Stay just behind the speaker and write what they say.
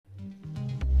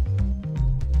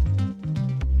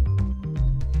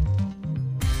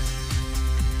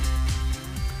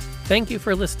Thank you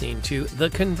for listening to The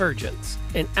Convergence,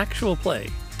 an actual play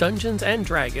Dungeons &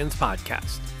 Dragons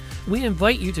podcast. We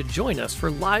invite you to join us for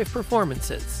live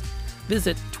performances.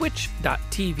 Visit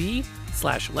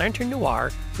twitch.tv/Lantern Noir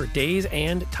for days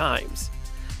and times.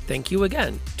 Thank you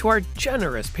again to our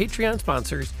generous Patreon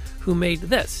sponsors who made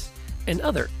this and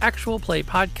other actual play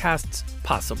podcasts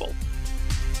possible.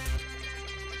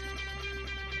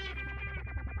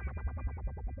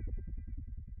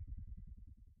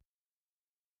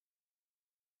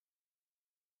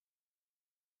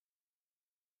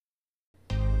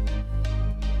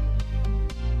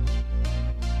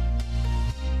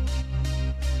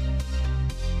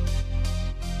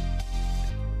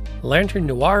 Lantern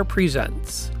Noir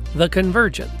presents The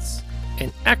Convergence,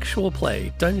 an actual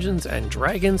play Dungeons &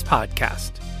 Dragons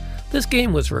podcast. This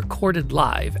game was recorded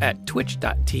live at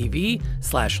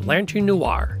twitch.tv/Lantern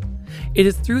Noir. It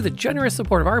is through the generous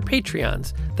support of our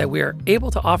Patreons that we are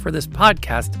able to offer this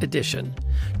podcast edition.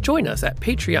 Join us at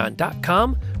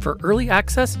patreon.com for early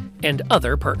access and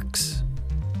other perks.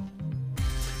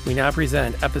 We now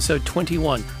present episode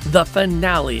 21, the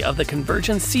finale of The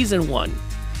Convergence Season 1.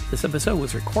 This episode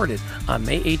was recorded on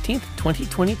May 18th,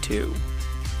 2022.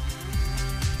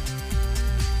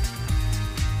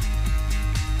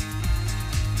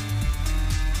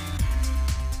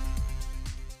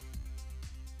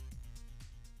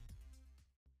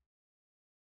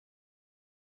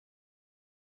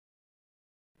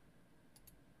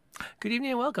 Good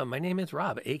evening and welcome. My name is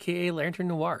Rob, aka Lantern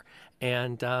Noir,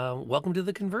 and welcome to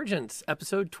The Convergence,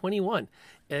 episode 21.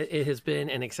 It has been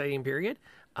an exciting period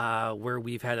where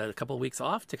we've had a couple of weeks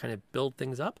off to kind of build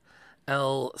things up.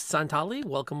 El Santali,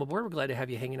 welcome aboard. We're glad to have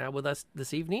you hanging out with us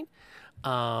this evening.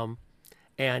 And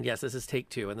yes, this is take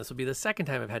two, and this will be the second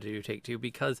time I've had to do take two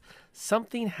because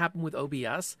something happened with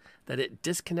OBS that it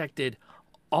disconnected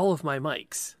all of my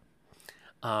mics.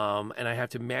 And I have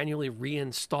to manually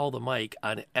reinstall the mic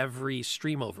on every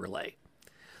stream overlay.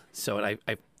 So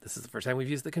this is the first time we've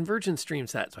used the Convergence stream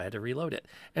set, so I had to reload it.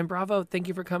 And Bravo, thank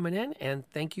you for coming in, and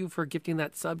thank you for gifting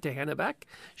that sub to Hannah Beck.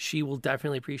 She will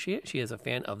definitely appreciate it. She is a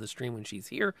fan of the stream when she's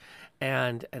here.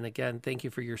 And again, thank you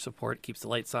for your support. It keeps the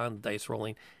lights on, the dice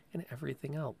rolling, and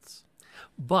everything else.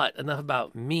 But enough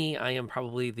about me. I am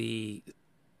probably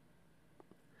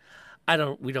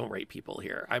we don't rate people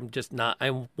here. I'm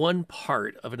one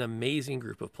part of an amazing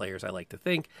group of players, I like to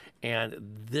think.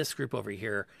 And this group over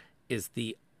here is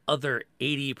the other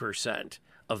 80%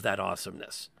 of that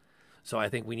awesomeness. So I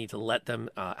think we need to let them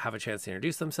have a chance to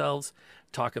introduce themselves,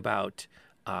 talk about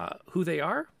who they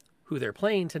are, who they're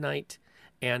playing tonight,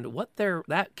 and what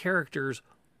that character's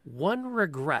one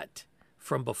regret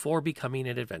from before becoming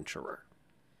an adventurer.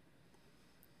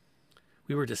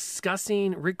 We were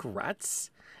discussing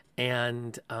regrets,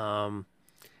 and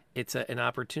it's an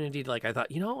opportunity to, I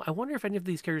thought, I wonder if any of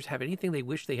these characters have anything they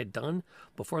wish they had done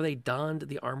before they donned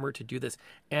the armor to do this.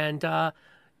 And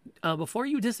before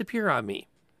you disappear on me,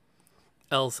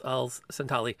 Els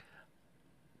Santali,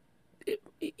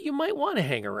 you might want to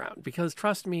hang around because,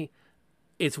 trust me,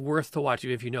 it's worth to watch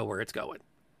it if you know where it's going.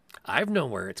 I've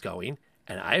known where it's going,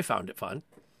 and I found it fun.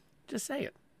 Just say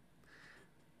it.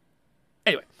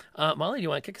 Anyway, Molly, do you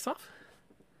want to kick us off?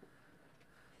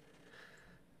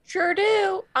 Sure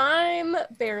do. I'm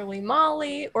Barely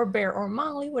Molly, or Bear or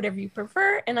Molly, whatever you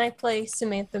prefer, and I play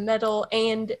Samantha Metal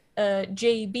and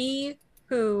JB,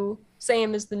 who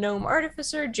Sam is the gnome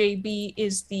artificer, JB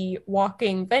is the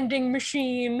walking vending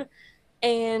machine,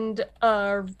 and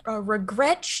a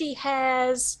regret she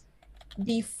has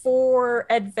before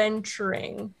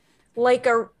adventuring.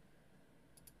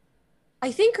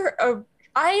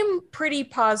 I'm pretty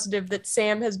positive that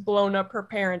Sam has blown up her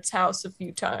parents' house a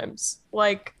few times.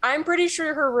 I'm pretty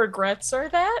sure her regrets are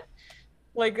that,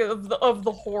 of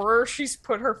the horror she's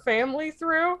put her family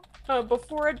through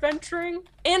before adventuring.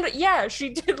 And yeah, she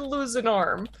did lose an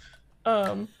arm. I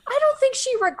don't think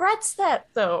she regrets that,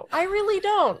 though. I really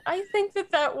don't. I think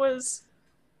that was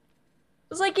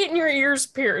like getting your ears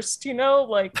pierced,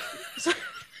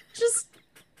 just...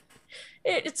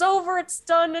 It's over, it's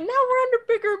done, and now we're under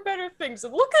bigger and better things.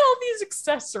 And look at all these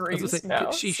accessories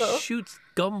now. She shoots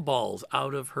gumballs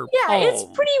out of her palm. Yeah, it's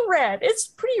pretty rad. It's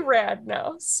pretty rad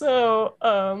now. So,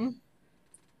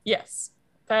 yes.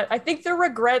 I think the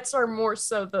regrets are more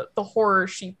so the horror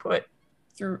she put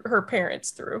through her parents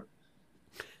through.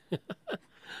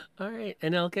 All right.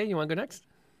 NLK, you want to go next?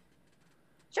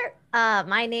 Sure.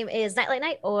 My name is Nightlight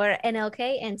Knight, or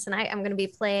NLK, and tonight I'm going to be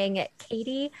playing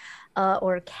Katie,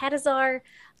 or Katazar,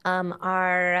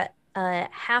 our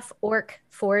half-orc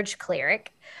forge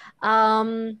cleric.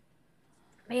 So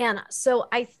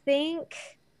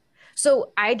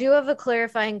I do have a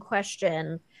clarifying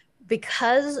question.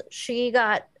 because she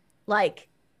got like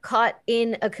caught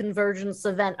in a convergence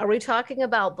event, are we talking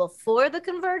about before the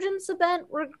convergence event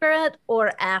regret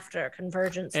or after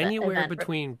convergence Anywhere event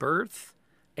between birth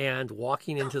and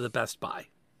walking into the Best Buy.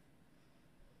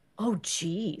 Oh,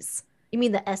 geez. You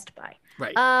mean the Est Buy?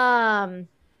 Right.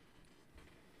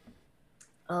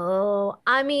 Oh,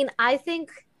 I mean, I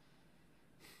think.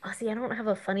 Oh, see, I don't have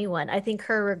a funny one. I think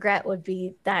her regret would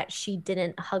be that she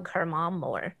didn't hug her mom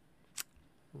more.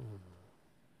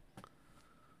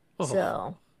 Oh.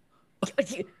 So,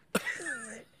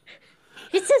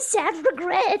 it's a sad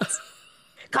regret.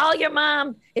 Call your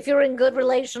mom if you're in good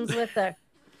relations with her.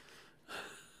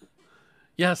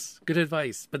 Yes, good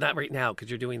advice, but not right now because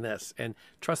you're doing this. And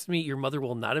trust me, your mother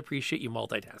will not appreciate you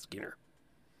multitasking her.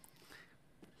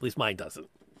 At least mine doesn't.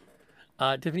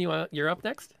 Tiffany, you're up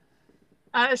next.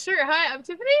 Sure. Hi, I'm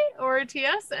Tiffany, or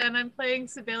TS, and I'm playing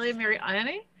Sibelia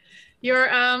Mariani, your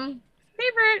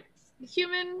favorite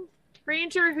human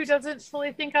ranger who doesn't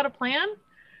fully think out a plan.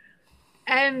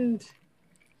 And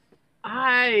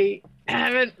I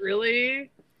haven't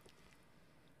really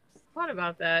thought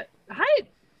about that.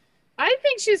 I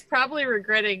think she's probably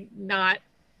regretting not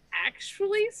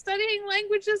actually studying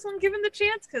languages when given the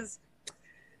chance, because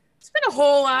it's been a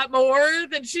whole lot more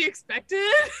than she expected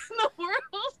in the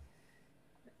world.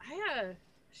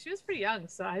 She was pretty young,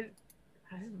 so I'd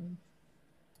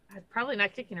probably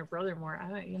not kicking her brother more.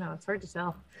 It's hard to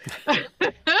tell.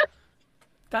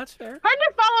 That's fair. Hard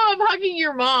to follow up hugging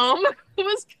your mom. It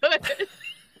was good.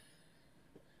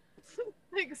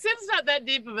 Like, Sid's not that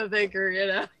deep of a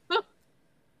thinker,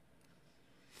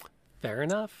 Fair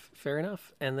enough. Fair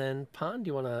enough. And then, Pon, do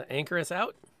you want to anchor us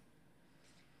out?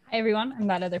 Hi, everyone. I'm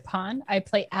that other Pon. I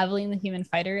play Aveline, the human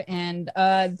fighter, and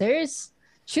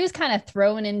she was kind of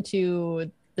thrown into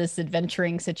this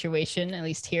adventuring situation, at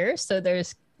least here. So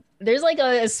there's like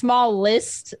a small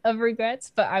list of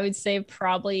regrets, but I would say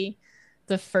probably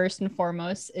the first and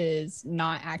foremost is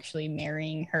not actually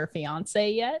marrying her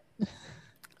fiance yet.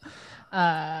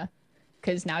 Because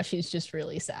now she's just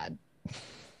really sad.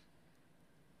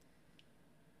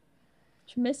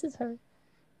 She misses her.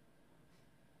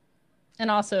 And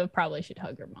also probably should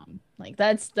hug her mom. Like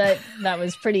that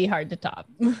was pretty hard to top.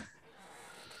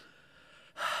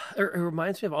 It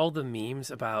reminds me of all the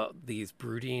memes about these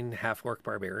brooding half-orc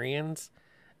barbarians,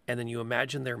 and then you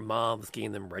imagine their moms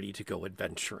getting them ready to go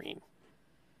adventuring.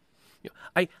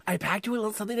 I packed you a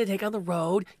little something to take on the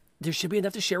road. There should be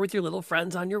enough to share with your little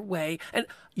friends on your way. And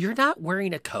you're not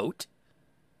wearing a coat?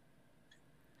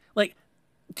 Like,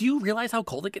 do you realize how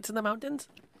cold it gets in the mountains?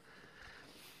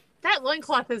 That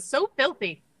loincloth is so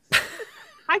filthy.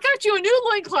 I got you a new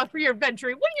loincloth for your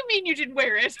adventuring. What do you mean you didn't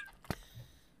wear it?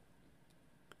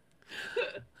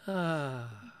 And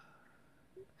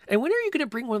when are you going to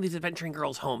bring one of these adventuring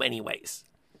girls home anyways?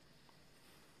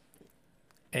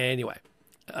 Anyway.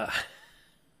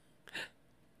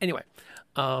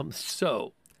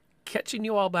 So catching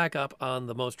you all back up on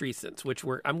the most recent,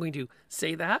 I'm going to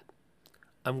say that.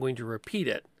 I'm going to repeat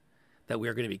it, that we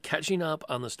are going to be catching up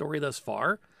on the story thus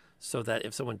far, so that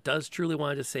if someone does truly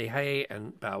want to say hey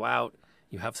and bow out,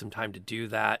 you have some time to do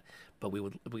that. But we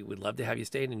would love to have you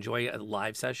stay and enjoy a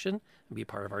live session and be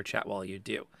part of our chat while you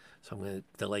do. So I'm going to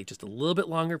delay just a little bit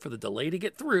longer for the delay to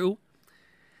get through.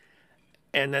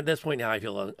 And at this point now, I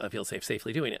feel safe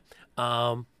safely doing it.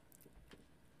 Up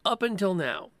until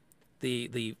now,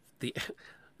 the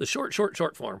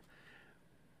short form,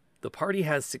 the party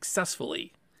has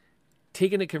successfully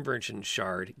taken a convergence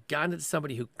shard, gotten it to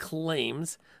somebody who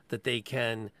claims that they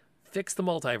can fix the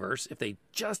multiverse if they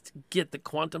just get the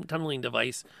quantum tunneling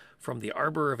device from the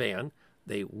Arbor of Ann.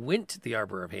 They went to the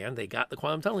Arbor of Ann, they got the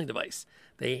quantum tunneling device.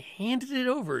 They handed it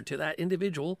over to that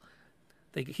individual,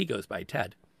 he goes by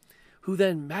Ted, who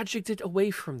then magicked it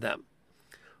away from them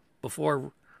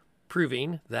before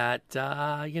proving that,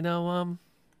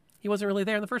 he wasn't really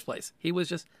there in the first place. He was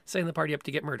just setting the party up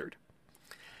to get murdered.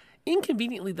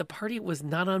 Inconveniently, the party was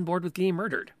not on board with getting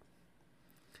murdered.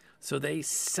 So they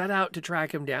set out to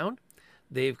track him down.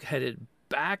 They've headed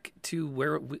back to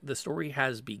where the story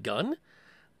has begun.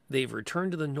 They've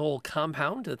returned to the Knoll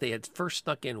compound that they had first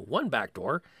snuck in one back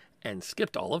door and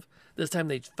skipped all of. This time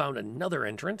they found another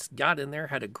entrance, got in there,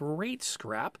 had a great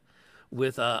scrap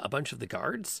with a bunch of the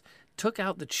guards, took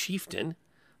out the chieftain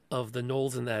of the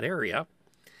Knolls in that area,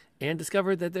 and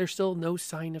discovered that there's still no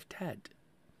sign of Ted.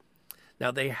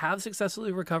 Now, they have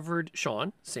successfully recovered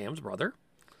Sean, Sam's brother,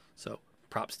 so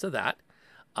props to that.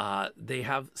 They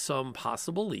have some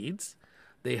possible leads.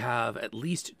 They have at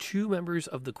least 2 members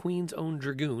of the Queen's Own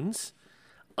Dragoons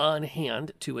on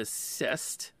hand to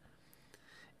assist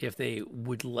if they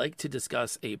would like to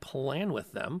discuss a plan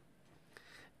with them.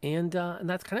 And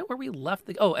that's kind of where we left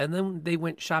the. Oh, and then they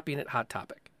went shopping at Hot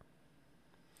Topic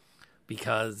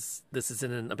because this is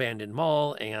in an abandoned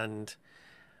mall, and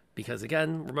because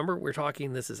again, remember we're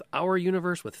talking. This is our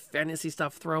universe with fantasy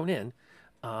stuff thrown in.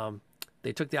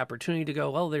 They took the opportunity to go.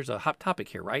 Well, there's a Hot Topic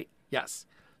here, right? Yes.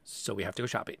 So we have to go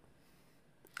shopping.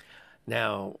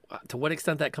 Now, to what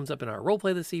extent that comes up in our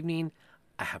roleplay this evening,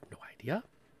 I have no idea.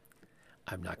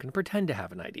 I'm not going to pretend to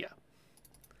have an idea.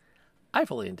 I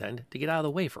fully intend to get out of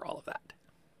the way for all of that.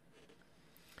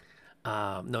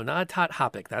 No, not Hot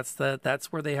Topic.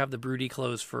 That's where they have the broody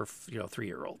clothes for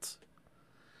 3-year-olds.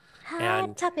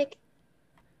 Hot Topic.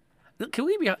 Can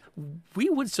we be? We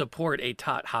would support a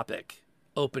Hot Topic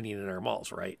opening in our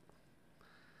malls, right?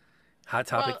 Hot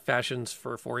Topic fashions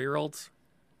for 4-year-olds.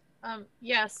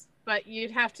 Yes, but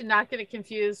you'd have to not get it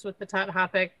confused with the Tot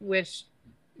Topic, which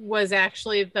was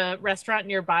actually the restaurant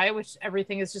nearby, which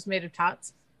everything is just made of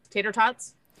tater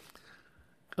tots.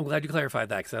 I'm glad you clarified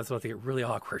that because that's what they get really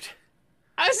awkward.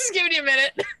 I was just giving you a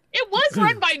minute. It was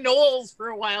run by Knowles for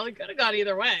a while. It could have gone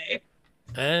either way.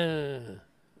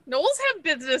 Knowles have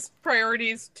business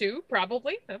priorities too,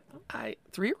 probably.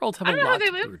 3-year-olds have a lot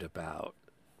to brood about.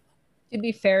 To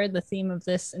be fair, the theme of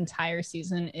this entire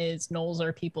season is Knowles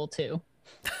are people too.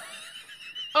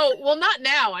 Oh, well, not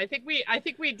now. I think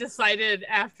we decided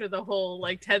after the whole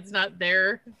like Ted's not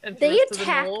there and they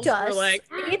attacked us. We're like,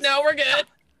 no, we're good.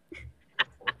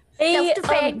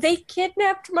 They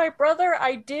kidnapped my brother.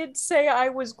 I did say I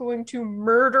was going to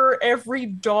murder every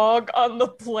dog on the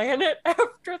planet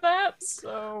after that.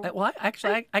 So, well,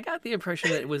 I got the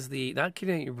impression that it was not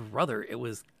killing your brother; it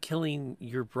was killing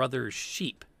your brother's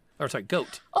sheep. Or sorry,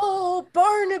 goat. Oh,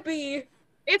 Barnaby!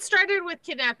 It started with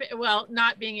kidnapping. Well,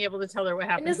 not being able to tell her what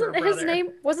happened. And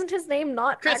wasn't his name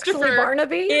not actually Christopher.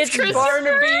 Barnaby? It's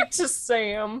Barnaby to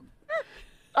Sam.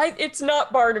 It's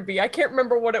not Barnaby. I can't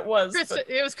remember what it was.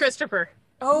 It was Christopher.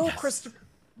 Oh, Yes. Christopher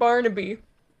Barnaby.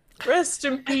 Rest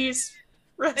in peace.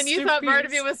 And you thought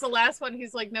Barnaby was the last one.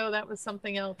 He's like, no, that was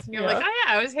something else. And you're like, oh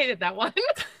yeah, I always hated that one.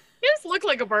 He just looked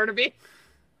like a Barnaby.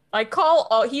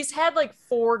 He's had like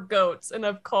 4 goats, and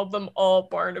I've called them all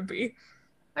Barnaby.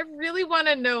 I really want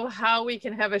to know how we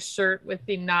can have a shirt with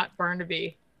the not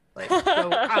Barnaby like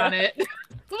goat on it.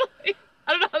 I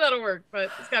don't know how that'll work, but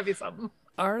it's gotta be something.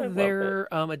 Are there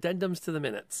addendums to the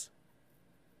minutes?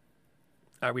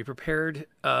 Are we prepared?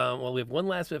 Well, we have one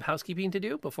last bit of housekeeping to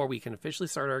do before we can officially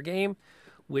start our game,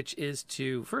 which is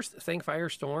to first thank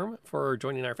Firestorm for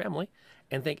joining our family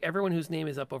and thank everyone whose name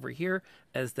is up over here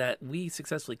as that we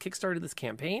successfully kickstarted this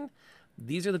campaign.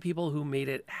 These are the people who made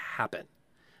it happen.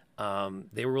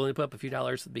 They were willing to put up a few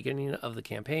dollars at the beginning of the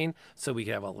campaign so we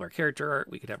could have all of our character art,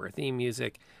 we could have our theme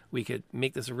music, we could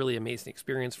make this a really amazing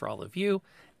experience for all of you,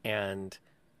 and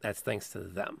that's thanks to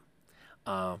them.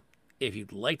 If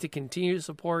you'd like to continue to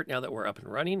support now that we're up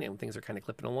and running and things are kind of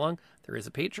clipping along, there is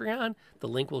a Patreon. The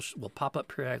link will pop up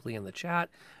periodically in the chat.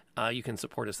 You can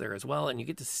support us there as well, and you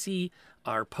get to see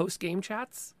our post-game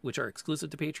chats, which are exclusive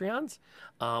to Patreons,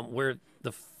 where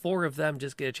the 4 of them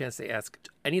just get a chance to ask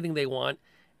anything they want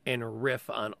and riff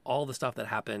on all the stuff that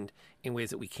happened in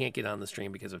ways that we can't get on the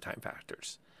stream because of time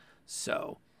factors.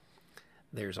 So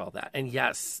there's all that. And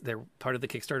yes, part of the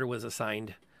Kickstarter was a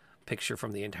signed picture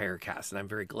from the entire cast, and I'm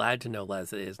very glad to know,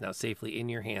 Les, that it is now safely in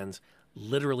your hands,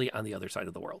 literally on the other side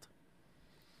of the world.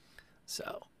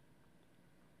 So,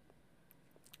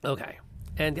 okay.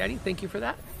 And Daddy, thank you for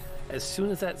that. As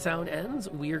soon as that sound ends,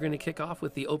 we are going to kick off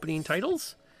with the opening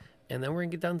titles, and then we're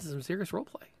going to get down to some serious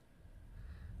roleplay.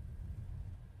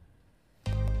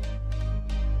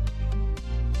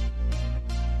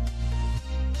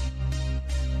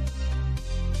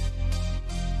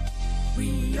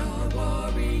 We are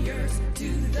warriors to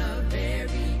the very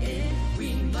end.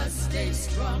 We must stay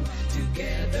strong.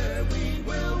 Together we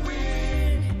will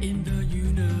win. In the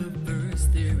universe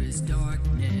there is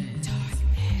darkness.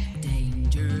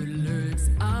 Danger lurks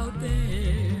out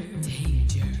there.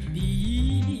 Danger. The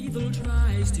evil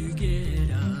tries to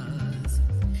get us.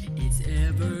 It's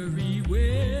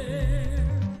everywhere.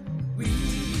 We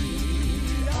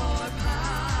are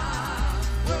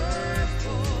powerful.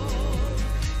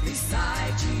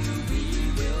 Beside you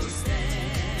we will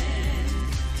stand.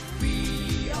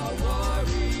 We are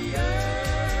warriors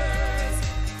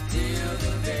till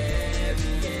the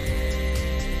very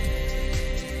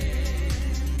end.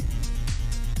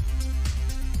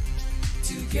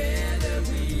 Together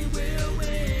we will win.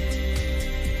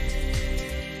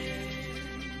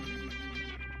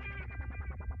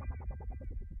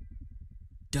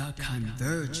 The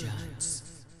Convergence.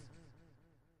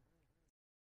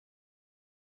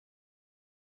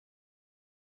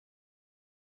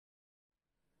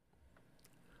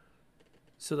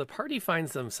 So the party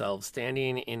finds themselves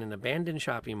standing in an abandoned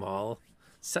shopping mall,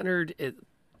 centered at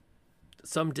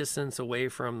some distance away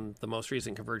from the most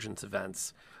recent Convergence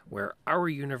events, where our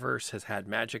universe has had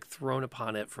magic thrown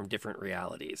upon it from different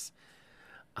realities.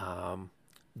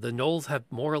 The gnolls have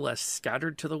more or less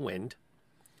scattered to the wind.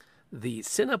 The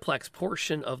Cineplex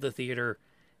portion of the theater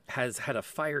has had a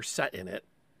fire set in it,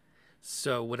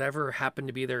 so whatever happened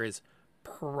to be there is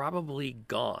probably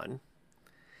gone.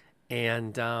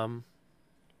 And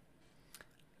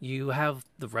you have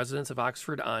the residents of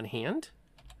Oxford on hand.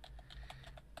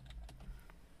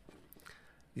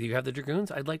 You have the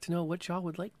Dragoons. I'd like to know what y'all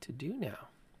would like to do now.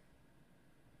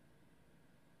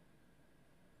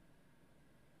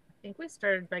 I think we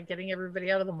started by getting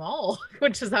everybody out of the mall,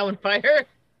 which is now on fire.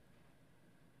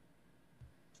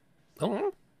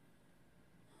 Oh.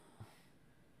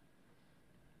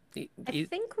 I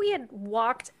think we had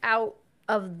walked out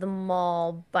of the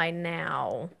mall by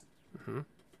now. Mhm.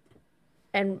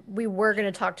 And we were going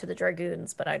to talk to the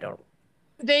Dragoons, but I don't.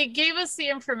 They gave us the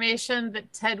information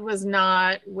that Ted was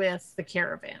not with the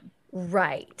caravan.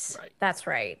 Right. Right. That's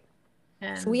right.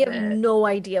 And So we have that- no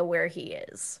idea where he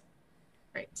is.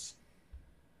 Right.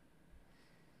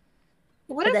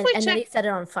 What And if then, we and then he check? set it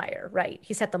on fire, right?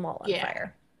 He set the mall on Yeah.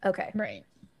 fire. Okay. Right.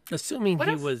 Assuming What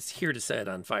he if- was here to set it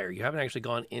on fire, you haven't actually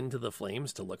gone into the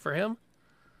flames to look for him?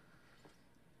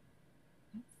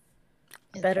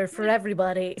 Better for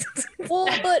everybody. Well,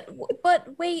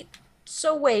 but wait.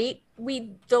 So wait,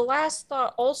 the last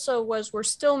thought also was we're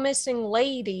still missing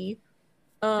Lady.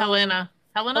 Helena.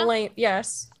 Elaine,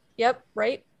 yes. Yep,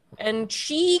 right. And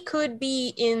she could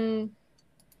be in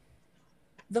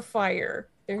the fire.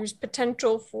 There's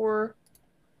potential for.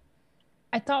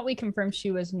 I thought we confirmed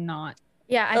she was not.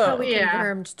 Yeah, I thought Oh. we Yeah.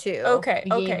 confirmed too. Okay, We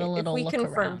gave okay. a If little we look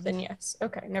confirmed, around. then yes.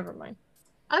 Okay, never mind.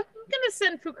 I'm gonna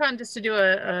send Fukan just to do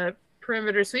a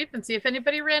perimeter sweep and see if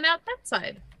anybody ran out that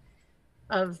side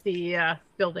of the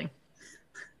building.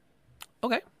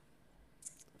 Okay.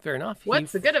 Fair enough.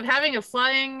 What's the good of having a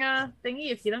flying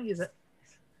thingy if you don't use it?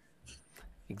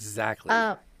 Exactly.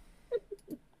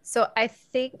 So I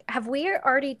think have we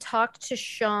already talked to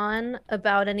Sean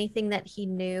about anything that he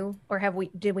knew, or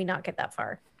did we not get that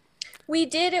far? We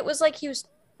did. It was like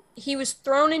he was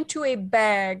thrown into a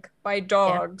bag by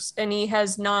dogs, and he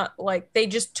has not they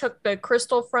just took the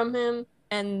crystal from him,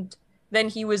 and then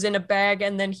he was in a bag,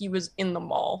 and then he was in the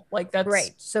mall. That's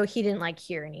Right. So he didn't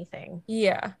hear anything.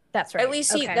 Yeah. That's right. At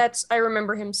least Okay. I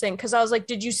remember him saying, because I was like,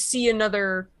 did you see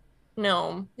another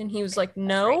gnome? And he was like,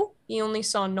 no, right. he only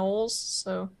saw gnolls.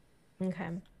 So Okay.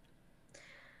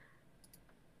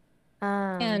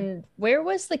 And where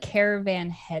was the caravan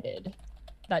headed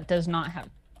that does not have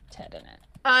Ted in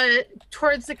it?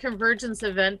 Towards the Convergence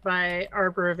event by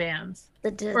Arbor of Vans.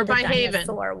 the by Haven.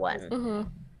 dinosaur one.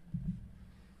 mhm.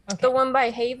 Okay. The one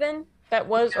by Haven that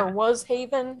was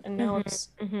Haven, and now Mhm. it's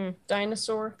Mm-hmm.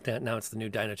 Dinosaur. Now it's the new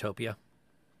Dinotopia.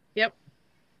 Yep.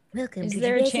 Welcome. Is to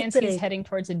there a Jurassic chance he's Park. heading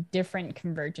towards a different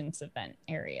Convergence event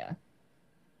area?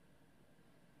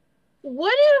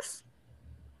 What if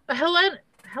Helena's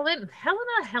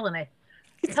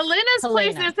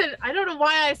place Helena. isn't? I don't know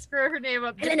why I screw her name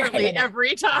up Helena, differently Helena.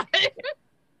 every time.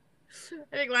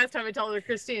 I think last time I told her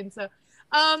Christine. So,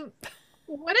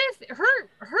 what if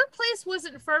her place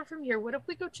wasn't far from here? What if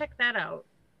we go check that out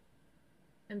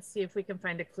and see if we can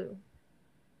find a clue?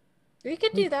 We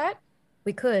could do that.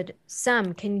 We could.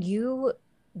 Sam, can you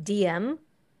DM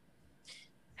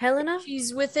Helena?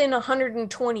 She's within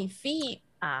 120 feet,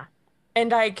 Ah,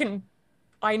 and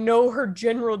I know her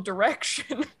general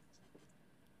direction.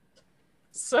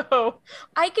 So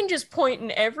I can just point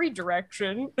in every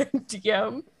direction and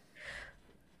DM.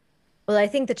 well, I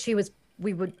think that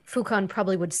Fukan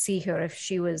probably would see her if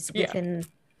she was Yeah. within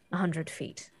 100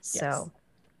 feet. So,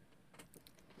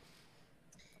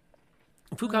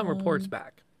 Fukan reports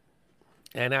back.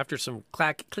 And after some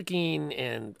clicking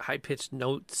and high-pitched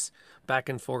notes back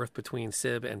and forth between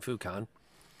Sib and Fukan,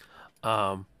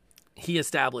 he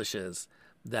establishes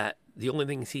that the only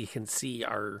things he can see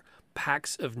are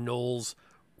packs of gnolls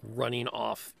running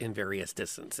off in various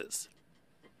distances.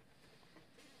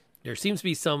 There seems to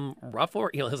be some rough or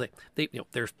he's like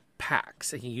there's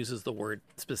packs, and he uses the word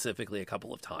specifically a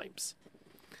couple of times.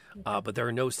 But there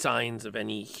are no signs of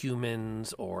any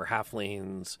humans or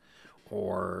halflings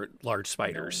or large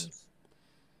spiders.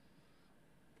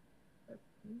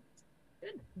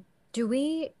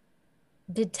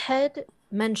 did Ted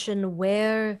mention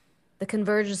where the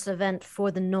Convergence event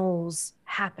for the gnolls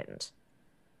happened?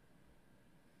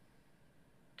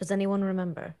 Does anyone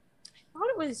remember? I thought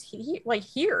it was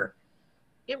here.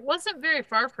 It wasn't very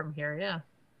far from here. Yeah.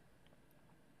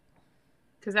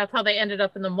 Because that's how they ended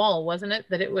up in the mall, wasn't it?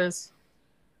 That it was.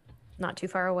 Not too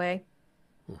far away.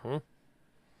 Mm-hmm.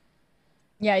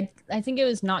 Yeah, I think it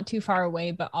was not too far away,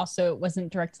 but also it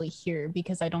wasn't directly here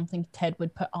because I don't think Ted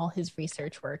would put all his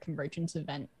research where a convergence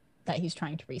event that he's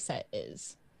trying to reset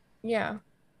is. Yeah. In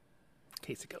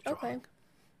case it goes Okay. wrong.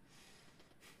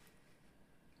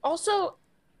 Also,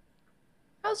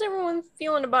 how's everyone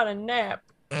feeling about a nap?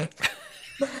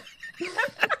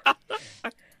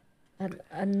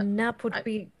 A nap would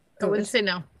be I wouldn't good. say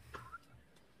no.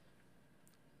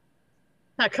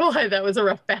 Not gonna lie, that was a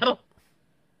rough battle.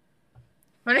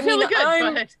 But I feel good,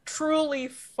 I'm but truly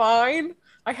fine.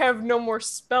 I have no more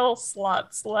spell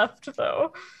slots left,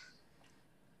 though.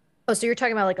 Oh, so you're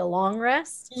talking about like a long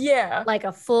rest? Yeah. Like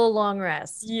a full long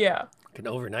rest. Yeah. Like an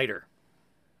overnighter.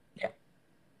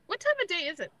 what time of day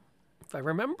is it? If I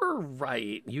remember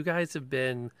right, you guys have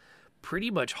been pretty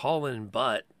much hauling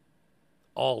butt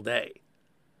all day.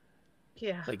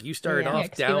 Yeah. Like you started Yeah. Yeah, off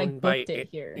 'cause we, down like, by booked it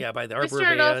here. by the We Arbor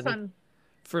started off Van. on.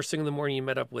 First thing in the morning, you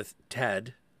met up with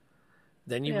Ted.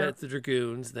 Then you Yeah. met the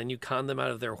Dragoons. Then you conned them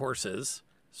out of their horses,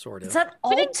 sort Is of. that We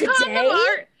all didn't con them, today?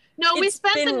 Art. No, we It's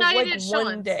spent the been, night like, at one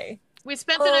Sean's. day. We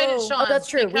spent the night at Sean's. Oh, that's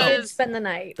true. We did Because, spend the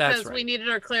night. That's because we right. needed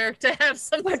our cleric to have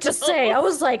some. But to say, I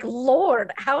was like,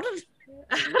 Lord, how did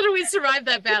How do we survive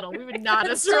that battle? We would not But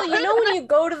have still, survived. you know when you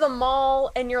go to the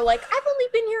mall and you're like, I've only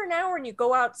been here an hour, and you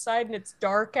go outside and it's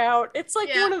dark out? It's like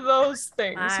Yeah. one of those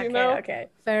things, okay, you know? okay.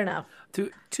 Fair enough.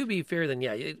 To be fair, then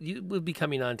yeah, you would be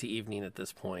coming on to evening at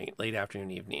this point, late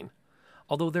afternoon, evening.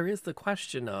 Although there is the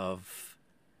question of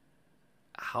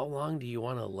how long do you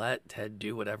want to let Ted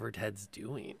do whatever Ted's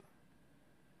doing?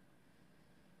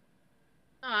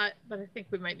 But I think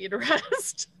we might need a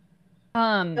rest.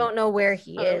 Don't know where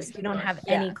he Oh, is. We don't have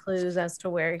any yeah. clues as to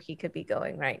where he could be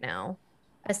going right now,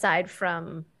 aside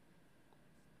from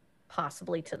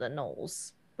possibly to the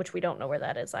Knolls, which we don't know where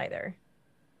that is either.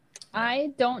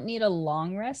 I don't need a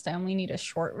long rest. I only need a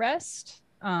short rest.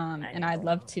 And I'd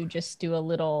love to just do a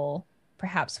little,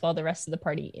 perhaps while the rest of the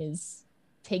party is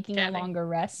taking a Chatting. longer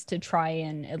rest, to try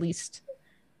and at least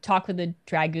talk with the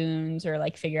Dragoons or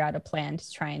like figure out a plan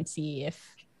to try and see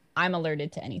if I'm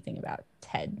alerted to anything about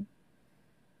Ted.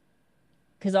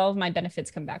 Because all of my benefits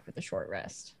come back with a short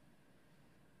rest.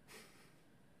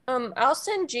 I'll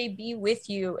send JB with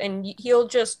you, and he'll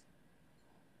just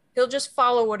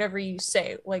follow whatever you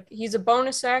say. Like, he's a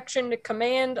bonus action to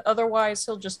command, otherwise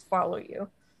he'll just follow you.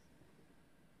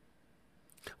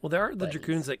 Well, there are the But-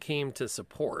 Dragoons that came to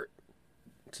support,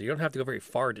 so you don't have to go very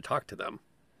far to talk to them.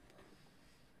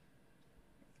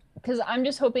 Because I'm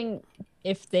just hoping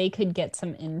if they could get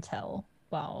some intel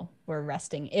while we're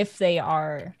resting, if they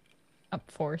are up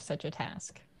for such a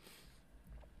task.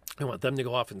 I want them to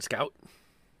go off and scout.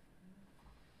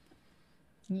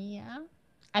 Yeah.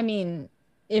 I mean,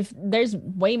 if there's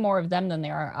way more of them than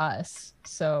there are us,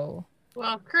 so.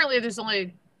 Well, currently there's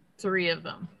only 3 of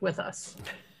them with us.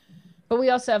 But we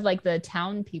also have like the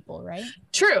town people, right?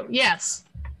 True. Yes.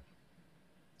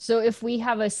 So if we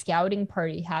have a scouting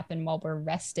party happen while we're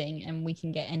resting and we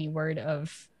can get any word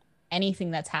of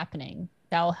anything that's happening,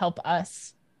 that'll help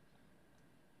us.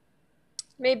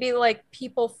 Maybe like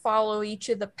people follow each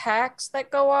of the packs that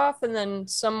go off, and then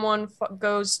someone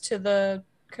goes to the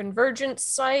Convergence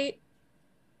site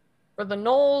or the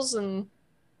Knolls, and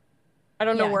I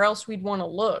don't know Yeah. where else we'd want to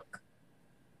look.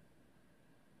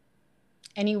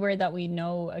 Anywhere that we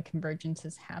know a convergence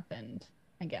has happened,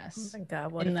 I Oh guess. my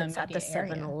God, what In if the it's at the immediate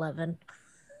area. 7-Eleven?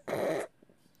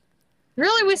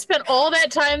 Really, we spent all that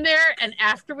time there, and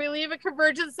after we leave, a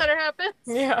convergence center happens.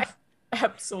 Yeah,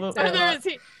 absolutely.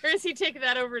 Or is he taking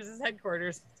that over as his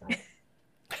headquarters?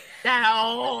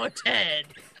 Now, Ted.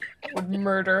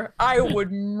 I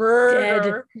would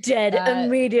murder. Dead That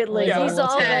immediately. was a He's little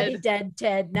already Ted. dead,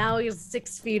 Ted. Now he's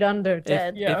 6 feet under,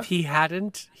 dead. Yeah. If he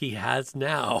hadn't, he has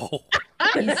now.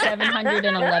 He's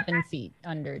 711 feet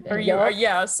under. Are dead. you?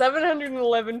 Yeah,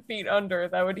 711 feet under.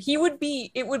 I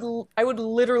would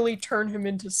literally turn him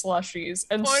into slushies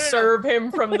and Oh, no, no. serve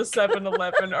him from the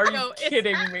 7-Eleven. Are you No, it's-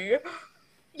 kidding me?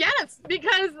 Yes,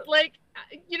 because like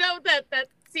you know that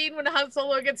scene when Han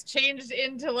Solo gets changed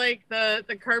into like the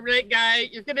carbonite guy,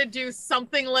 you're gonna do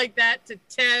something like that to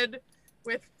Ted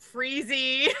with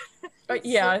Freezy.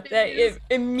 Yeah, Slushies. that is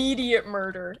immediate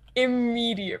murder.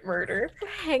 Immediate murder.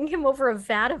 Hang him over a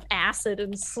vat of acid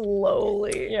and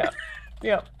slowly. Yeah.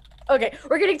 Yeah. Okay,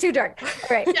 we're getting too dark. All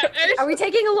right. Yeah, Are we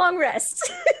taking a long rest?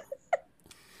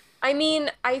 I mean,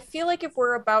 I feel like if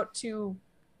we're about to.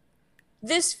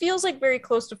 This feels like very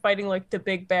close to fighting like the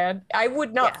big bad. I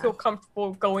would not Yeah. feel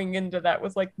comfortable going into that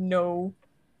with like no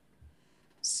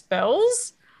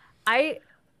spells. I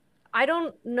I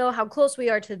don't know how close we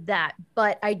are to that,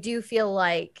 but I do feel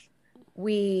like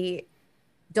we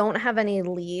don't have any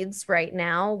leads right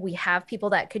now. We have people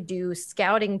that could do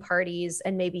scouting parties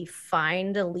and maybe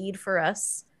find a lead for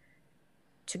us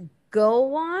to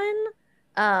go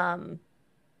on.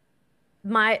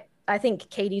 I think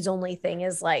Katie's only thing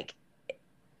is like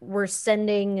we're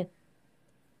sending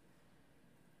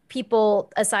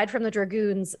people aside from the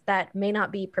dragoons that may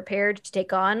not be prepared to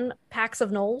take on packs of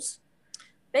gnolls.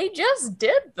 They just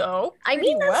did though. I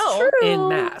mean, pretty that's well. true. In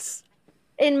mass.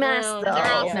 In mass, Oh, though.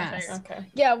 they're all yeah. Mass. Okay.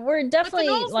 Yeah, we're definitely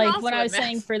gnolls like were when I also was a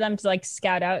saying mess. for them to like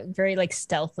scout out very like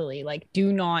stealthily, like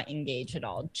do not engage at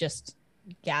all. Just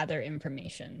gather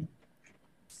information.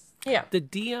 Yeah. The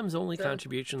DM's only So-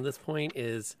 contribution at this point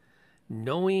is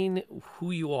knowing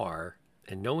who you are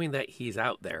and knowing that he's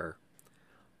out there.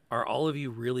 Are all of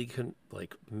you really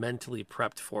like mentally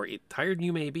prepped for it? Tired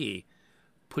you may be,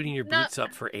 putting your No. boots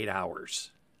up for 8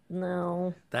 hours.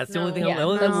 No. That's the only thing. Yeah, the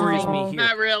only thing that worries no. me here.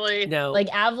 Not really. Now, Like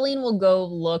Aveline will go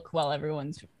look while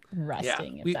everyone's yeah,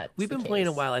 resting. If that's we've the been playing a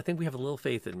case. while. I think we have a little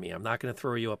faith in me. I'm not going to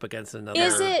throw you up against another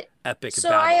Is it epic so?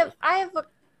 battle.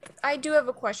 I do have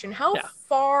a question. How Yeah.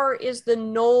 far is the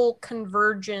Knoll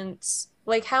convergence?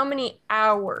 Like how many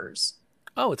hours?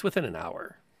 Oh, it's within an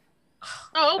hour.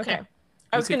 Oh, okay.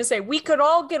 I was gonna say we could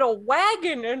all get a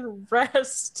wagon and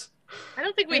rest. I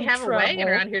don't think we In have a wagon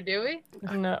trouble. around here, do we?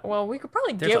 No, well, we could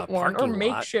probably There's get a one or parking lot.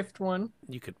 makeshift one.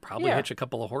 You could probably Yeah. hitch a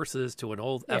couple of horses to an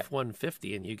old Yeah.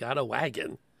 F-150 and you got a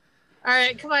wagon. All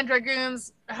right, come on,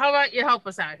 dragoons. How about you help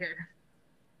us out here?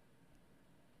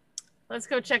 Let's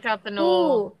go check out the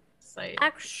Knoll Ooh, site.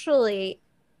 actually,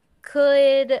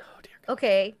 could. Oh, dear God.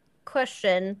 Okay,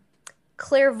 question.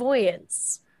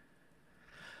 Clairvoyance.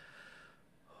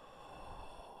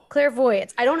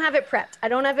 Clairvoyance. I don't have it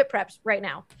prepped right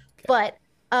now. But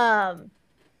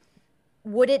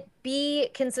would it be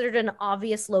considered an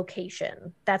obvious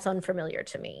location that's unfamiliar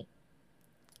to me?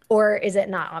 Or is it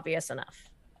not obvious enough?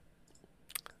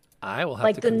 I will have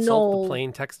Like to the consult knoll. the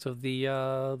plain text of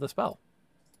the spell.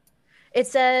 It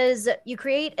says you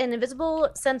create an invisible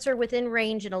sensor within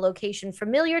range in a location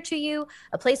familiar to you,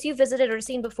 a place you've visited or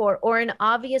seen before, or an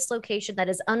obvious location that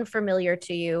is unfamiliar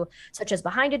to you, such as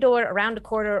behind a door, around a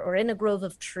corner, or in a grove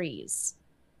of trees.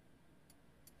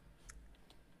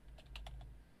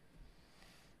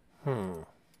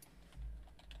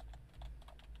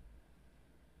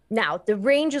 Now, the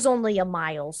range is only a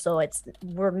mile, so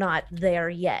we're not there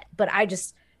yet, but I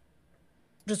just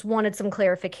wanted some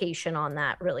clarification on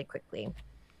that really quickly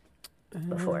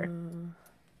before. And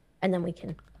then we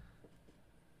can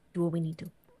do what we need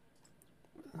to.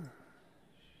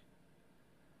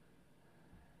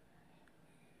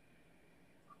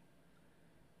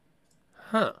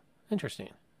 Huh. Interesting.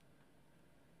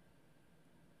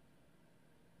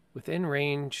 Within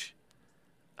range,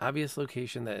 obvious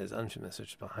location that is unfamiliar, such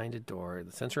as behind a door.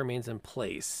 The sensor remains in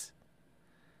place.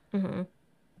 Mm-hmm.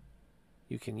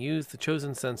 You can use the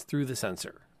chosen sense through the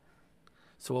sensor.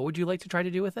 So what would you like to try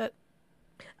to do with it?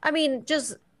 I mean,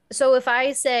 just so if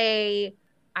I say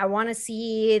I want to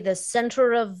see the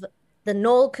center of the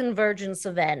Knoll Convergence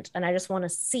event and I just want to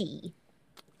see,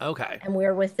 Okay. and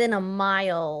we're within a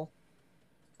mile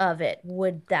of it,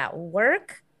 would that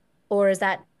work? Or is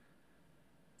that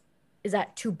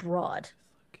too broad?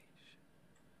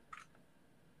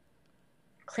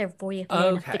 Clairvoyant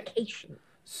magnification.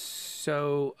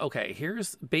 So, okay,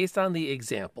 here's based on the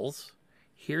examples,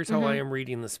 here's how I am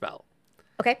reading the spell.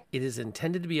 Okay. It is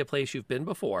intended to be a place you've been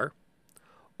before,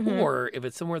 or if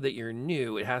it's somewhere that you're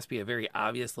new, it has to be a very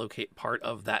obvious part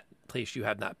of that place you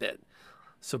have not been.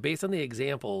 So based on the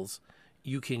examples,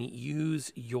 you can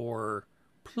use your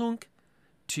plunk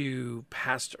to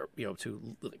pass,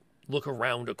 to look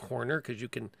around a corner because you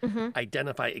can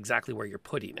identify exactly where you're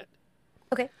putting it.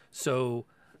 Okay. So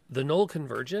the Knoll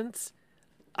Convergence,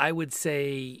 I would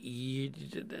say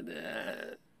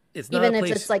it's not Even a if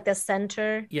place. it's like the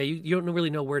center. Yeah, you don't really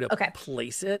know where to Okay.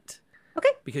 place it Okay.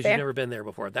 because fair. you've never been there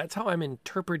before. That's how I'm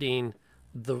interpreting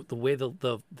the way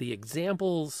the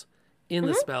examples in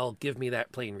the spell give me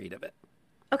that plain read of it.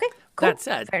 Okay. Cool. That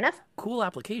said, Fair enough. cool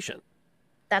application.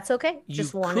 That's okay. You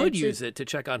Just wanted could to use it to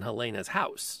check on Helena's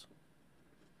house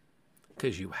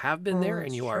because you have been there and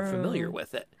that's you are familiar true.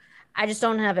 with it. I just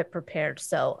don't have it prepared,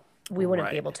 so we wouldn't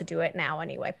Right. be able to do it now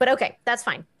anyway. But okay, that's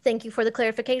fine. Thank you for the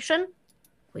clarification.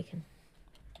 We can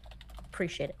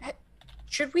appreciate it.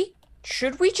 Should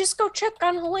we just go check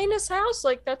on Helena's house?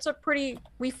 Like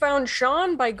we found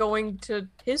Sean by going to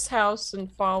his house and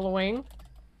following.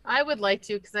 I would like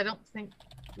to because I don't think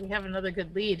we have another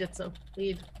good lead. It's a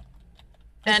lead.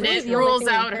 That's And really it the only rules thing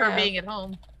we out her have. being at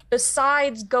home.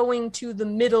 besides going to the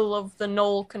middle of the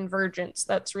knoll convergence,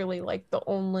 that's really like the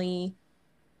only.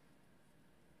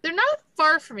 They're not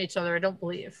far from each other, I don't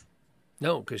believe.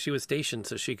 No, because she was stationed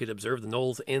so she could observe the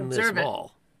gnolls in this Observe it.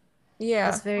 mall.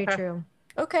 Yeah. That's very Okay. true.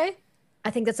 Okay.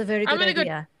 I think that's a very I'm good gonna go-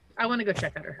 idea. I want to go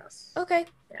check out her house. Okay.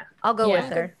 I'll go Yeah.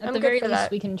 with her. At I'm the good very for least,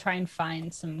 that. we can try and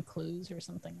find some clues or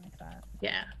something like that.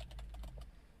 Yeah.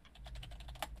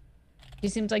 She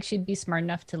seems like she'd be smart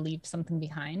enough to leave something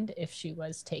behind if she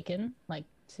was taken, like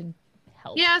to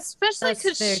help. Yeah, especially That's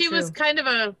because very she was true. kind of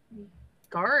a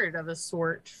guard of a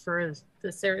sort for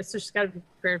this area, so she's got to be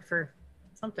prepared for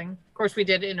something. Of course, we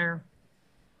did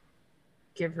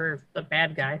give her the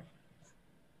bad guy.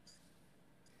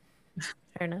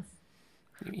 Fair enough.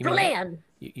 You, Plan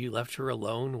you left her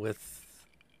alone with.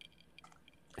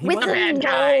 He with might- the bad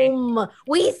guy. gnome.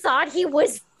 We thought he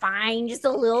was fine, just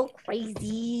a little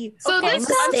crazy. So Okay, this-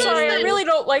 I'm mistake. sorry, I really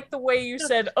don't like the way you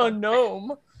said a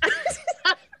gnome.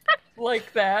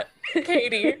 Like that,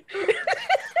 Katie.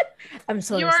 I'm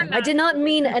sorry, You are Sam. I not- did not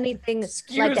mean anything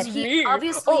Excuse like that. He me.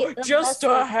 obviously Oh, just a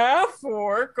unless- half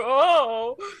orc.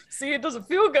 Oh, see, it doesn't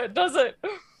feel good, does it?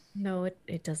 No,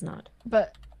 it does not.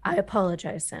 But I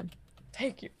apologize, Sam.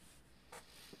 Thank you.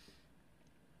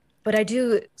 But I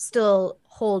do still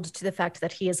hold to the fact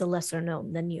that he is a lesser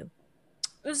gnome than you.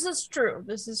 This is true.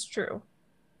 This is true.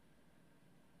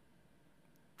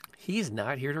 He's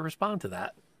not here to respond to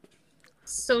that.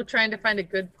 So trying to find a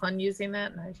good pun using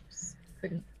that, and I just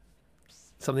couldn't.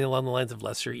 Something along the lines of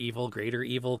lesser evil, greater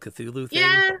evil, Cthulhu thing.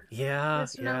 Yeah. Yeah.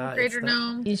 Yes, yeah. no, it's greater not-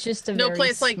 gnome. he's just a No very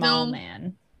place like small gnome.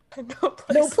 man. No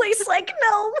place like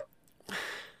gnome.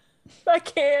 I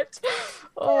can't.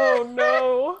 Oh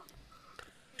no.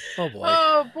 Oh boy.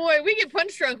 Oh boy, we get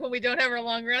punch drunk when we don't have our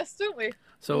long rest, don't we?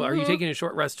 So are you Mhm. taking a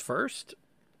short rest first?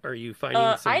 Are you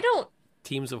finding some I don't.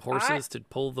 teams of horses to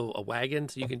pull a wagon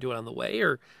so you can do it on the way,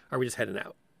 or are we just heading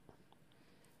out?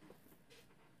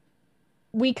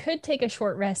 We could take a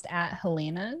short rest at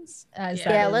Helena's. As Yeah.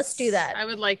 that Yeah, is- let's do that. I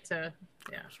would like to.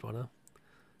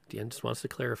 Deanne just wants to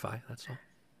clarify. That's all.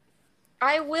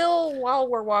 I will, while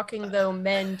we're walking though,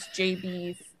 mend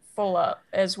JB full up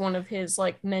as one of his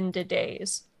like mended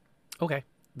days. Okay.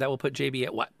 That will put JB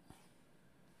at what?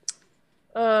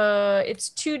 It's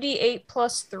 2d8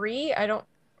 plus 3. I don't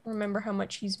remember how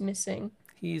much he's missing.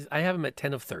 I have him at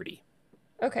 10 of 30.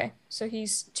 Okay, so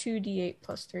he's 2d8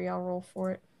 plus 3. I'll roll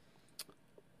for it.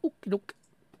 Okey-doke.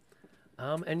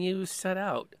 And you set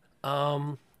out.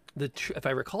 If I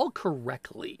recall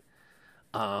correctly,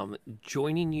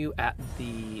 joining you at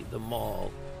the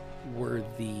mall were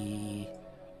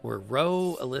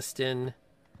Roe, Aliston.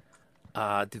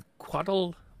 Did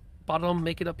Quaddlebottom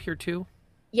make it up here too?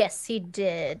 Yes, he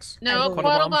did. No, I believe.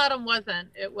 Quaddlebottom wasn't.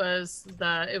 It was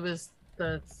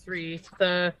the three.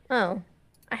 The Oh,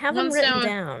 I have them One's written down.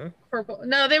 down. purple.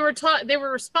 No, they were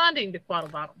responding to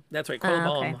Quaddlebottom. That's right.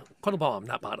 Okay. Quaddlebottom,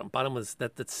 not bottom. Bottom was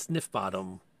that's sniff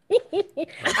bottom.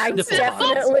 I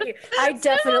Sniffle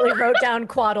definitely wrote down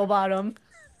Quaddlebottom.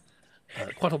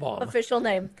 Quaddlebottom. Official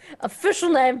name. Official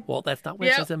name. Well, that's not what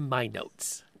Yep. it says in my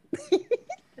notes.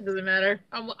 It doesn't matter.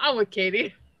 I'm with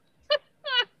Katie.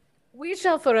 We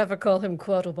shall forever call him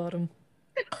Quaddlebottom.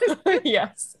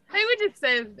 Yes. I would just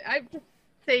say I'm just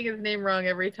saying his name wrong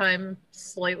every time,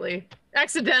 slightly,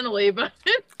 accidentally, but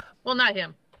well, not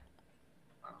him.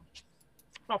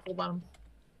 Quaddlebottom.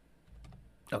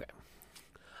 Okay.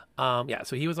 Yeah,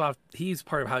 so he was off. He's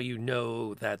part of how you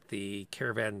know that the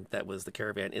caravan that was the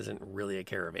caravan isn't really a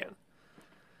caravan.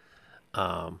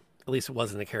 At least it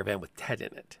wasn't a caravan with Ted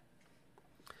in it.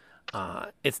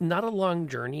 It's not a long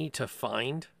journey to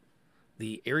find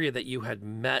the area that you had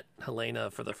met Helena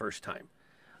for the first time.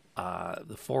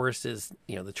 The forest is,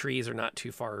 the trees are not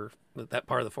too far. That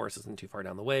part of the forest isn't too far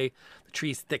down the way. The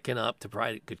trees thicken up to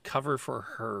provide good cover for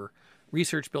her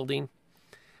research building.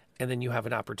 And then you have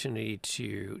an opportunity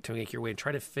to make your way and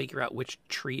try to figure out which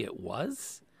tree it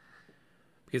was.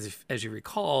 Because as you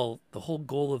recall, the whole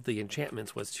goal of the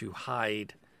enchantments was to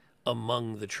hide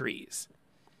among the trees,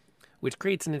 which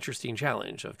creates an interesting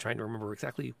challenge of trying to remember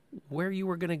exactly where you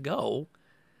were going to go.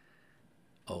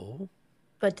 Oh,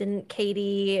 But didn't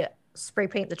Katie spray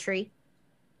paint the tree?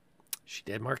 she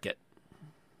did mark it.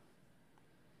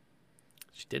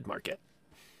 She did mark it.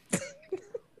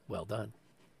 Well done.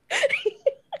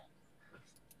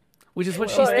 Which is what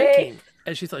she's thinking.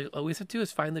 And she's like, all we have to do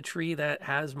is find the tree that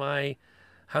has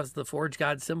the Forge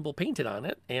God symbol painted on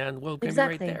it, and we'll be right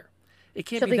Exactly. there. It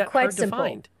can't She'll be be that quite hard simple. to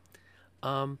find.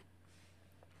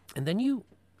 And then you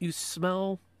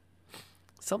smell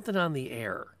something on the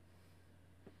air.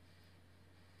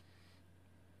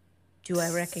 Do I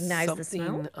recognize the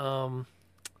smell? Something,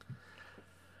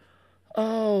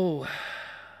 Oh.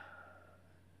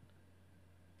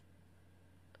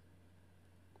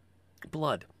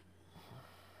 Blood.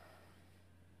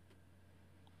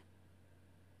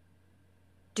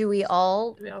 Do we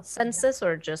all We all- sense this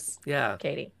or just Yeah.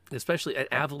 Katie? Especially at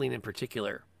Aveline in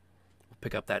particular. Will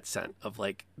pick up that scent of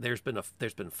like there's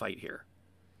been fight here.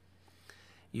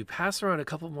 You pass around a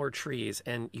couple more trees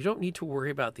and you don't need to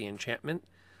worry about the enchantment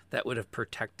that would have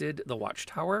protected the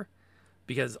watchtower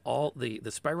because all the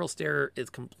spiral stair is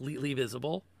completely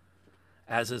visible,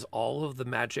 as is all of the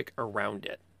magic around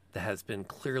it that has been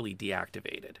clearly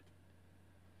deactivated.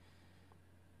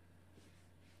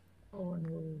 Oh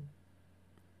no.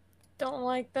 Don't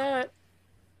like that.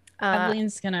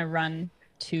 Eveline's gonna run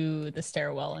to the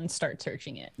stairwell and start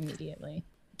searching it immediately.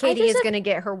 Katie is going to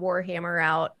get her warhammer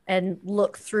out and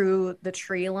look through the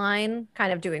tree line,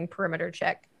 kind of doing perimeter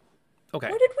check. Okay.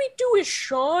 What did we do with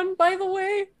Sean, by the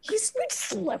way? We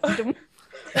just left him.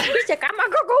 He's like, I'm gonna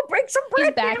go break some bread.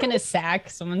 He's back in his sack.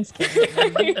 Someone's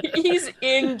killing him. He's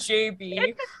in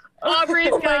JB. Aubrey's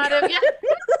Oh my got him.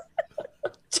 Yeah.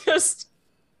 Just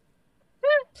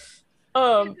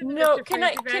He's in no, Mr. can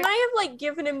I Freezy can Bag. I have like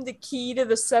given him the key to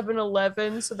the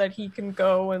 7-Eleven so that he can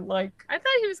go and like I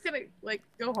thought he was gonna like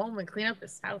go home and clean up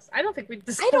his house. I don't think we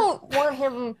just. I don't want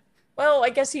him. Well, I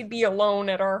guess he'd be alone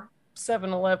at our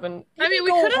 7-Eleven. I mean,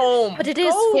 we go could've- home. But it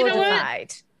is Go you know what?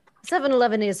 fortified.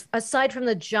 7-Eleven is, aside from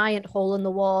the giant hole in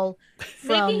the wall,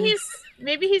 from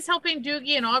Maybe he's helping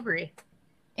Doogie and Aubrey.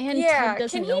 And Yeah, Ted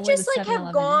doesn't can know he where just the like have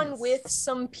 7-Eleven gone is. with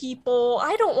some people?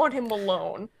 I don't want him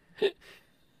alone.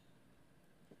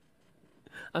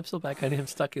 I'm still back on him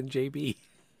stuck in JB.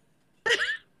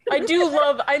 I do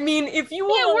love. I mean, if you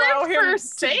will It allow worked him for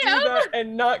to do Sam. that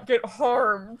and not get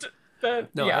harmed, then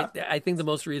No, yeah. I think the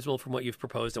most reasonable from what you've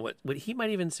proposed and what he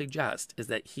might even suggest is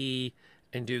that he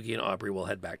and Doogie and Aubrey will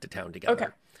head back to town together. Okay.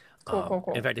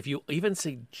 Cool. In fact, if you even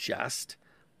suggest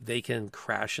they can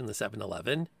crash in the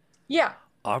 7-Eleven, Yeah.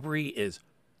 Aubrey is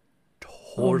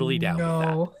totally down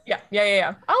with that.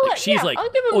 Yeah. She's like, I'll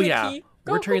give him oh the yeah, key.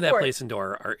 we're Go turning that for it." place into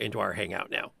our hangout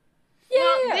now.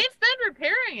 Well, Yeah. they've been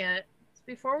repairing it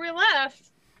before we left.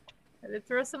 I did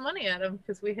throw some money at him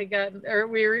because we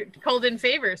were called in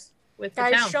favors with the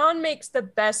Guys, town. Sean makes the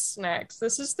best snacks.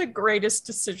 This is the greatest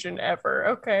decision ever.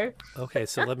 Okay. Okay,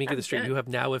 so let me get this straight. Good. You have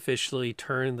now officially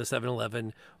turned the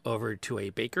 7-Eleven over to a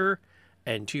baker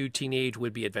and 2 teenage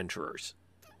would-be adventurers.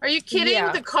 Are you kidding?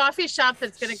 Yeah. The coffee shop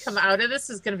that's going to come out of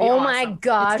this is going to be oh awesome. my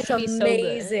gosh, It's gonna be so good.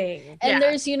 amazing. And Yeah.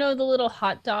 there's, the little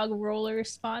hot dog roller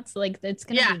spots. Like, it's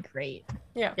going to Yeah. be great.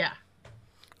 Yeah.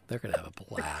 They're gonna have a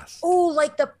blast. Oh,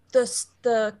 like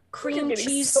the cream getting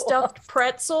cheese so stuffed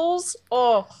pretzels.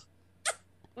 Oh.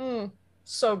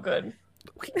 So good.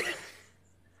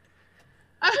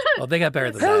 Well, they got better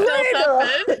than Still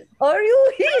that. something. Are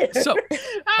you here? So,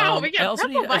 Oh, we I got also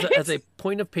purple need, as bites. a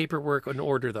point of paperwork and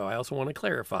order, though, I also want to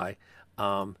clarify: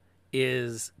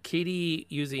 is Katie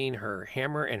using her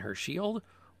hammer and her shield,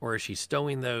 or is she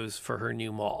stowing those for her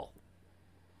new maul?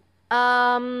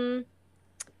 Oh,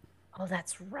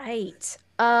 that's right.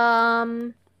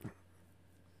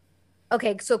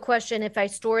 Okay, so question, if I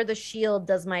store the shield,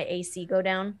 does my AC go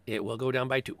down? It will go down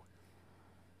by 2.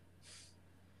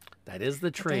 That is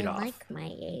the trade-off. I like my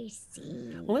AC.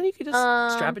 Well, then you could just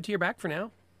strap it to your back for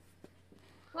now.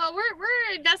 Well,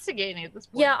 we're investigating at this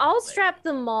point. Yeah, I'll Like, strap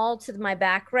them all to my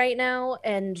back right now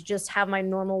and just have my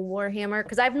normal warhammer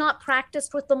because I've not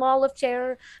practiced with the Maul of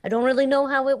Terror. I don't really know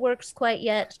how it works quite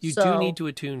yet. You so, do need to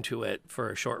attune to it for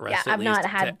a short rest Yeah, at I've not least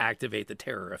had- to activate the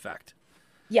terror effect.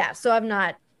 Yeah, so I'm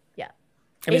not. Yeah,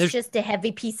 I mean, it's there's- just a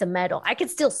heavy piece of metal. I could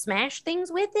still smash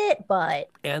things with it, but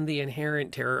and the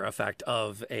inherent terror effect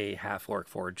of a half-orc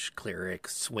forged cleric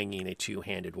swinging a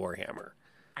 2-handed warhammer.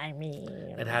 I mean,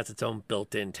 It has its own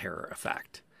built-in terror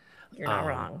effect. you're not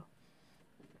wrong.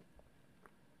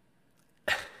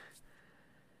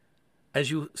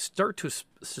 As you start to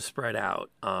spread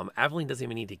out, Aveline doesn't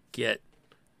even need to get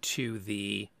to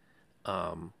the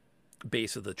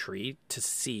base of the tree to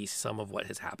see some of what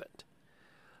has happened.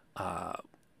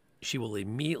 She will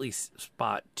immediately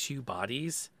spot 2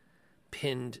 bodies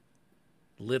pinned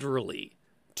literally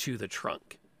to the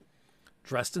trunk,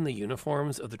 dressed in the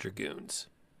uniforms of the dragoons.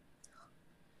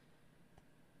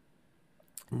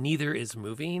 Neither is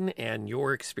moving, and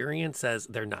your experience says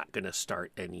they're not going to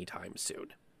start anytime soon.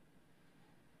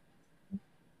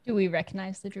 Do we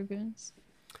recognize the dragoons?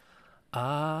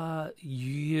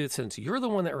 Since you're the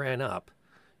one that ran up,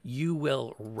 you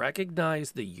will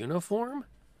recognize the uniform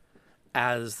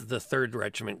as the 3rd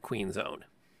Regiment Queen's Own.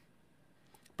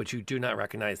 But you do not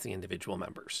recognize the individual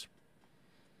members.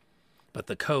 But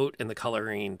the coat and the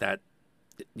coloring, that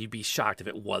you'd be shocked if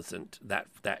it wasn't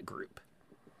that group.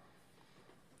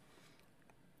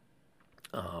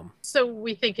 So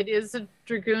we think it is a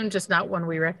dragoon, just not one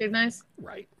we recognize.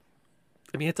 Right.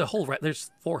 I mean, it's a whole.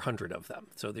 There's 400 of them,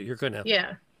 so that you're gonna.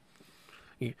 Yeah.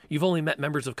 You've only met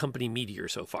members of Company Meteor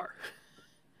so far,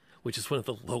 which is one of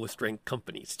the lowest ranked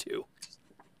companies too.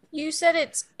 You said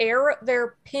it's arrow.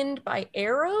 They're pinned by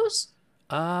arrows.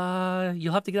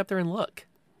 You'll have to get up there and look.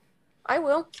 I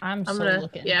will. I'm so gonna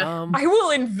looking. yeah. I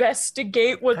will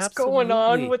investigate what's going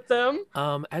Absolutely. on with them.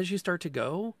 As you start to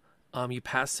go, you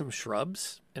pass some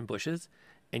shrubs and bushes,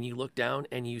 and you look down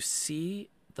and you see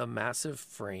the massive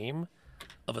frame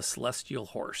of a celestial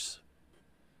horse.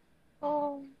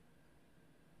 Oh.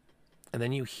 And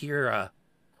then you hear a.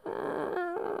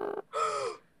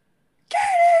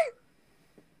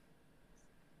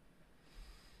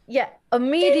 Yeah, Save the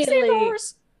immediately.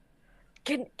 horse.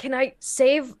 Can I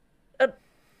save?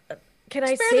 Can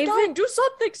I Spare save the dying. it? Do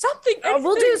something. Something.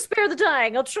 We'll do anything. spare the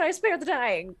dying. I'll try spare the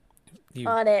dying. You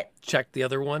On it. check the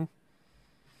other one.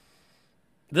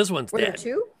 This one's Were there dead.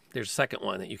 two? There's a second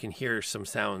one that you can hear some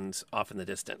sounds off in the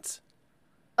distance.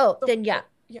 Oh, then yeah.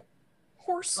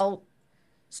 Horse. I'll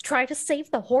try to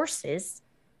save the horses.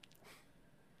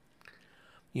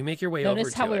 You make your way over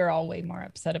Notice to how we it. were all way more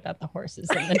upset about the horses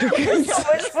than the dragoons. So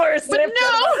much horse. But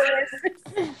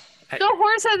no. The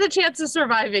horse has a chance of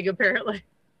surviving, apparently.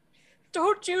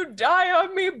 Don't you die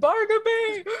on me,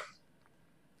 Barnaby.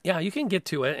 Yeah, you can get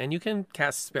to it, and you can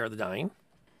cast Spare the Dying.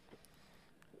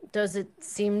 Does it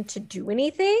seem to do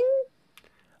anything?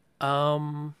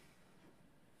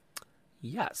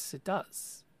 Yes, it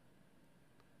does.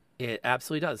 It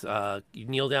absolutely does. You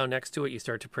kneel down next to it. You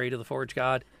start to pray to the Forge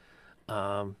God.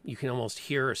 You can almost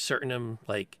hear a certain,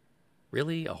 like,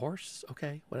 really? A horse?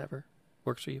 Okay, whatever.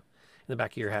 Works for you. In the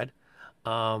back of your head.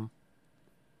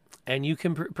 And you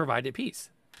can provide it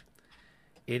peace.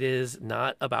 It is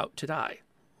not about to die.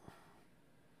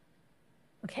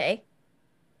 Okay.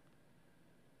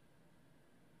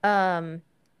 I'm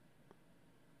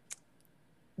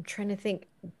trying to think.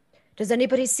 Does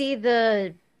anybody see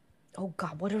the? Oh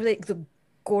God, what are they? The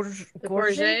gorge? The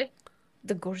Gorge? Gorget.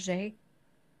 The gorge?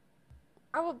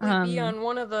 Probably be on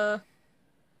one of the.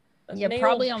 Yeah, nailed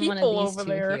probably on one of people these over two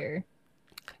there. here.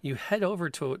 You head over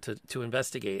to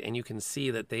investigate, and you can see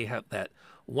that they have that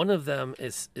one of them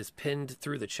is pinned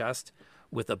through the chest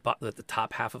with the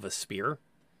top half of a spear.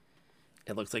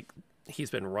 It looks like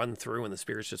he's been run through, and the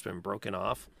spear's just been broken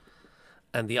off.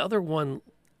 And the other one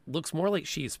looks more like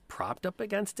she's propped up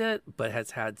against it, but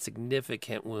has had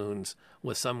significant wounds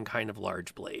with some kind of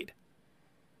large blade.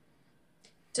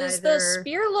 Does Either- the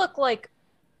spear look like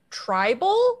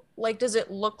tribal? Like, does it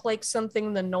look like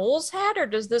something the Knolls had, or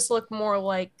does this look more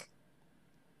like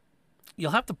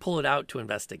You'll have to pull it out to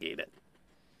investigate it.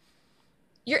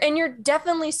 you're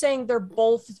definitely saying they're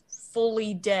both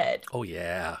fully dead? Oh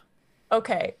yeah.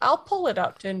 Okay, I'll pull it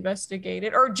out to investigate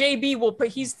it. Or JB will put,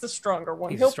 he's the stronger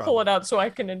one. He's the He'll strong pull one. it out so I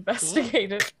can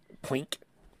investigate it. Plink.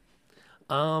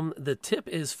 The tip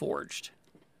is forged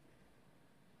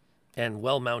and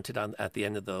well mounted at the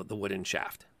end of the wooden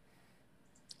shaft.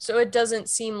 So it doesn't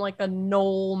seem like a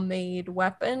Knoll made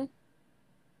weapon.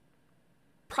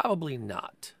 Probably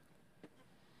not.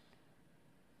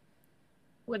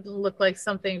 Would look like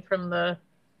something from the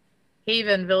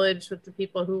Haven village with the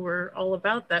people who were all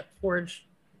about that forge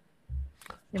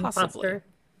Possibly. imposter.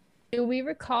 Do we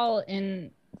recall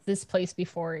in this place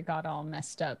before it got all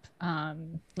messed up,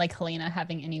 like Helena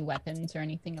having any weapons or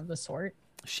anything of the sort?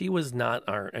 She was not.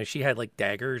 She had like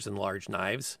daggers and large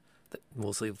knives. That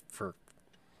mostly for.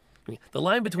 The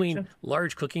line between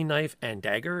large cooking knife and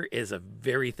dagger is a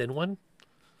very thin one.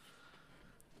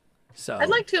 So I'd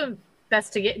like to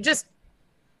investigate. Just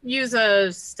use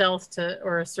a stealth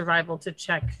or a survival to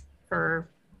check for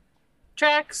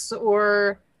tracks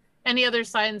or any other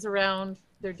signs around.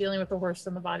 They're dealing with the horse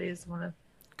and the bodies. Want to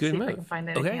good see move. if I can find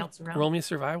anything Okay, else around. roll me a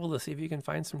survival to see if you can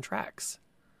find some tracks.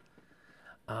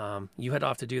 You head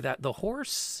off to do that. The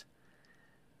horse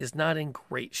is not in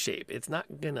great shape. It's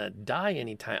not gonna die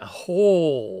anytime.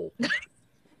 Oh,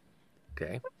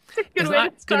 okay. Good It's way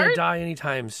not to gonna start. die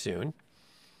anytime soon.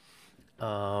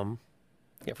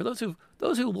 Yeah, for those who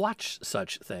watch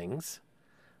such things,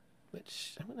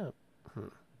 which I'm gonna,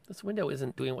 this window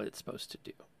isn't doing what it's supposed to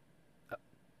do. Oh,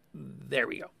 there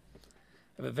we go.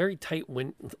 I have a very tight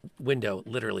window,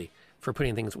 literally, for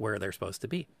putting things where they're supposed to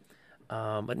be.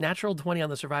 But natural 20 on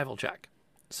the survival check.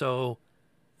 So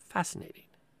fascinating.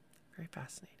 Very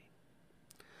fascinating.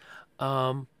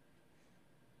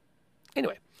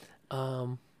 Anyway,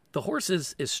 the horse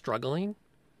is struggling.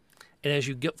 And as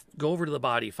you go over to the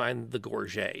body, find the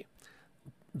gorget.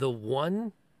 The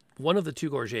one one of the two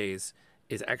gorgets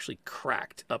is actually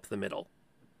cracked up the middle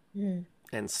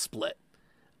and split.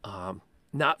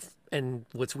 And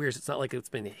what's weird is it's not like it's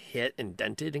been hit and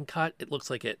dented and cut. It looks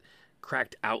like it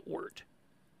cracked outward.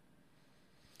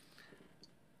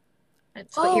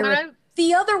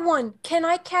 The other one, can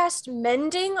I cast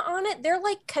mending on it? They're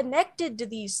like connected to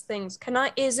these things.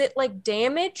 Is it like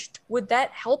damaged? Would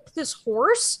that help this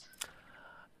horse?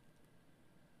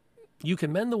 You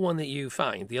can mend the one that you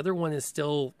find. The other one is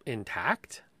still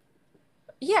intact.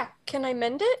 Yeah, can I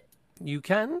mend it? You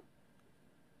can.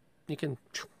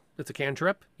 It's a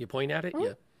cantrip. You point at it.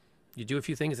 You do a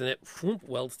few things and it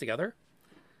welds together.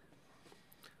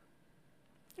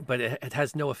 But it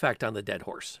has no effect on the dead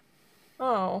horse.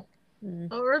 Oh.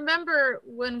 Well, remember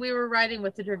when we were riding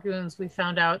with the dragoons, we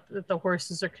found out that the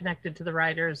horses are connected to the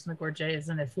riders and the gorgets,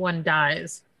 and if one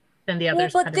dies, then the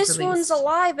others. Well, but this one's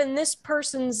alive, and this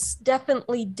person's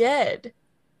definitely dead.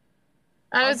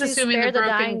 I was assuming the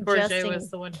broken gorget just was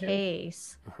the one who.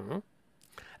 Case.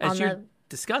 As you're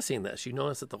discussing this, you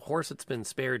notice that the horse that's been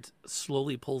spared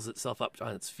slowly pulls itself up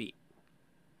on its feet.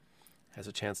 Has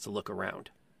a chance to look around.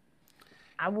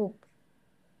 I will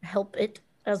help it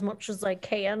as much as I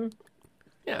can.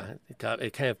 Yeah, it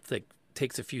kind of like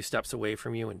takes a few steps away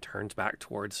from you and turns back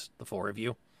towards the four of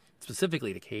you,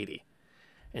 specifically to Katie.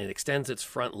 And it extends its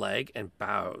front leg and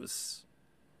bows,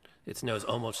 its nose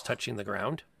almost touching the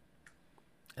ground.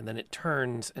 And then it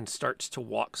turns and starts to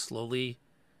walk slowly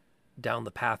down the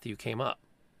path you came up.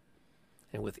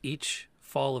 And with each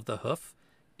fall of the hoof,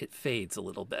 it fades a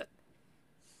little bit.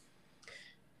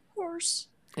 Horse.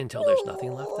 Until there's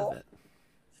nothing left of it.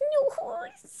 No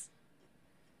horse.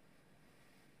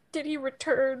 Did he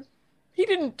return? He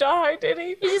didn't die, did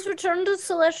he? He just returned to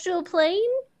Celestial Plane?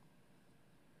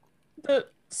 The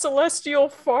Celestial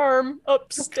Farm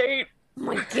upstate. Oh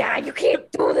my god, you can't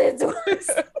do this!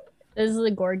 Does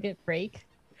the gorget break?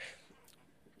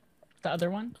 The other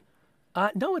one?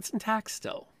 No, it's intact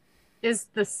still. Is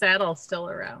the saddle still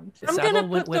around? The I'm saddle gonna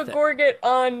went put the with it. gorget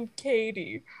on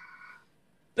Katie.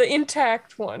 The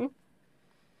intact one.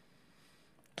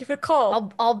 Give it a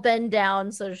call. I'll bend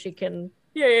down so she can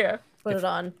Yeah. put it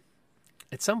on.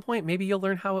 At some point, maybe you'll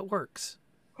learn how it works.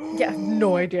 Yeah, I have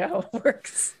no idea how it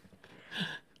works.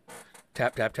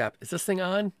 Tap, tap, tap. Is this thing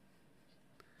on?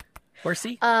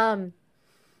 Horsey?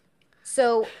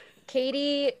 So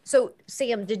Katie,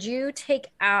 Sam, did you take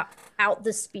out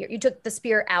the spear? You took the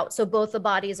spear out, so both the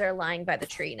bodies are lying by the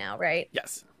tree now, right?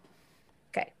 Yes.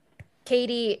 Okay.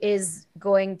 Katie is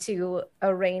going to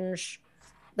arrange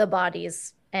the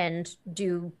bodies and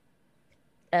do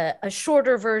a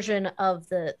shorter version of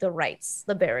the rites,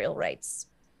 the burial rites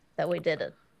that we did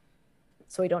it.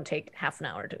 So we don't take half an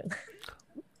hour doing.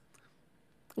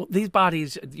 Well, these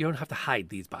bodies, you don't have to hide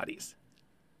these bodies.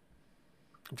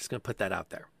 I'm just going to put that out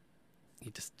there.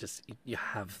 You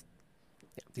have,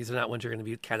 these are not ones you're going to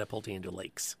be catapulting into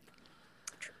lakes.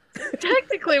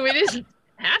 Technically, we didn't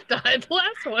have to hide the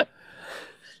last one.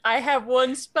 I have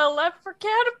one spell left for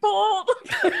catapult.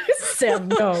 Sam,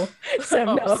 no.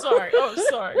 Sam, no. Sorry.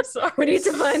 We need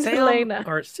to find Elena.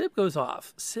 Or Sib goes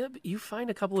off. Sib, you find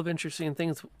a couple of interesting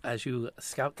things as you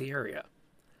scout the area.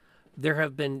 There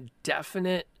have been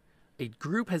a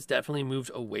group has definitely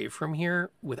moved away from here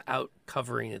without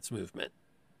covering its movement.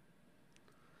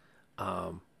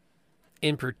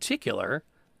 In particular,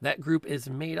 that group is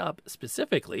made up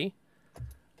specifically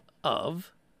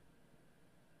of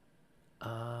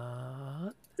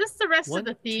Just the rest 1, of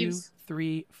the thieves. 2,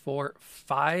 3, 4,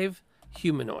 5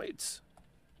 humanoids.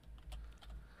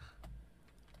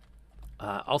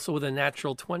 Also with a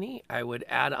natural 20, I would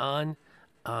add on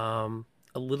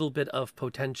a little bit of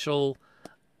potential.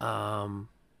 Nope,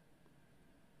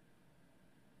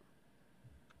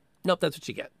 that's what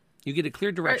you get. You get a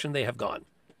clear direction they have gone.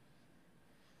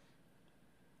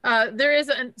 There is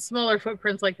a smaller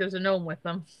footprints, like there's a gnome with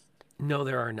them. No,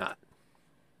 there are not.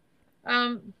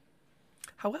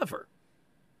 However,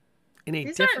 in a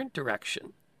different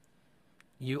direction,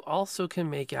 you also can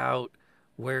make out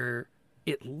where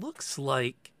it looks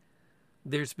like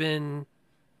there's been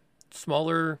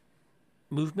smaller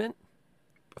movement,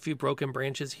 a few broken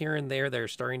branches here and there. They're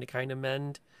starting to kind of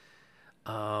mend.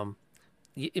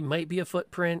 It might be a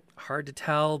footprint, hard to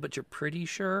tell, but you're pretty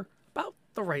sure about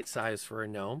the right size for a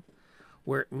gnome,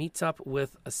 where it meets up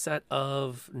with a set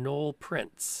of knoll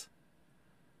prints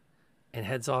and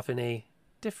heads off in a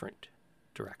different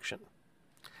direction.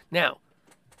 Now,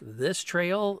 this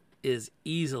trail is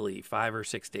easily 5 or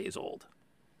 6 days old.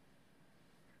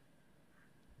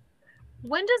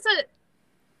 When does it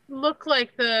look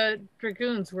like the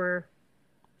dragoons were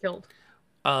killed?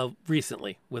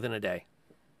 Recently, within a day.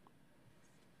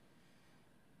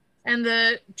 And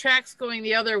the tracks going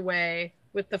the other way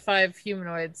with the 5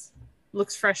 humanoids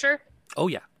looks fresher. Oh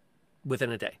yeah,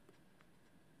 within a day.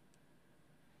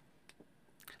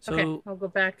 So Okay, I'll go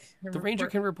back. And the ranger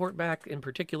report. can report back, in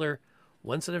particular,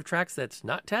 one set of tracks that's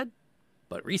not Ted,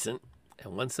 but recent,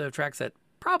 and one set of tracks that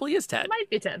probably is Ted, Might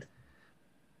be Ted.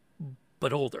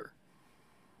 but older.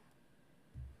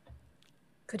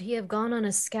 Could he have gone on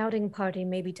a scouting party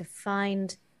maybe to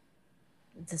find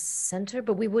the center?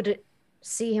 But we would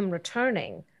see him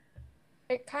returning.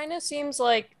 It kind of seems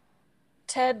like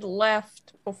Ted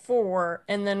left before,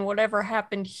 and then whatever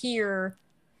happened here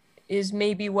is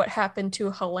maybe what happened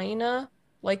to Helena.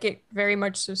 Like, it very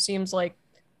much so seems like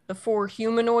the 4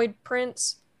 humanoid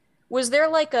prints. Was there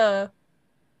like a...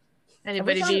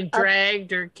 Anybody gone being up-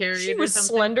 dragged or carried She or was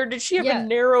something? slender. Did she have Yeah. a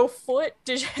narrow foot?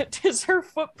 Is her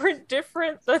footprint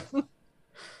different than...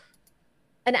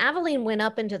 And Aveline went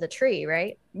up into the tree,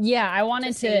 right? Yeah, I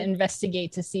wanted To to see.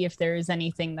 investigate to see if there is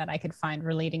anything that I could find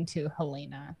relating to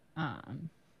Helena.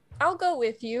 I'll go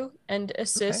with you and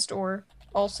assist or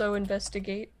also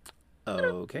investigate.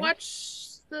 Okay.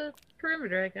 Watch the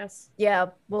perimeter, I guess. Yeah,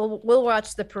 we'll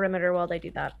watch the perimeter while they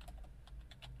do that.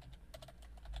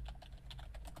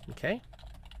 Okay.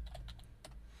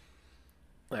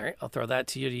 All right, I'll throw that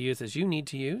to you to use as you need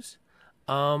to use.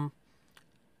 Aveline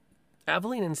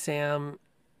and Sam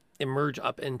emerge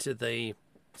up into the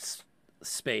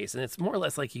space, and it's more or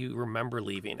less like you remember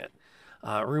leaving it.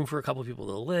 Room for a couple of people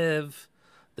to live,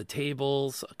 the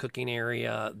tables, a cooking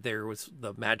area. There was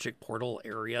the magic portal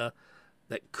area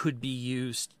that could be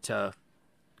used to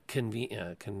conduct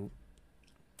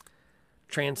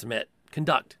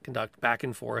back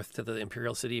and forth to the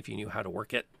Imperial City if you knew how to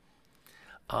work it.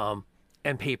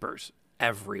 And papers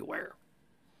everywhere.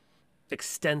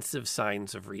 Extensive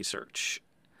signs of research.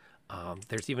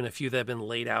 There's even a few that have been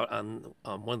laid out on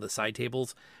one of the side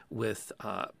tables with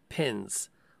pins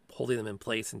holding them in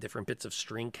place and different bits of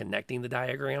string connecting the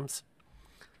diagrams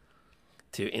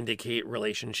to indicate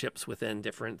relationships within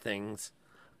different things.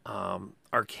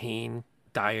 Arcane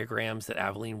diagrams that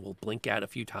Aveline will blink at a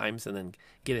few times and then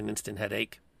get an instant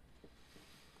headache.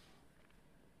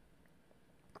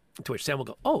 To which Sam will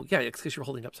go, "Oh, yeah, it's because you're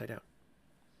holding it upside down."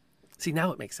 See,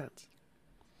 now it makes sense.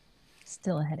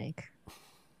 Still a headache.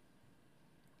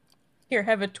 Here,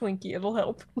 have a Twinkie. It'll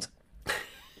help.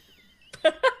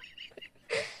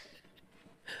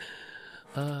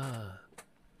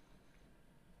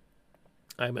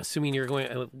 I'm assuming you're going.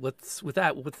 What's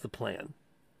the plan?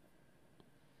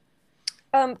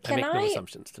 I Can make no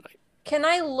assumptions tonight. Can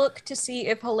I look to see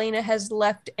if Helena has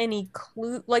left any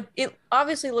clue? Like, it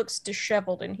obviously looks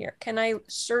disheveled in here. Can I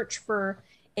search for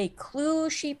a clue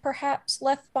she perhaps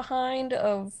left behind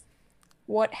of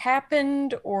what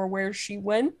happened or where she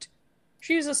went?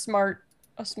 She's a smart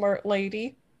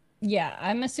lady. Yeah,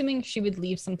 I'm assuming she would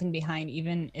leave something behind,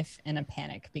 even if in a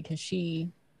panic, because she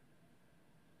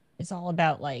is all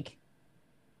about like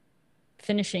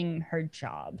finishing her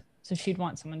job. So she'd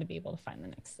want someone to be able to find the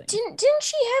next thing. Didn't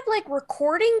she have like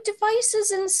recording devices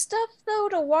and stuff though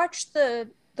to watch the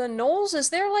gnolls?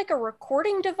 Is there like a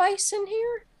recording device in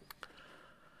here?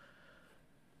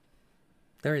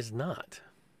 There is not.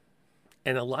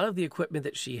 And a lot of the equipment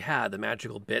that she had, the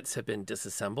magical bits, have been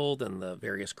disassembled and the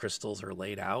various crystals are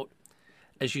laid out.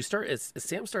 As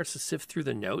Sam starts to sift through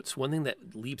the notes, one thing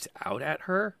that leaps out at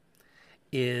her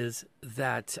is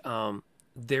that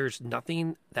there's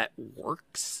nothing that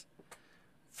works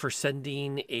for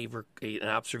sending an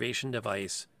observation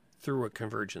device through a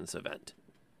convergence event.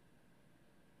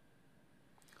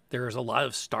 There's a lot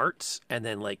of starts and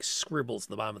then like scribbles at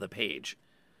the bottom of the page.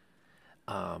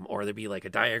 Or there'd be like a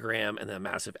diagram and then a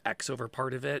massive X over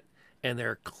part of it. And there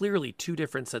are clearly 2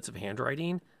 different sets of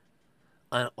handwriting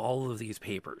on all of these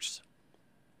papers.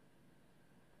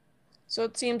 So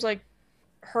it seems like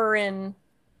her and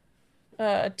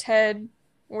Ted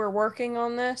were working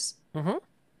on this. Mm-hmm.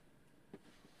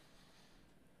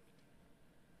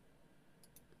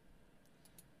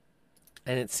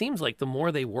 And it seems like the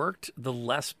more they worked, the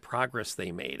less progress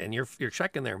they made. And you're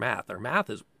checking their math. Their math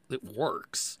it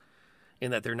works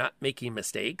in that they're not making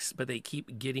mistakes, but they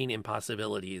keep getting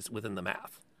impossibilities within the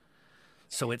math.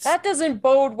 So it's That doesn't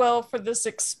bode well for this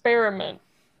experiment.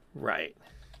 right.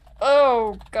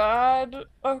 Oh God.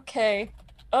 Okay.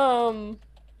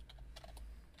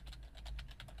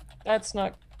 That's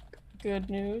not good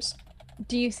news.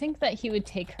 Do you think that he would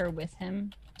take her with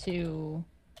him to,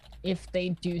 if they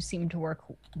do seem to work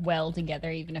well together,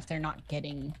 even if they're not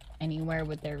getting anywhere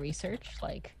with their research?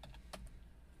 Like,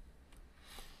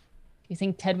 do you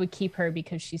think Ted would keep her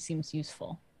because she seems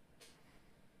useful?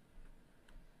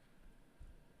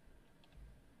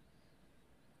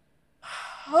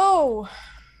 Oh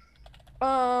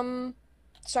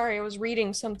sorry, I was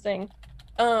reading something.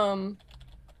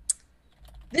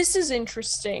 This is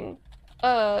interesting.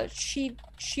 She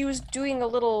was doing a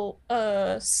little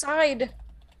side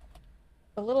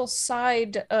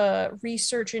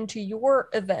research into your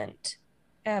event,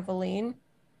 Aveline.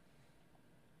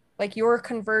 Like your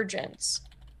convergence.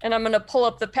 And I'm gonna pull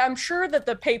up I'm sure that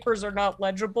the papers are not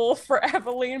legible for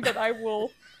Aveline, but I will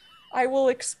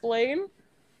explain.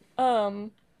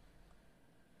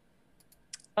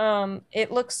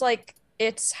 It looks like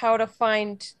it's how to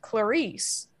find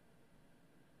Clarice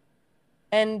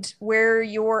and where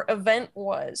your event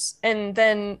was, and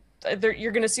then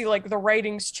you're gonna see like the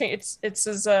writings change. It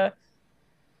says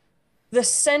the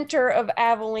center of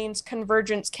Aveline's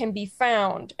convergence can be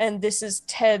found, and this is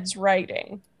Ted's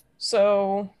writing.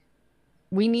 So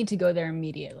We need to go there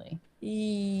immediately.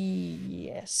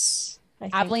 yes, I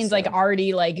think Aveline's so. like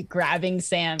already like grabbing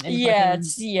Sam and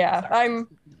yeah, fucking...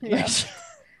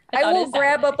 I will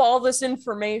grab up all this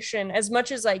information as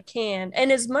much as I can,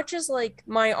 and as much as like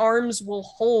my arms will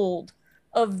hold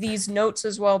of these notes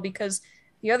as well, because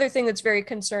the other thing that's very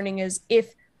concerning is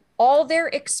if all their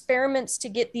experiments to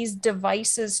get these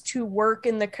devices to work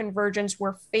in the convergence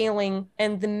were failing,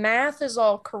 and the math is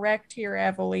all correct here,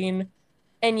 Aveline,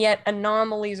 and yet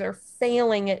anomalies are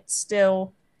failing it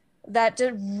still, that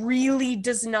really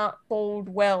does not bode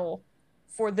well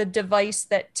for the device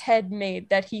that Ted made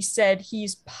that he said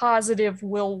he's positive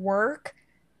will work.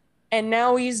 And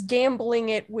now he's gambling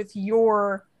it with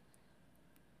your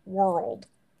world.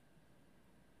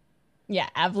 Yeah,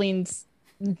 Aveline's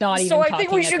not even So I talking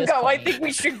think we at should this go. I point. think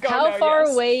we should go. How now, far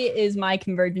yes. away is my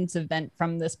convergence event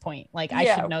from this point? Like,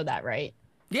 I should know that, right?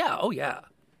 Yeah. Oh, yeah.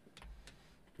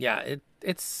 Yeah.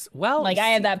 It's well. Like, I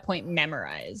had that point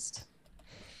memorized.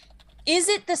 Is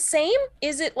it the same?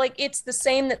 Is it like it's the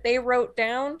same that they wrote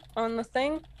down on the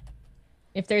thing?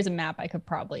 If there's a map, I could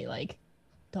probably like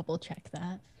double check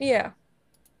that. Yeah.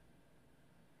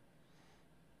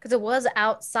 Because it was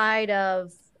outside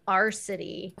of our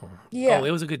city. Yeah. Oh, it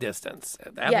was a good distance.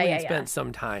 Aveline spent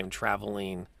some time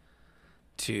traveling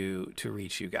to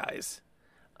reach you guys.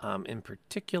 In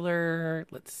particular,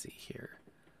 let's see here.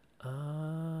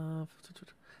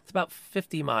 It's about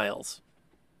 50 miles.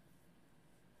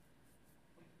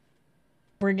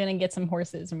 We're gonna get some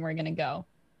horses and we're gonna go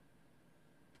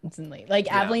instantly. Like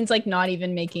Aveline's like not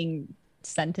even making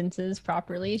sentences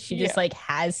properly. She just like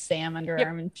has Sam under her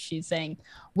arm and she's saying,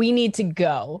 "We need to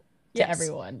go to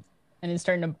everyone," and is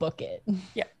starting to book it.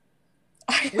 Yeah.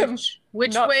 Which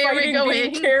way are we going?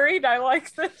 Being carried. I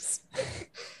like this.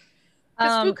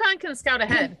 Because Fukan can scout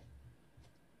ahead.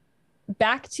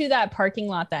 Back to that parking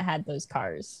lot that had those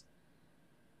cars.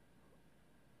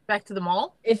 Back to the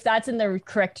mall? If that's in the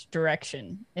correct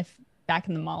direction. If back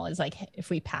in the mall is like if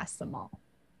we pass the mall.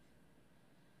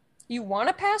 You want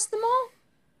to pass the mall?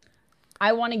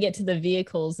 I want to get to the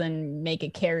vehicles and make a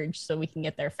carriage so we can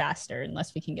get there faster,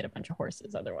 unless we can get a bunch of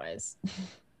horses otherwise.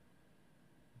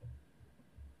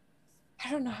 I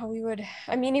don't know how we would.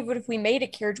 I mean, even if we made a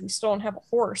carriage, we still don't have a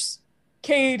horse.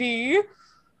 Katie.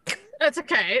 That's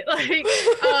okay. Like,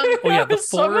 oh yeah, the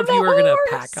four of you are gonna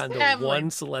pack onto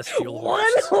one celestial horse.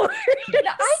 I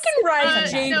can ride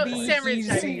JB. No, Sam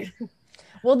easy.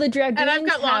 Well, the dragoons and I've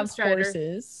got have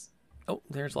horses. Oh,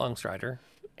 there's Longstrider.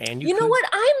 And you know what?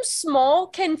 I'm small.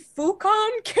 Can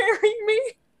Fukan carry me?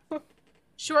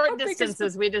 Short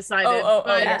distances, we decided.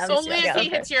 But yeah, only if he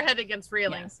hits your head against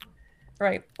railings. Yeah.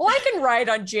 Right. Well, I can ride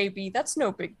on JB. That's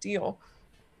no big deal.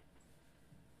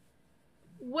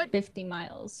 What? 50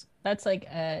 miles. That's like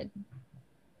a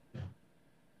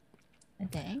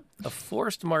day. A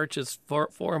forced march is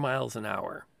 4 miles an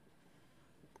hour.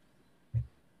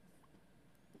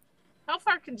 How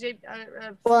far can JB?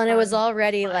 Well, and it was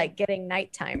already like getting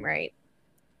nighttime, right?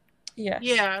 Yes.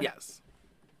 Yeah. Yes.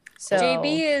 So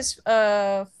JB is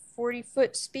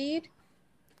 40-foot speed.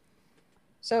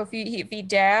 So if he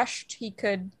dashed, he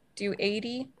could do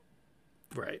 80.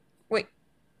 Right. Wait.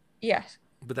 Yeah.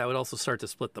 But that would also start to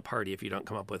split the party if you don't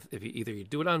come up with, if you either you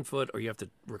do it on foot or you have to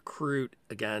recruit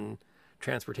again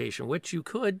transportation, which you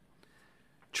could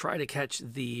try to catch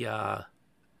the.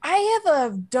 I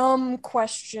have a dumb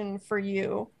question for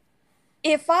you.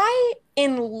 If I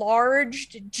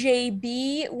enlarged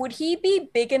JB, would he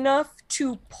be big enough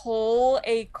to pull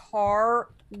a car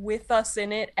with us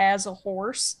in it as a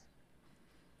horse?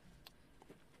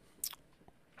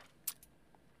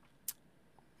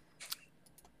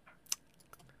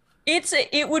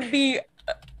 It would be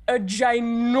a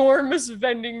ginormous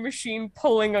vending machine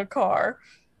pulling a car.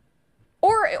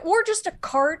 Or just a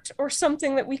cart or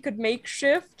something that we could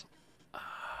makeshift.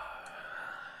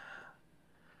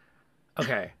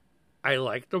 Okay, I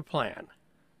like the plan.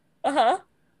 Uh-huh.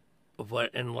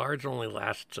 but enlarge only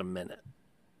lasts a minute.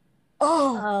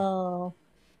 Oh, Oh,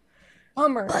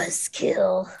 bummer.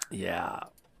 buzzkill. Yeah.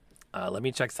 Let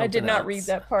me check I something did not else. read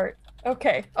that part.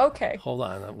 Okay. Hold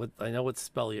on. I know what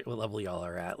level y'all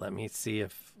are at. Let me see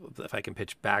if I can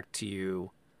pitch back to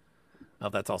you. Oh,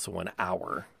 that's also 1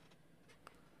 hour.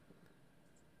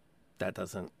 That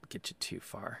doesn't get you too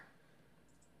far.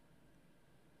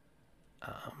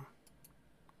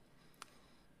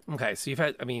 Okay, so you've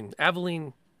had,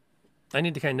 Aveline, I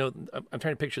need to kind of know, I'm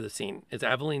trying to picture the scene. Is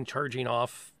Aveline charging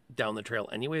off down the trail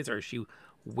anyways, or is she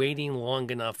waiting long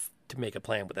enough to make a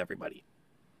plan with everybody?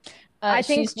 I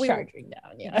think she's we- charging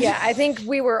down. Yeah. Yeah, I think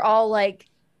we were all like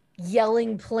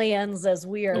yelling plans as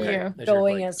we are Okay. Yeah. As you're,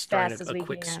 going like, as striding fast as a we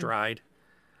quick can. stride.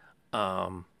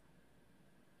 Okay.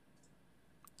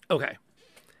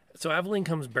 So Aveline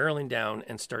comes barreling down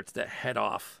and starts to head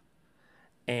off.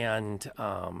 And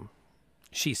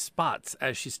she spots,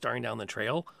 as she's starting down the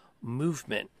trail,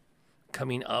 movement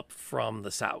coming up from the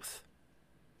south.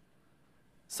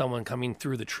 Someone coming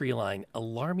through the tree line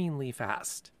alarmingly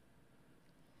fast.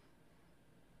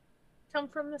 Come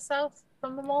from the south,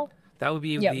 from the mall. That would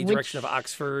be Yeah, the direction of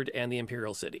Oxford and the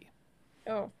Imperial City.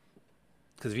 Oh.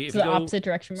 Because if So you the go opposite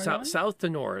direction we're going? south to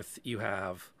north, you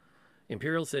have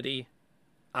Imperial City,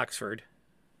 Oxford,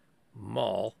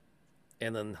 Mall,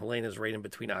 and then Helena's right in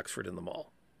between Oxford and the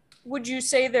Mall. Would you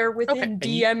say they're within And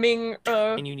you- DMing?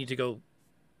 And you need to go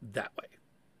that way,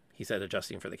 he said,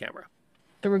 adjusting for the camera.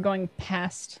 So we're going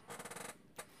past.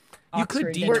 You could Oxford,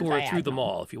 then detour through the diagonal.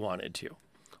 mall if you wanted to.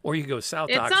 Or you could go south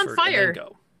to It's on Oxford and fire. then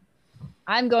go.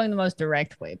 I'm going the most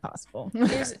direct way possible.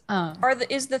 Is Um,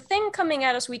 is the thing coming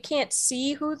at us? We can't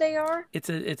see who they are. It's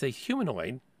a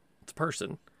humanoid, it's a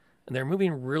person, and they're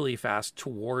moving really fast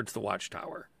towards the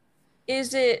watchtower.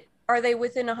 Are they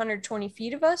within 120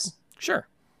 feet of us? Sure,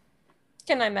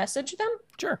 Can I message them?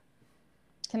 sure.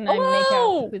 Can I make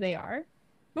Hello? out who they are?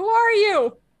 Who are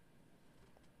you?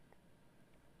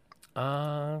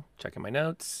 Checking my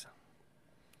notes.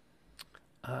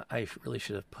 I really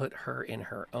should have put her in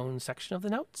her own section of the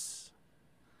notes.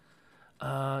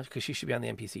 Because she should be on the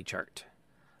NPC chart.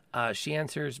 She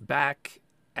answers back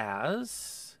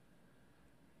as...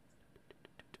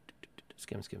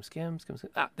 Skim.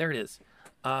 Ah, there it is.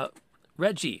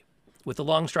 Reggie with the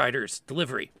Long Striders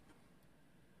delivery.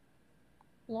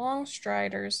 Long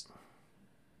Striders.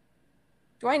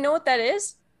 Do I know what that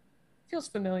is? Feels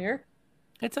familiar.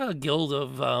 It's a guild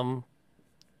of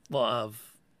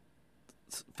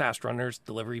fast runners,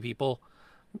 delivery people,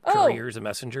 Oh. couriers, and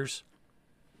messengers.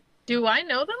 Do I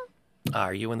know them?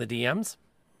 Are you in the DMs?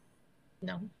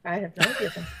 No, I have no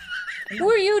idea. Who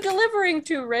are you delivering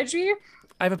to, Reggie?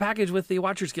 I have a package with the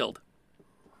Watchers Guild.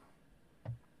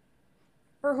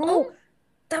 For who? Oh,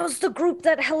 that was the group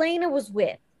that Helena was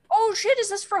with. Oh shit, is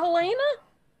this for Helena?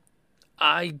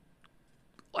 I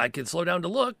could slow down to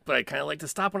look, but I kind of like to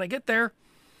stop when I get there.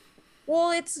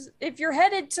 Well, if you're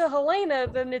headed to Helena,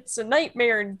 then it's a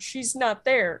nightmare and she's not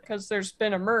there because there's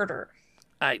been a murder.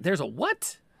 There's a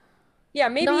what? Yeah,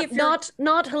 maybe not, if you're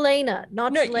not Helena,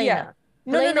 not No, Helena. yeah.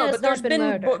 No, Helena has but there's not been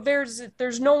been murdered.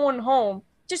 there's no one home.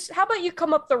 Just how about you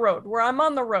come up the road where I'm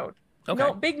on the road? Okay.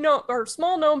 No, big no or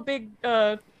small gnome, big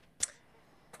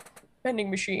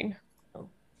vending machine.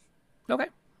 Okay.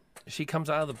 She comes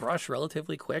out of the brush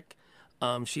relatively quick.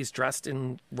 She's dressed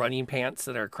in running pants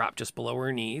that are cropped just below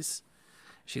her knees.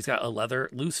 She's got a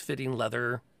loose-fitting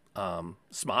leather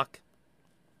smock,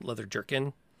 leather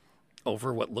jerkin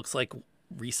over what looks like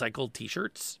recycled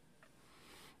T-shirts.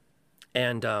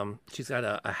 And she's got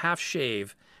a half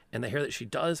shave, and the hair that she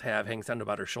does have hangs down to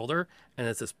about her shoulder, and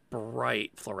it's this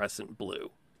bright fluorescent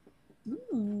blue.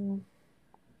 Ooh.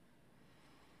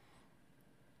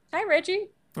 Hi, Reggie.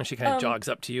 And she kind of jogs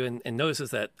up to you and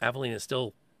notices that Aveline is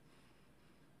still...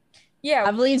 Yeah,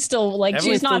 Eveline's still like, Eveline's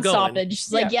she's still not going. stopping.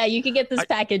 She's like, yeah, you can get this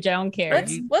package. I don't care.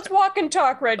 let's walk and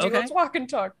talk, Reggie. Okay. Let's walk and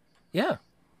talk. Yeah.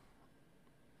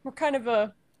 We're kind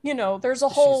of there's a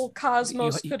whole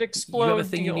cosmos could explode. You have a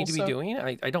thing you deal, need to be so- doing.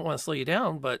 I don't want to slow you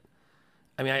down, but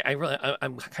I mean,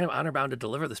 I'm kind of honor bound to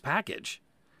deliver this package.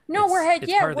 No, It's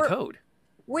part of the code.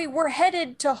 We're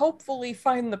headed to hopefully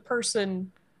find the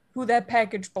person who that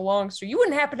package belongs to. You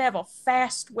wouldn't happen to have a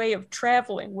fast way of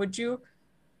traveling, would you?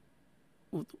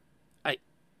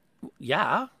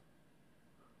 Yeah.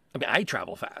 I mean, I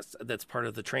travel fast. That's part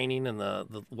of the training and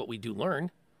the what we do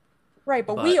learn. Right,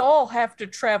 but we all have to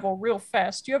travel real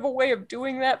fast. Do you have a way of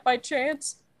doing that by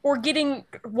chance? Or getting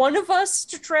one of us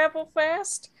to travel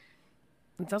fast?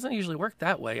 It doesn't usually work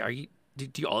that way.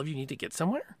 Do all of you need to get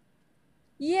somewhere?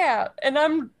 Yeah, and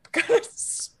I'm gonna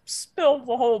spill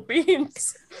the whole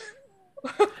beans.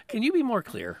 Can you be more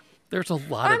clear? There's a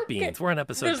lot of beans. We're on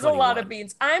episode There's 21. a lot of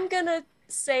beans. I'm gonna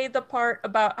say the part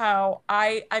about how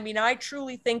I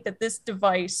truly think that this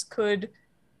device could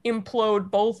implode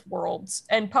both worlds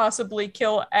and possibly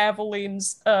kill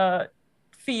Aveline's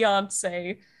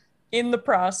fiance in the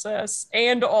process,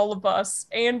 and all of us,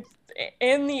 and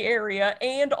in the area,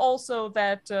 and also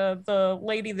that the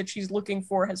lady that she's looking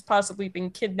for has possibly been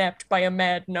kidnapped by a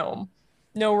mad gnome.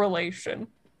 No relation.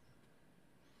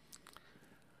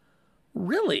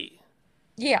 Really?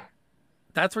 Yeah.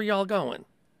 That's where y'all going?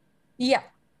 Yeah.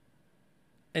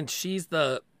 And she's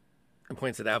the, and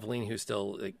points at Aveline, who's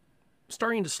still like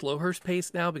starting to slow her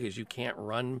pace now because you can't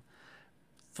run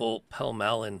full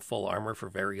pell-mell in full armor for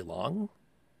very long.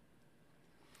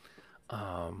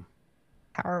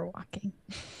 Power walking.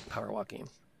 Power walking.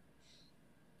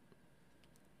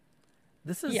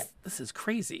 This is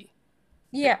crazy.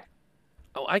 Yeah.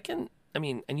 Oh, and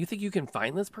you think you can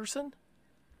find this person?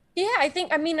 Yeah,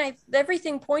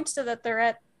 everything points to that they're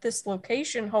at this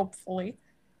location, hopefully.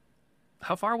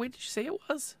 How far away did you say it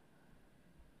was?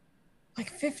 Like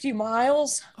 50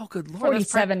 miles? Oh, good Lord.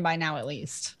 47 by now, at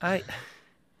least.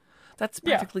 That's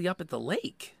practically up at the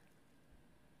lake.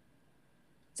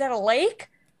 Is that a lake?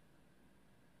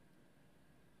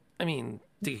 I mean,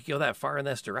 to go that far in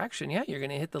this direction, yeah, you're going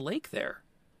to hit the lake there.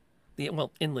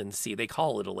 Inland sea. They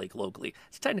call it a lake locally.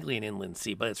 It's technically an inland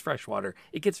sea, but it's freshwater.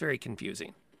 It gets very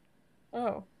confusing.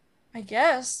 Oh, I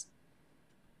guess.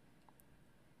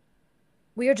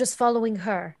 We are just following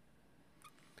her.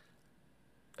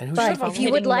 And who's But she if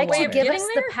you would hitting like the to water. give Getting us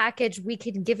the there? package, we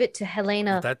can give it to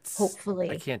Helena, hopefully.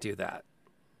 I can't do that.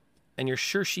 And you're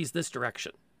sure she's this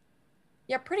direction?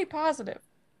 Yeah, pretty positive.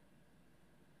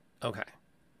 Okay.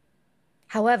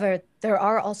 However, there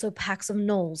are also packs of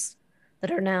gnolls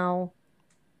that are now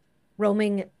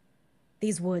roaming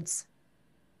these woods.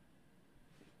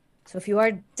 So if you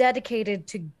are dedicated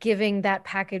to giving that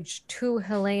package to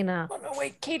Helena, Oh, no,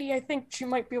 wait, Katie, I think she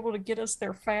might be able to get us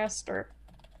there faster.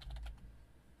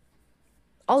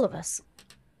 all of us.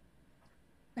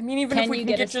 I mean, even Can if we you can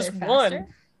get get us there just faster? one.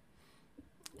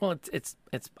 Well, it's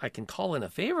I can call in a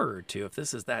favor or two if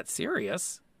this is that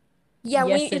serious. Yeah,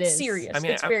 Yes, it it's is. serious. I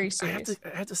mean, it's very I serious.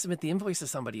 have to submit the invoice to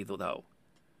somebody though.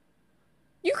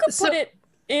 You could So- put it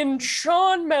in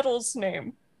Sean Metal's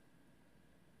name.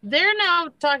 They're now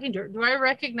talking to her. Do I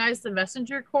recognize the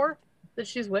messenger corps that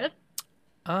she's with?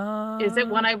 Is it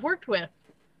one I've worked with?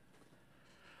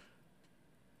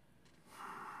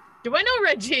 Do I know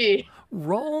Reggie?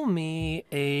 Roll me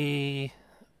a.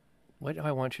 What do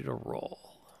I want you to roll?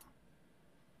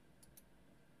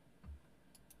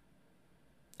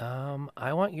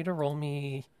 I want you to roll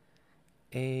me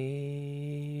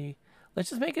a. Let's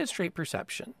just make it a straight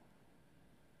perception.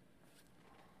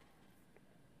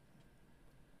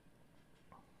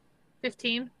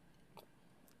 $15.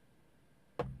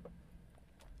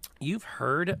 You've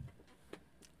heard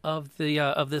of the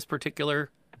of this particular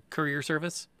courier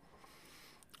service.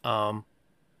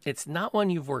 It's not one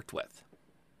you've worked with.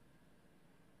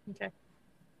 Okay.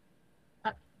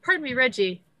 Pardon me,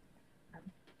 Reggie.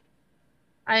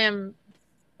 I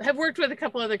have worked with a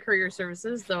couple other courier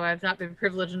services, though I've not been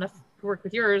privileged enough to work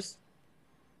with yours.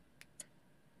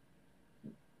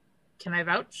 Can I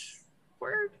vouch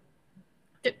for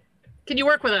it? Can you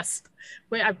work with us?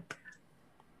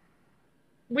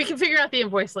 We can figure out the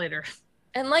invoice later.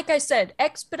 And like I said,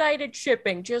 expedited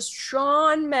shipping. Just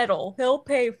Sean Metal. He'll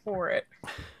pay for it.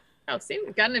 Oh, see,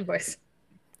 we've got an invoice.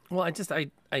 Well,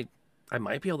 I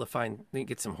might be able to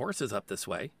get some horses up this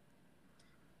way.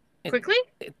 Quickly?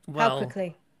 How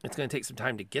quickly? It's going to take some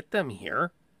time to get them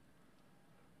here.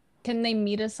 Can they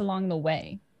meet us along the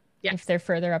way? Yeah. If they're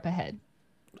further up ahead.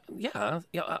 Yeah,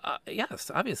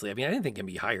 yes, obviously. I mean, anything can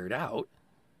be hired out.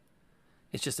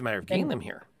 It's just a matter of getting them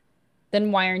here.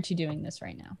 Then why aren't you doing this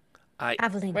right now?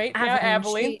 Aveline. Wait,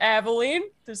 Aveline.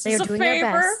 This They is are a doing their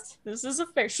favor. best. This is a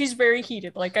favor. She's very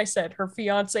heated. Like I said, her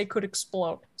fiance could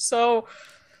explode. So,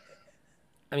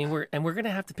 I mean, we're going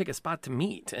to have to pick a spot to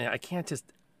meet. And I can't just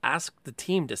ask the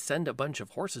team to send a bunch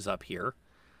of horses up here,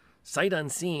 sight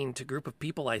unseen, to a group of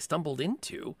people I stumbled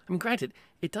into. I mean, granted,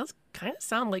 it does kind of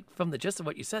sound like, from the gist of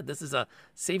what you said, this is a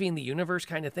saving the universe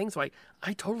kind of thing. So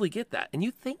I totally get that. And you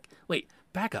think, wait,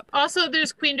 back up. Also,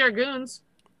 there's Queen Dargoons.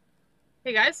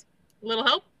 Hey, guys. A little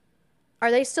help? Are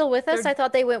they still with us? They're- I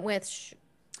thought they went with.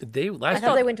 They I last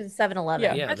thought they went to the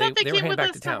 7-Eleven. Yeah, I thought they were came heading with back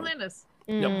us to to town. Atlantis.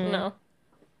 no.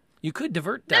 You could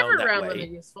divert down Never that around way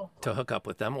women useful. to hook up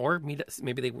with them, or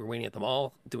maybe they were waiting at the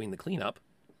mall doing the cleanup.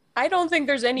 I don't think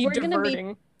there's any We're gonna be-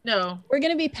 diverting. No. We're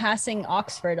going to be passing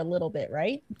Oxford a little bit,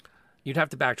 right? You'd have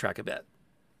to backtrack a bit.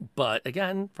 But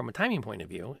again, from a timing point of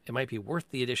view, it might be worth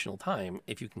the additional time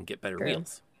if you can get better True.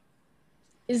 wheels.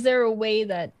 Is there a way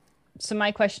that, so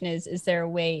my question is there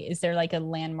like a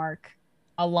landmark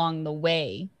along the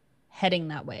way heading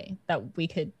that way that we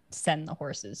could send the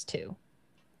horses to?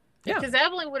 Yeah. Because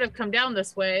Evelyn would have come down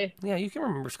this way, Yeah, you can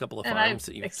remember a couple of and farms I've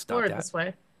that you've explored stopped at. this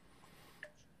way.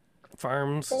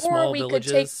 Farms, Or small we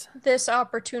villages. could take this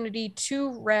opportunity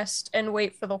to rest and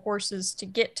wait for the horses to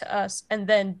get to us and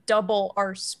then double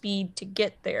our speed to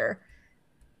get there.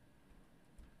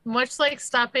 Much like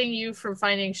stopping you from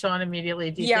finding Sean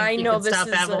immediately. Do you Yeah, think I you know could this stop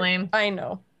is Aveline? I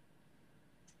know.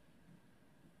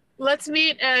 Let's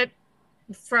meet at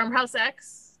Farmhouse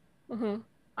X hmm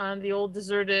on the old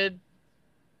deserted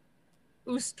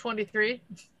Oos 23.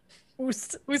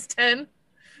 Oos 10.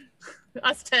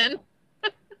 Us 10.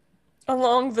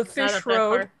 Along the Not fish up that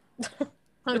road, far.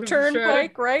 the Sure.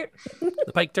 turnpike, right?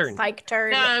 The pike turn. Pike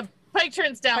turn. Pike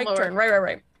turns down Pike lower. turn,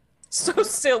 right. So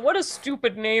still, what a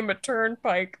stupid name, a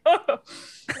turnpike.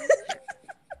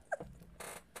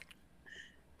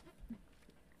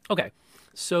 Okay,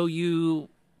 so you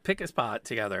pick a spot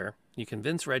together. You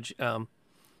convince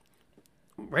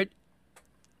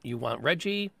you want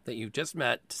Reggie that you just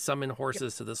met to summon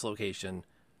horses to this location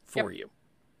for you.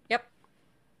 Yep.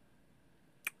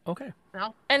 Okay.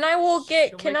 Well, And I will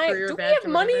get. Show Can my I? career Do we badge have or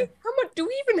money? whatever. How much? Do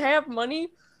we even have money?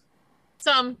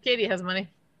 Katie has money.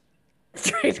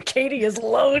 Katie is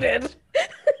loaded,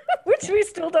 which we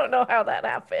still don't know how that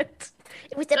happened.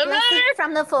 It was a Doesn't blessing matter.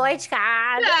 from the Forge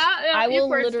God. Yeah, I you will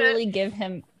forced literally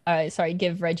it.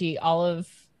 give Reggie all of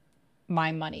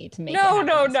my money to make it No, happen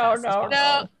no, as no, fast as no, possible.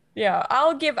 No. Yeah,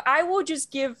 I will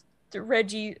just give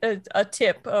Reggie a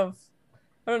tip of,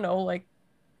 I don't know, like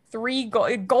 3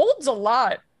 gold. Gold's a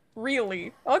lot,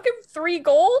 really. I'll give 3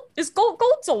 gold.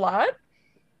 Gold's a lot.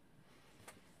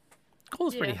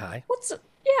 Gold's pretty Yeah. high.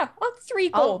 Yeah, I'll 3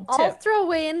 gold I'll tip.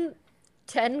 throw in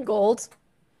 10 gold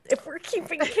if we're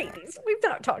keeping Katie's. We've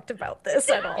not talked about this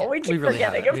at all. We keep We really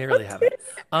forgetting haven't. We about really haven't.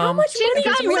 How much She's money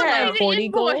got do you somebody have? to 40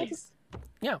 gold? invoice.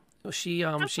 Yeah. She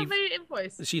Got somebody to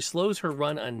invoice. she slows her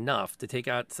run enough to take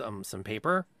out some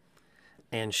paper,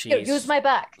 and she Here, use my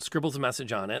back. scribbles a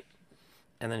message on it,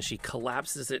 and then she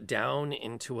collapses it down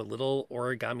into a little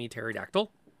origami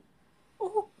pterodactyl.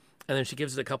 Oh, And then she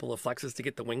gives it a couple of flexes to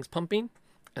get the wings pumping,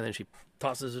 and then she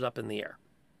tosses it up in the air,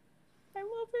 I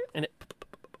love it. and it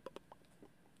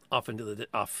off into the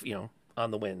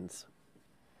on the winds.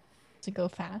 To go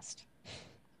fast.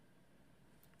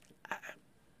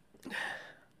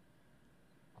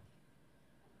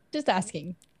 Just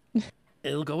asking.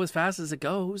 It'll go as fast as it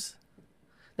goes.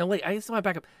 Now wait, I just want to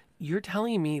back up. You're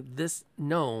telling me this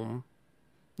gnome,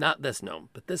 not this gnome,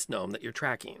 but this gnome that you're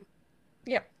tracking,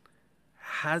 Yep.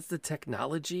 has the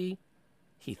technology,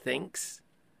 he thinks,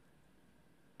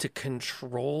 to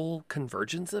control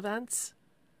convergence events?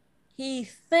 He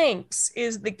thinks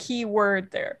is the key word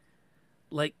there.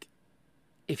 Like,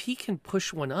 if he can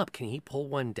push one up, can he pull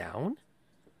one down?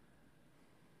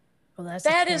 Well, that's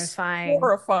That is terrifying.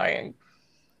 horrifying.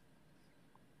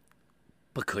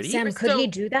 But could he? Sam, could he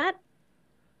So- do that?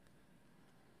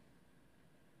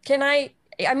 Can I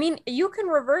mean, you can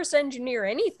reverse engineer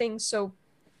anything, so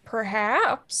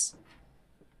perhaps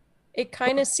it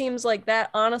kind of seems like that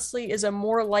honestly is a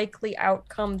more likely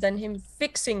outcome than him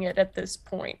fixing it at this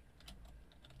point.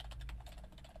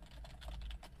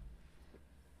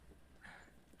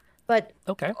 But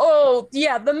Okay. Oh,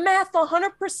 yeah, the math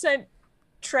 100%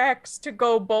 tracks to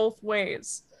go both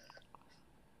ways.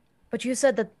 you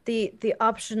said that the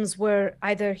options were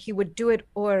either he would do it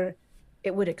or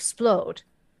it would explode.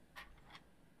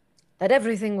 That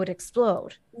everything would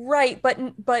explode. Right,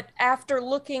 but after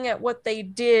looking at what they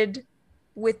did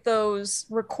with those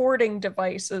recording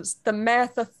devices, the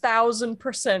math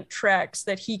 1,000% tracks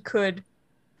that he could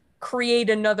create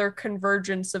another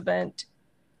convergence event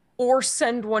or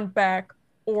send one back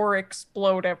or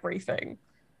explode everything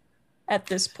at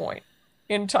this point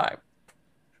in time.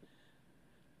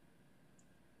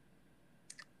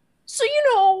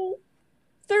 So,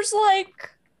 there's like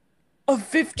a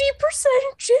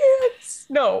 50% chance.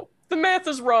 No, the math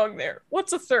is wrong there.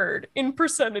 What's a third in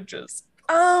percentages?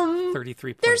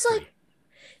 33.3. There's like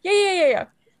yeah.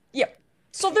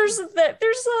 So there's like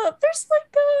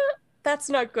that's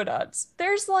not good odds.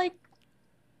 There's like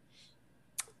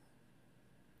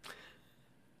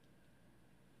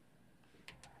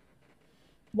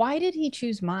Why did he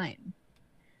choose mine?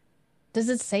 Does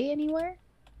it say anywhere?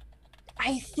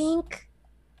 I think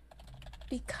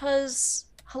because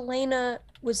Helena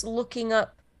was looking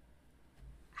up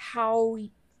how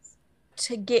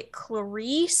to get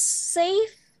Clarice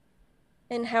safe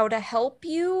and how to help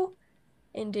you,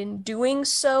 and in doing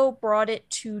so brought it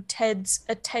to Ted's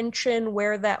attention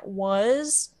where that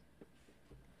was.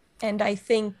 And I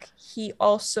think he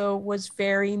also was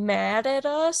very mad at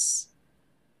us.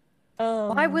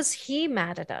 Why was he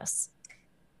mad at us?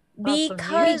 Oh,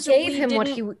 Because We gave we him what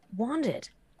didn't, he wanted.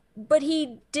 but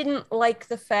he didn't like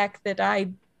the fact that I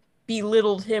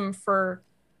belittled him for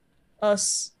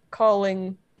us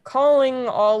calling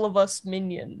all of us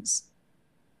minions.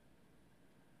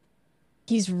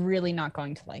 He's really not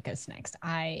going to like us next.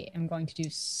 I am going to do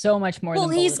so much more Well,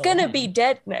 than he's belittle gonna him. be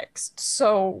dead next,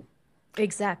 so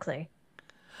Exactly.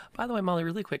 By the way, Molly,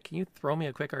 really quick, can you throw me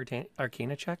a quick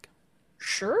Arcana check?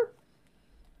 sure.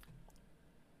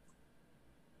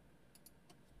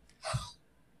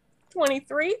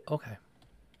 23. Okay.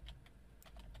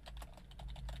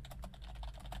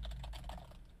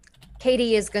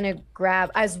 Katie is going to grab,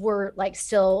 as we're like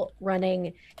still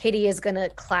running, Katie is going to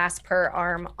clasp her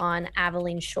arm on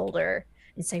Aveline's shoulder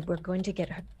and say, we're going to get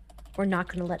her. We're not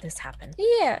going to let this happen.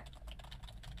 Yeah.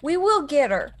 We will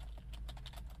get her.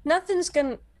 Nothing's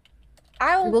gonna.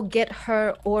 We will get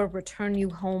her or return you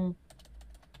home,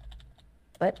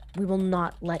 but we will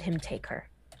not let him take her.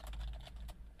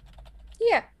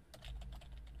 Yeah.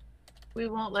 We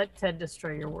won't let Ted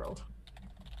destroy your world.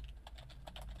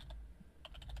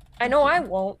 I know I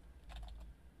won't.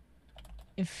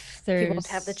 If He there's won't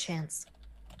have the chance.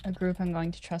 a group I'm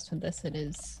going to trust with this, it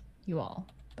is you all.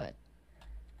 But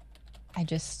I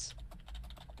just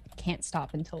can't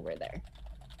stop until we're there.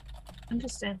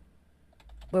 Understand.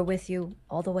 We're with you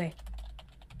all the way.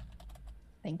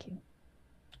 Thank you.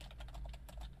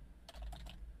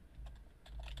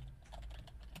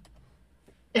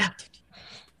 Yeah.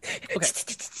 Okay.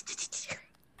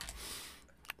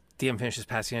 DM finishes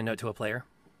passing a note to a player.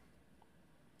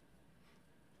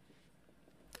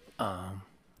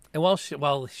 And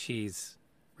while she's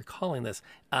recalling this,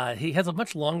 he has a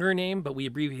much longer name, but we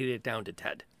abbreviated it down to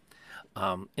Ted.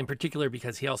 In particular,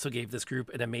 because he also gave this group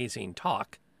an amazing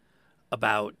talk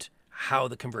about how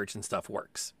the convergence stuff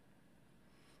works.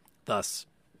 Thus,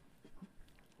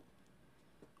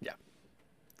 yeah.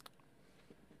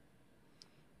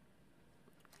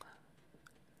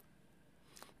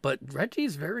 But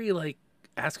Reggie's very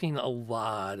asking a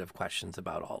lot of questions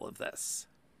about all of this.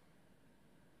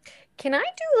 Can I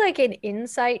do like an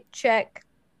insight check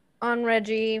on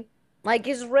Reggie? Like,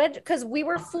 is Reg, because we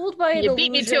were fooled by an You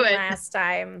beat me illusion to it. last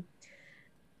time.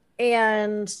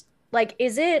 And like,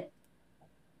 is it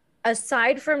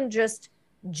aside from just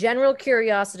general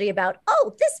curiosity about,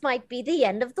 oh, this might be the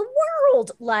end of the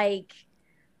world, like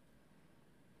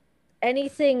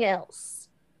anything else?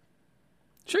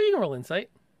 Sure, you can roll insight.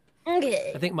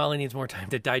 Okay. I think Molly needs more time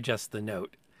to digest the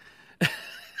note.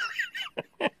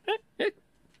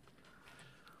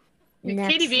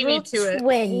 Katie beat me to it.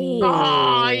 20.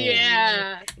 Oh,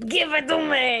 yeah. Give it to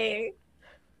me.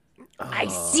 I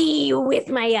Oh, see you with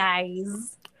my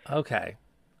eyes. Okay.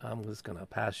 I'm just going to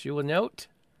pass you a note.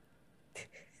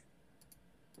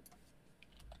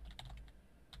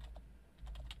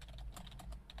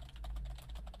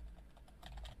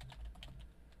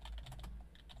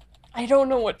 I don't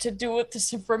know what to do with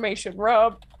this information,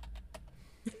 Rob.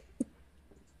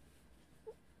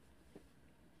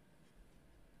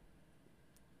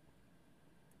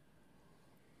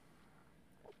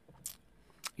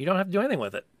 You don't have to do anything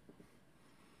with it.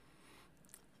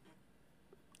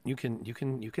 You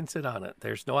can sit on it.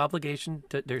 There's no obligation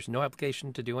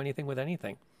to do anything with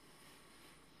anything.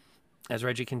 As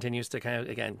Reggie continues to kind of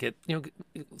again get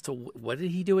so what did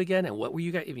he do again, and what were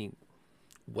you guys? I mean,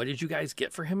 what did you guys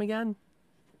get for him again?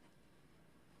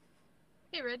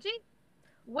 Hey, Reggie.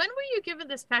 When were you given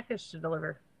this package to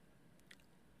deliver?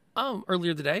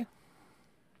 Earlier today.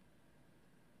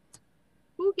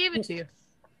 Who gave it to you?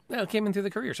 No, it came in through the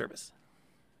courier service.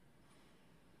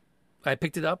 I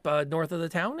picked it up north of the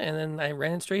town, and then I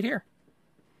ran it straight here.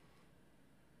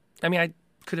 I mean, I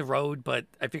could have rode, but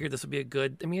I figured this would be a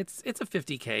good. I mean, it's a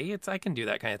 50K. I can do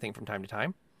that kind of thing from time to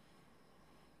time.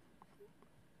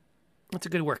 It's a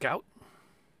good workout.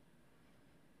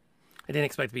 I didn't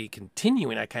expect to be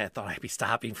continuing. I kind of thought I'd be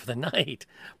stopping for the night,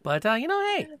 but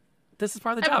hey, this is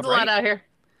part of the Happens job, a right? lot out here.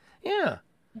 Yeah,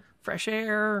 fresh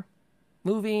air,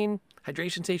 moving.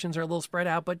 Hydration stations are a little spread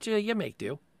out, but you make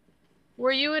do.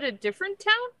 Were you at a different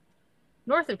town?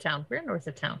 North of town. We're north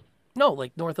of town. No,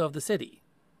 like north of the city.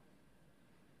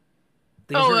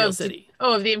 The Imperial City.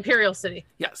 Of the Imperial City.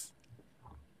 Yes.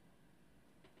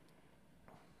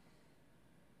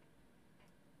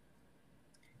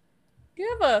 Do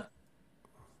you have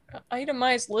a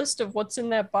itemized list of what's in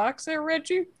that box there,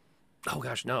 Reggie? Oh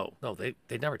gosh, no.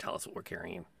 They never tell us what we're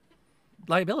carrying.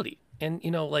 Liability. And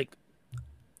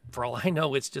for all I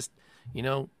know, it's just,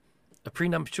 a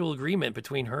prenuptial agreement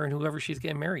between her and whoever she's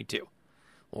getting married to.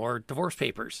 Or divorce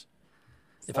papers.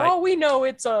 If For all we know,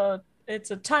 it's a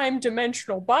time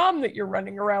dimensional bomb that you're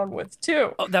running around with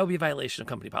too. Oh, that would be a violation of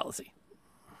company policy.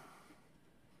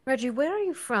 Reggie, where are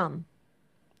you from?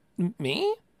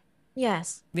 Me?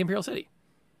 Yes. The Imperial City.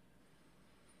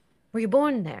 Were you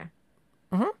born there?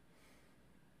 Mm-hmm.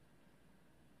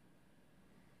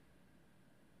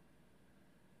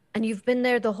 And you've been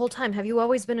there the whole time. Have you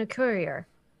always been a courier?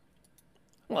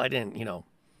 Well, I didn't,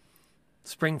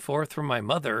 spring forth from my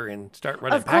mother and start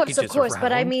running Of course, packages of course.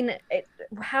 But I around. mean,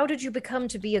 how did you become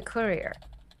to be a courier?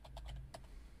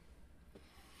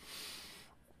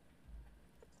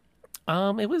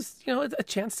 It was, a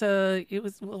chance to. It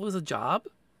was a job.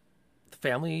 The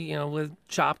family, with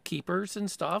shopkeepers and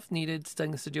stuff, needed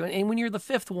things to do. And when you're the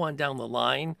fifth one down the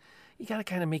line, you got to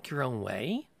kind of make your own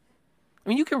way. I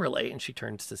mean, you can relate. And she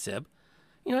turns to Sib.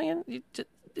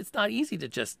 It's not easy to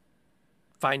just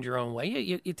find your own way.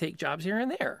 You take jobs here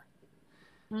and there.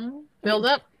 Build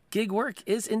up. Gig work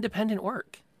is independent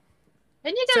work.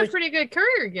 And you got a pretty good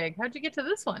courier gig. How'd you get to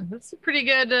this one? This is a pretty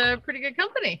good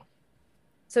company.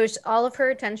 So it's all of her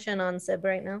attention on Sib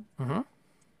right now. Mm-hmm.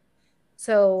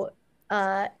 So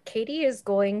Katie is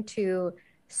going to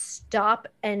stop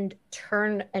and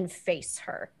turn and face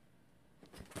her.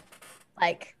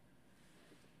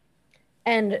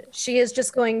 And she is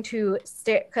just going to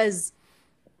stare because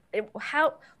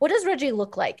what does Reggie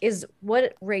look like?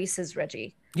 What race is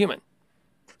Reggie? Human.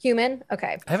 Human?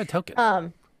 Okay. I have a token. I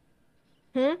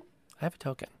have a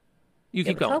token. You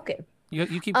keep going. Token.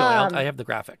 You keep going. I have the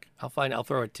graphic. I'll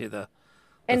throw it to the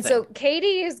And thing. so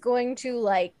Katie is going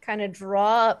to kind of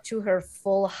draw up to her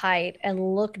full height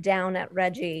and look down at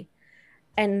Reggie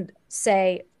and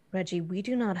say, Reggie, we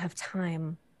do not have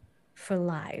time for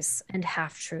lies and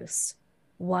half-truths.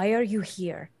 Why are you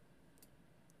here?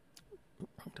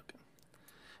 Wrong token.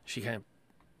 She kind of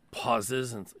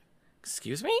pauses and,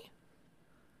 excuse me?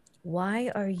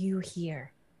 Why are you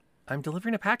here? I'm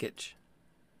delivering a package.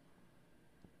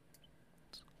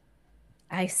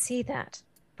 I see that,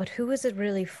 but who is it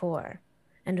really for?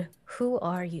 And who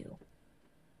are you?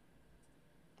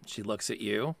 She looks at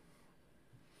you.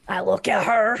 I look at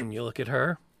her. And you look at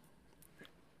her.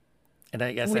 And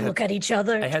I guess We look at each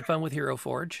other. I had fun with Hero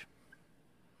Forge.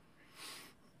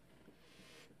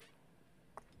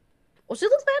 Well, she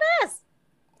looks badass.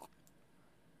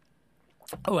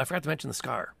 Oh, I forgot to mention the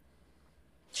scar.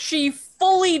 She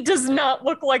fully does not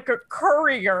look like a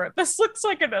courier. This looks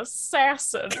like an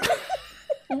assassin.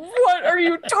 What are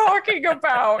you talking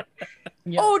about?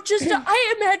 Yeah. Oh,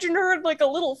 I imagine her in a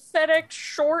little FedEx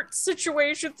short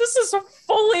situation. This is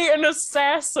fully an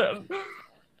assassin.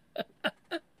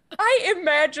 I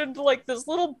imagined this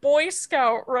little Boy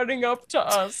Scout running up to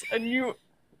us and you...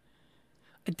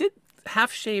 I did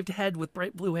half-shaved head with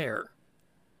bright blue hair.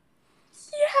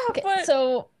 Yeah, Okay, but...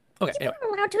 so Okay, anyway.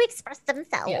 Allowed to express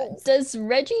themselves. yeah, does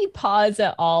Reggie pause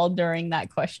at all during that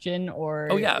question, or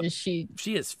Oh, yeah. is she?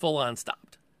 She is full-on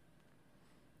stopped.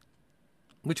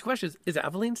 Which question is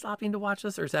Aveline stopping to watch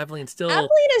this, or is Aveline still... Aveline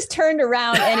is turned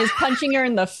around and is punching her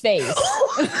in the face.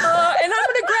 And I'm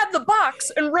gonna grab the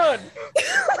box and run.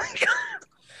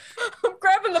 I'm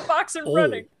grabbing the box and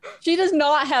running. She does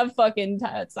not have fucking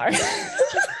time. Sorry.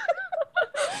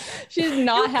 She does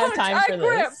not have punch, time for I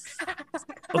grab. this.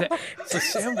 Okay, so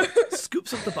Sam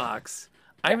scoops up the box.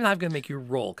 I'm not going to make you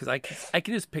roll because I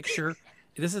can just picture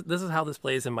this is how this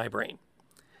plays in my brain.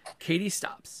 Katie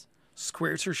stops,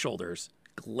 squares her shoulders,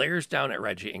 glares down at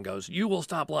Reggie, and goes, "You will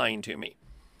stop lying to me."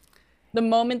 The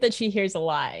moment that she hears a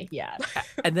lie, yeah.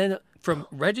 And then from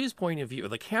Reggie's point of view,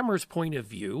 the camera's point of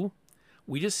view,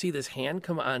 we just see this hand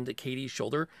come onto Katie's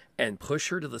shoulder and push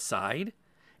her to the side.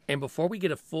 And before we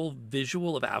get a full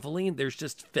visual of Aveline, there's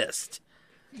just fist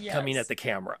coming at the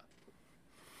camera.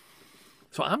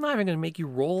 So I'm not even going to make you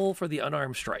roll for the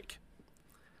unarmed strike.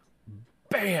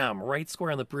 Bam! Right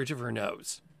square on the bridge of her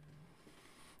nose.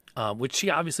 Which she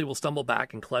obviously will stumble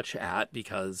back and clutch at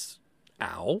because,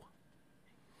 ow.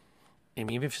 I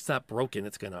mean, even if it's not broken,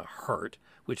 it's going to hurt.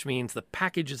 Which means the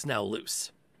package is now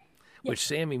loose. Which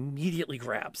Sam immediately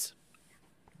grabs.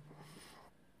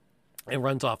 And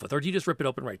runs off with. Or do you just rip it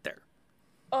open right there?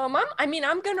 I'm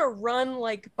gonna run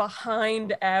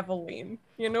behind Aveline.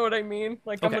 You know what I mean?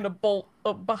 I'm Okay. gonna bolt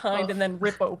up behind and then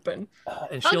rip open.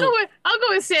 And I'll go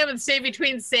with Sam and stay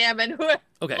between Sam and whoever.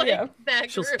 Okay. Yeah.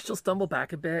 That She'll group. stumble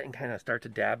back a bit and kind of start to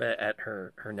dab it at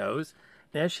her nose.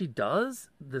 And as she does,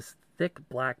 this thick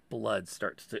black blood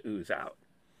starts to ooze out.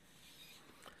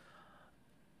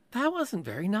 That wasn't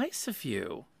very nice of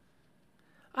you.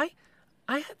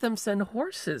 I had them send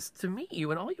horses to meet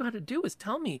you, and all you had to do was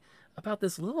tell me about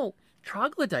this little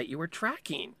troglodyte you were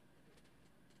tracking.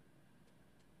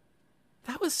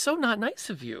 That was so not nice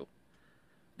of you.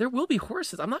 There will be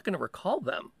horses. I'm not going to recall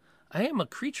them. I am a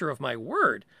creature of my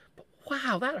word. But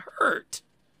wow, that hurt.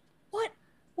 What?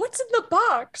 What's in the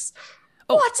box?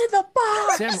 Oh. What's in the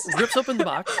box? Sam rips open the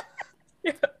box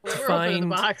Yeah. to We're opening find the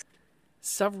box.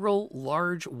 several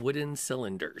large wooden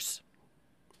cylinders.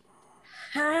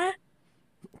 Huh?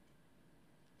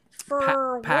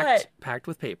 For Packed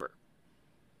with paper.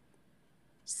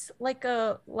 like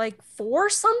for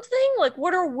something? Like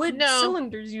what are wood No.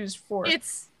 cylinders used for?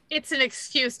 It's an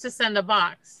excuse to send a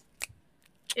box.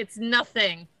 It's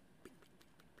nothing.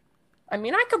 I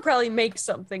mean, I could probably make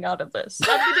something out of this.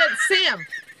 Sam.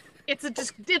 It's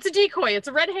a decoy. It's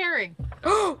a red herring.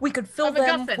 We could fill A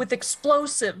them MacGuffin. with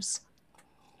explosives.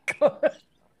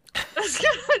 That's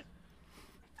good.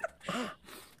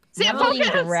 Sam, Evelyn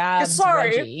focus. grabs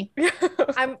Sorry.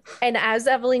 Reggie. And as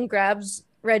Evelyn grabs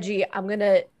Reggie, I'm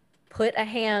gonna put a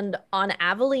hand on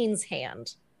Evelyn's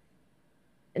hand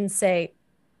and say,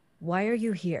 "Why are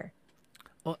you here?"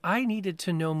 Well, I needed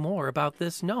to know more about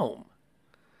this gnome.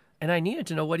 And I needed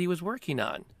to know what he was working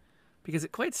on. Because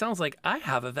it quite sounds like I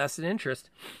have a vested interest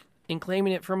in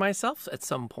claiming it for myself at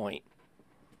some point.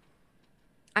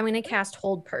 I'm gonna cast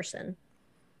Hold Person.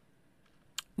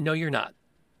 No, you're not.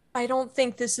 I don't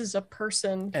think this is a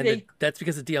person. And that's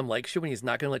because the DM likes you and he's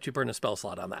not going to let you burn a spell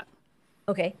slot on that.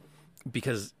 Okay.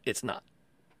 Because it's not.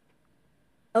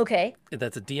 Okay.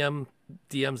 That's a DM.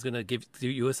 DM's going to give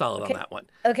you a solid Okay. on that one.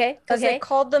 Okay. Because they Okay.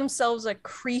 called themselves a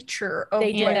creature of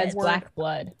They my And did. as word. black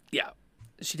blood. Yeah.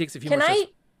 She takes a few Can more I?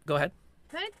 steps. Go ahead.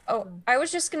 Oh, I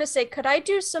was just gonna say, could I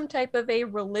do some type of a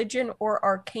religion or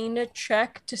arcana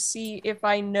check to see if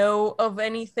I know of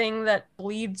anything that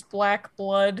bleeds black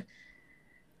blood,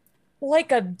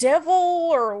 like a devil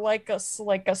or like a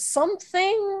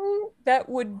something that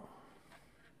would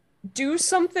do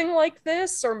something like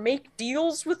this or make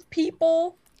deals with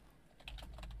people?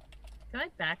 Can I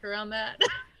back her on that?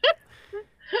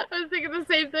 I was thinking the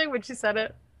same thing when she said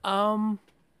it. I'm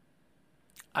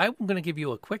going to give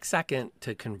you a quick second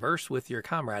to converse with your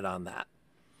comrade on that.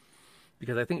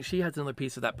 Because I think she has another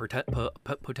piece of that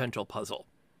potential puzzle.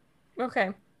 Okay.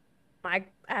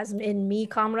 As in me,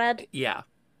 comrade. Yeah.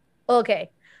 Okay.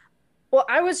 Well,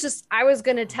 I was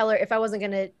gonna tell her if I wasn't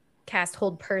gonna cast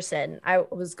Hold Person, I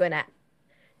was gonna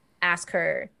ask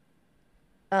her,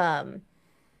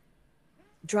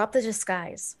 drop the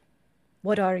disguise.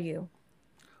 What are you?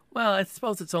 Well, I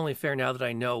suppose it's only fair now that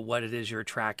I know what it is you're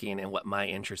tracking and what my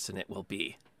interest in it will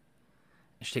be.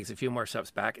 She takes a few more steps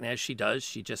back, and as she does,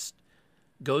 she just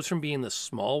goes from being the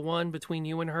small one between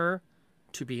you and her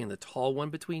to being the tall one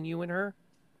between you and her.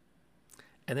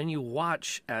 And then you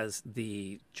watch as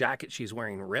the jacket she's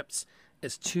wearing rips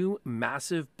as two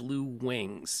massive blue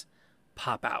wings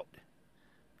pop out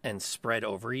and spread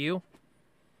over you.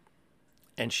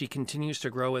 And she continues to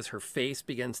grow as her face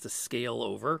begins to scale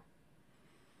over.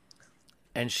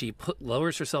 And she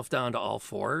lowers herself down to all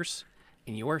fours,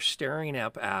 and you are staring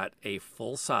up at a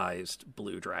full-sized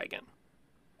blue dragon.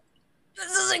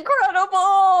 This is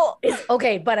incredible!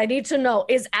 Okay, but I need to know,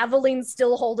 is Aveline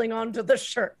still holding on to the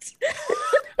shirt?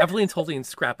 Eveline's holding a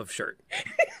scrap of shirt.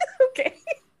 Okay.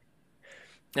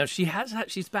 Now,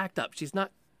 she's backed up. She's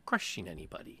not crushing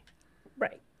anybody.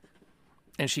 Right.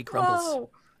 And she grumbles, Whoa.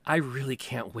 I really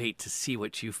can't wait to see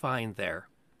what you find there.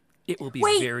 It will be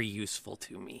Wait. very useful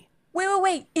to me.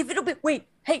 Wait.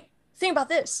 Hey, think about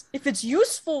this. If it's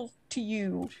useful to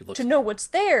you She looks- to know what's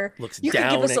there, looks you could give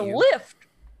down us at a you. lift.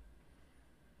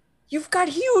 You've got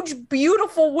huge,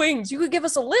 beautiful wings. You could give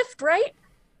us a lift, right?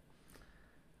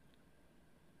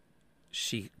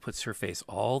 She puts her face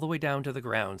all the way down to the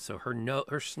ground, so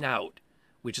her snout,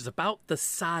 which is about the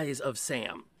size of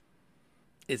Sam,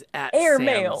 is at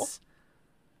Airmail. Sam's.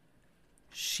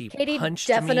 She Katie punched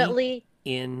definitely.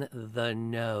 me in the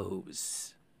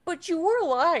nose. But you were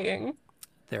lying.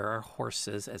 There are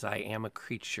horses, as I am a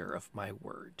creature of my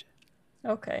word.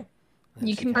 Okay. And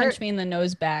You she- can punch me in the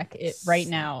nose back right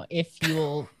now if you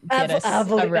will get us a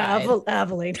Aveline. ride.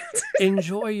 Aveline.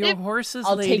 Enjoy your If- horses,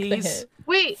 I'll take the ladies. hit.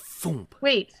 Wait, Thump.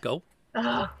 wait. Go.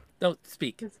 Ugh, No,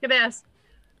 speak. I was gonna ask,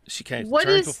 She kind of What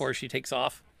turns is- before she takes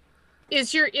off.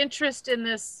 is your interest in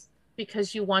this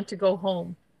because you want to go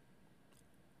home?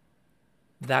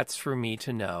 That's for me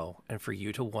to know and for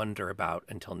you to wonder about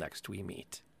until next we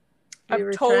meet. We were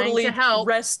I've trying totally to help.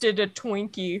 rested a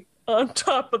Twinkie on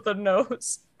top of the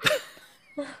nose.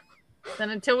 Then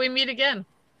until we meet again.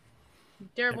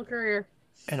 Terrible career.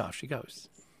 And off she goes.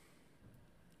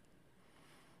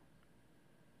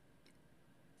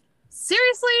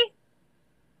 Seriously?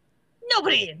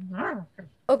 Nobody.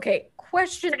 Okay,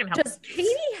 question. Freaking hell. Does Katie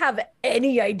have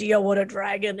any idea what a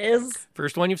dragon is?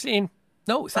 First one you've seen.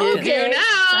 No, second. Okay. You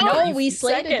now. No, You- we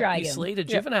slayed a second. dragon. You slayed a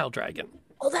juvenile dragon.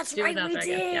 Oh, that's right, Juvenile we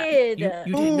dragon, yeah. did.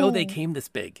 You didn't know they Ooh. came this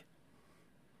big.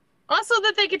 Also,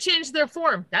 that they could change their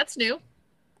form. That's new.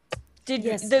 Did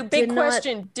Yes, the big did not-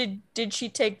 question? Did she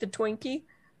take the Twinkie?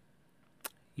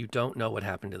 You don't know what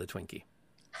happened to the Twinkie.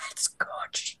 That's good.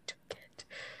 She took it.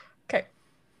 Okay.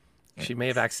 She may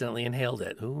have accidentally inhaled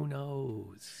it. Who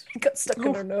knows? It got stuck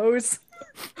in her nose.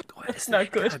 God, It's isn't not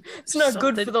that good. God, It's not good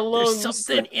something- for the lungs. There's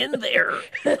something in there.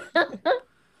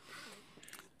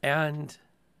 And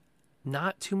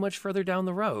not too much further down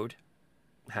the road,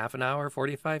 half an hour,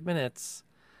 45 minutes,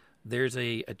 there's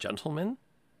a gentleman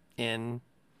in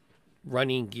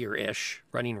running gear-ish,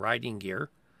 running riding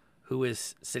gear, who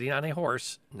is sitting on a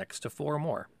horse next to four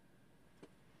more.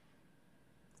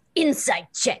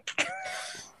 Insight check.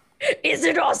 Is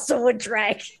it also a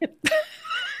dragon?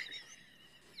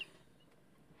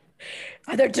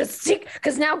 Are there just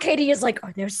because now Katie is like,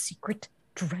 are there secret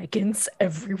dragons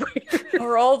everywhere?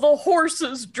 Are all the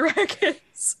horses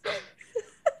dragons?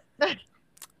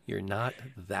 You're not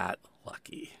that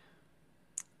lucky.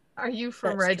 Are you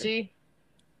from That's true. Reggie?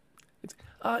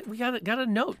 We got a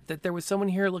note that there was someone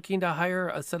here looking to hire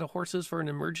a set of horses for an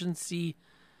emergency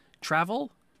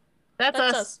travel. That's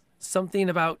us. Something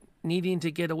about needing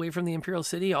to get away from the Imperial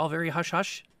City, all very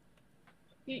hush-hush.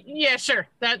 Yeah, sure.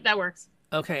 That works.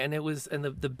 Okay, and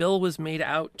the bill was made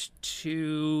out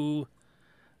to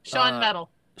Sean Metal.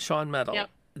 Sean Metal. Yep.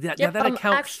 That Yep,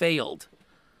 account failed.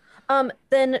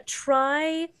 Then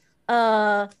try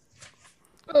Carl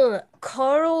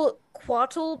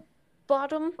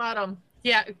Quattlebottom. Bottom.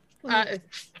 Yeah.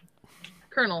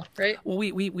 Colonel, right? Well,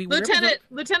 we were able to,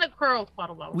 Lieutenant Colonel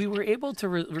Quattlebaum. we were able to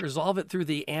resolve it through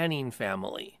the Anning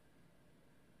family.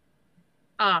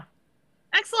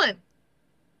 Excellent.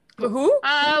 The who?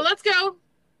 Let's go.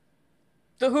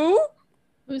 The who?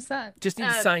 Who's that? Just need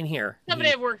to sign here.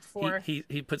 Somebody I've worked for. He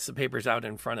puts the papers out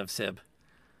in front of Sib,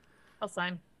 I'll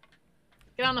sign.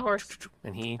 Get on the horse.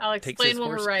 and he I'll takes explain his when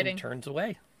we're horse riding. and turns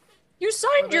away. You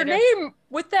signed your Later. name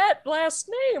with that last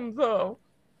name, though.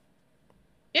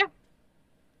 Yeah.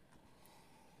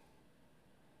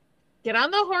 Get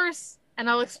on the horse, and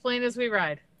I'll explain as we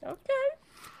ride. Okay.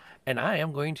 And I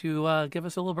am going to give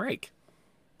us a little break.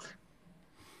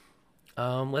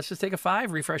 Let's just take a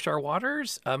 5, refresh our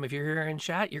waters. If you're here in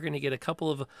chat, you're going to get a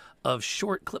couple of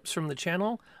short clips from the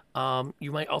channel.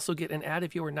 You might also get an ad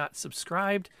if you are not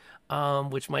subscribed,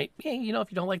 which might, if you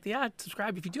don't like the ad,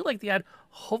 subscribe. If you do like the ad,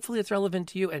 hopefully it's relevant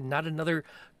to you and not another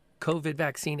COVID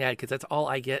vaccine ad, because that's all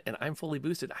I get, and I'm fully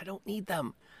boosted. I don't need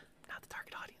them. Not the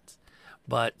target audience.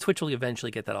 But Twitch will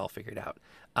eventually get that all figured out.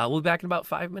 We'll be back in about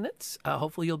 5 minutes.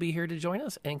 Hopefully you'll be here to join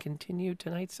us and continue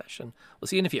tonight's session. We'll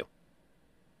see you in a few.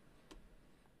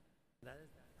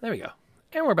 There we go.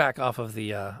 And we're back off of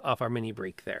the off our mini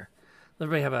break there. Let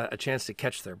everybody have a chance to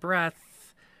catch their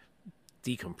breath,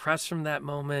 decompress from that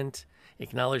moment,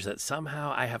 acknowledge that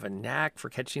somehow I have a knack for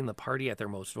catching the party at their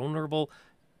most vulnerable,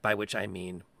 by which I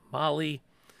mean Molly,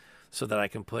 so that I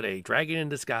can put a dragon in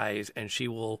disguise and she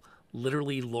will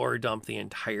literally lore dump the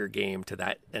entire game to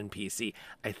that NPC.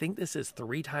 I think this is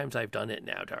 3 times I've done it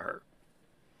now to her.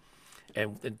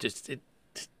 And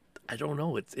I don't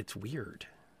know, it's weird.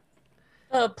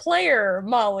 Player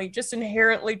Molly just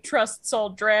inherently trusts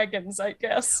all dragons, I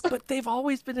guess. But they've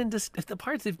always been in the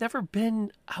parts. They've never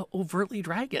been overtly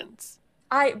dragons.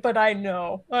 But I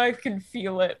know. I can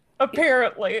feel it.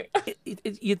 Apparently.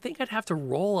 You'd think I'd have to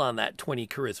roll on that 20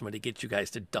 charisma to get you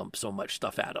guys to dump so much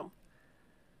stuff at them.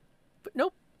 But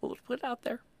nope, we'll put it out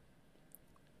there.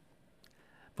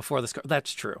 Before the scar.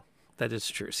 That's true. That is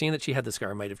true. Seeing that she had the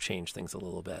scar might have changed things a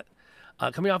little bit.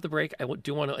 Coming off the break, I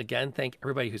do want to again thank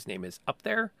everybody whose name is up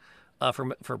there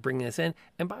for bringing this in.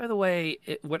 And by the way,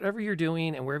 whatever you're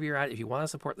doing and wherever you're at, if you want to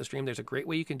support the stream, there's a great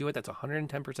way you can do it that's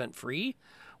 110% free,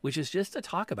 which is just to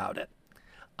talk about it.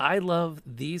 I love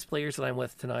these players that I'm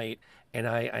with tonight, and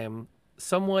I am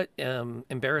somewhat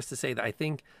embarrassed to say that I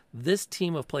think this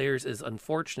team of players is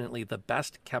unfortunately the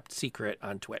best kept secret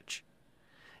on Twitch.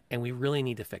 And we really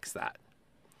need to fix that,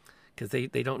 because they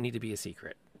don't need to be a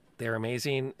secret. They're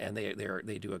amazing, and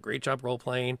they do a great job role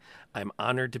playing. I'm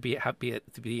honored to be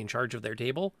in charge of their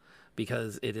table,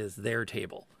 because it is their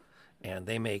table, and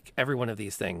they make every one of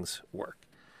these things work.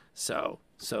 So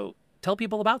tell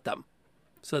people about them,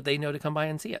 so that they know to come by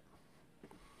and see it.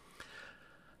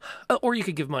 Or you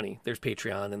could give money. There's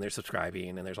Patreon, and there's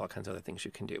subscribing, and there's all kinds of other things you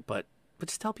can do. But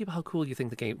just tell people how cool you think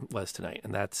the game was tonight,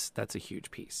 and that's a huge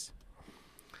piece.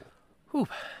 Whew.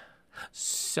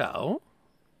 So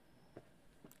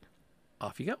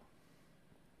off you go.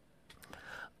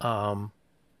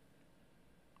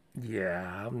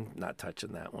 Yeah, I'm not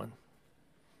touching that one.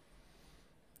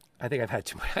 I think I've had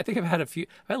too much. I think I've had a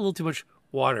little too much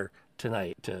water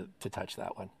tonight to touch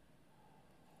that one.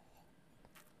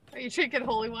 Are you drinking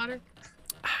holy water?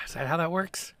 Is that how that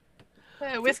works?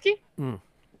 Whiskey?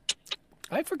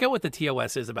 I forget what the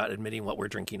TOS is about admitting what we're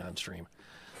drinking on stream.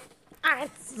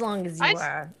 As long as you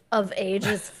are of age,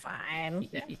 is fine.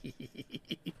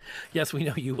 Yes, we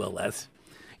know you will, Les.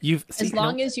 As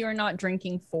long as you're not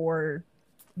drinking for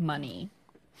money.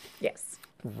 Yes.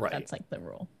 Right. That's like the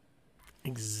rule.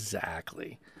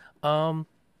 Exactly.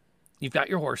 You've got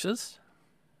your horses.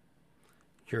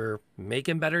 You're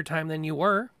making better time than you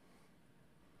were.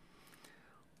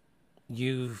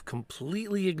 You've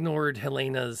completely ignored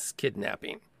Helena's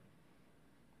kidnapping.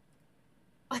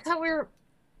 I thought we were...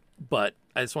 But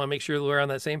I just want to make sure we're on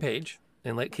that same page,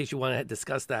 in case you want to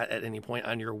discuss that at any point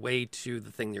on your way to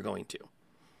the thing you're going to.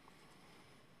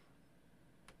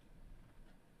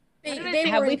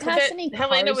 Have we passed any cars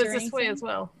Helena was or this way anything? as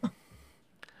well.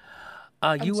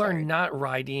 You are sorry. not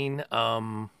riding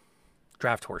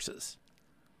draft horses.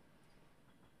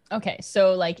 Okay,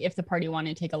 so like if the party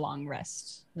wanted to take a long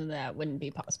rest, that wouldn't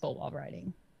be possible while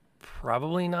riding.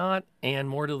 Probably not. And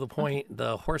more to the point,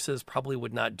 the horses probably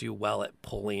would not do well at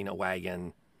pulling a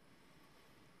wagon.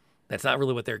 That's not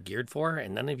really what they're geared for.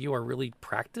 And none of you are really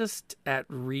practiced at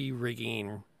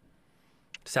re-rigging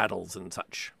saddles and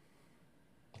such.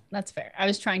 That's fair. I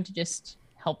was trying to just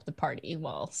help the party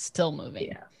while still moving.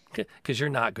 Yeah. Because you're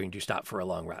not going to stop for a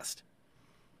long rest.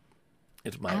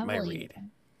 It's my read.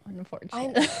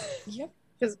 Unfortunately. Yep.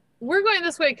 Because we're going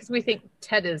this way because we think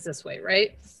Ted is this way,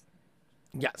 right?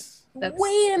 Yes.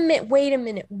 Wait a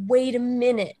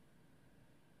minute.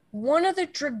 One of the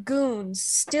dragoons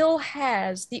still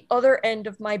has the other end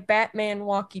of my Batman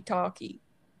walkie-talkie.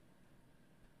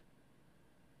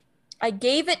 I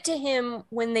gave it to him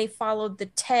when they followed the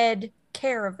Ted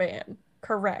caravan,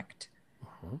 correct?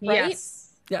 Right? Yes.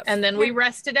 Yes. And then we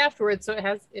rested afterwards, so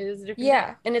it is a different.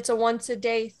 Yeah, and it's a once a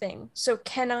day thing. So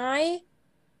can I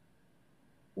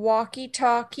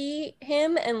walkie-talkie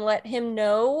him and let him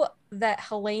know that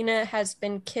Helena has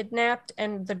been kidnapped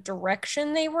and the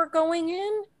direction they were going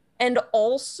in? And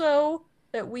also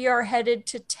that we are headed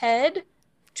to Ted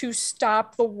to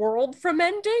stop the world from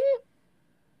ending?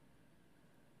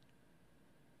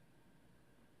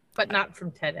 But not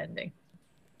from Ted ending.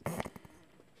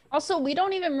 Also, we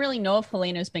don't even really know if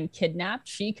Helena's been kidnapped.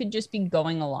 She could just be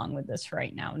going along with this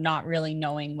right now, not really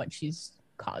knowing what she's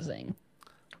causing.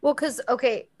 Well,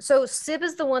 okay, so Sib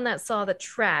is the one that saw the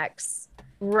tracks.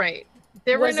 Right.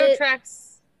 There were Was no it- tracks.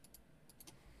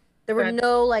 There were Right.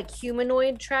 no like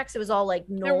humanoid tracks. It was all like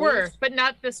noise. There were, but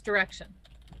not this direction.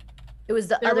 It was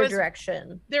the There other was-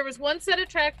 direction. There was one set of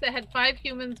tracks that had 5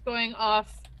 humans going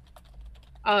off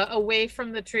away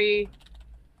from the tree,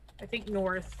 I think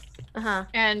north. Uh-huh.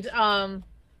 And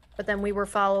But then we were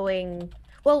following.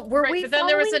 Well, were right, we? but then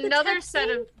there was following the another Ted set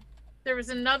thing? of there was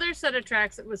another set of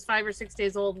tracks that was 5 or 6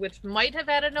 days old, which might have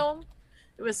had a gnome.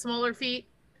 It was smaller feet.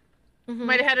 Mhm.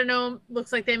 Might have had a gnome.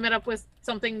 Looks like they met up with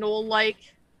something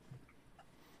gnoll-like.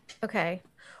 Okay.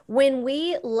 When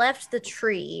we left the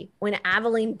tree, when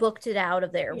Aveline booked it out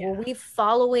of there, Yeah. were we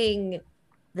following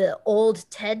the old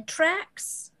Ted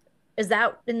tracks? Is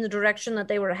that in the direction that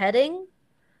they were heading?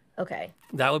 Okay.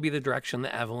 That would be the direction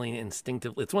that Aveline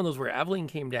instinctively... It's one of those where Aveline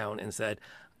came down and said,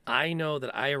 I know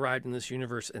that I arrived in this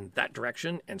universe in that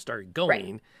direction and started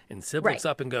going. And Sib looks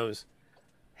up and goes,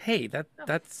 hey,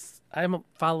 that's... I'm That's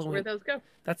following... where those go.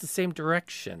 That's the same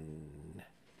direction.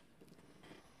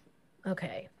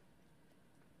 Okay.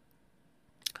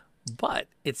 But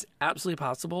it's absolutely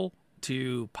possible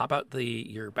to pop out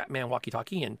your Batman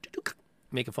walkie-talkie and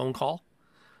make a phone call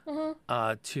to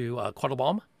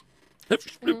Quattlebaum.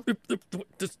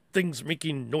 This thing's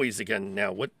making noise again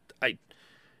now.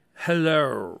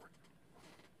 Hello.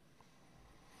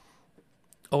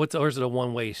 Oh, or is it a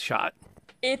one-way shot?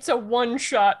 It's a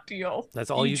one-shot deal. That's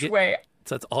all you each get. way.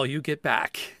 So that's all you get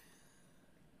back.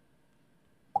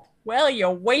 Well, you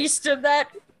wasted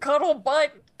that cuddle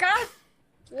butt. God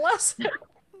bless it.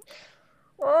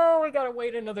 Oh, we gotta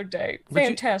wait another day. But you-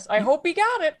 Fantastic. I hope he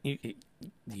got it.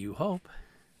 You hope.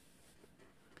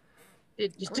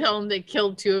 Did you tell him they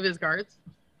killed 2 of his guards?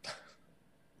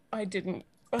 I didn't.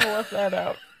 I left that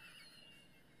out.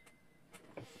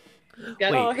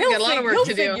 Got, Wait. we got a lot of work he'll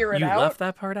to do. figure it You out. left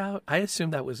that part out? I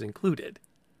assumed that was included.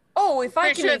 Oh, if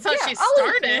I Pretty can, sure that's how she I'll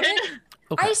include started. it.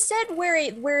 Okay. I said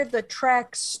where the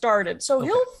track started, so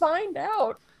he'll find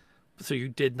out. So you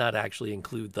did not actually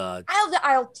include the...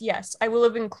 Yes, I will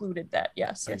have included that.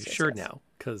 Yes, Are yes, you yes, sure yes. now?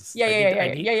 Because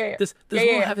Yeah. This Yeah, will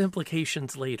yeah. have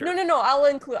implications later. No. I'll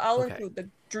include Okay.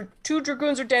 the 2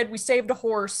 dragoons are dead. We saved a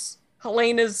horse.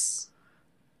 Helena's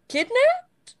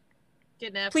kidnapped.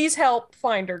 Kidnapped. Please help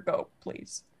find her goat,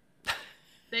 please.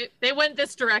 They went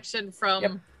this direction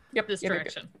from Yep. this yep.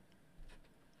 direction.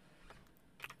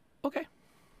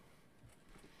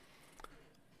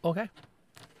 Okay.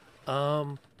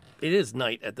 It is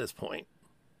night at this point.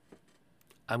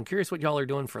 I'm curious what y'all are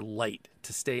doing for light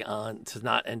to stay on, to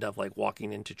not end up like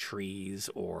walking into trees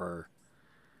or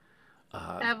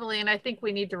Evelyn, I think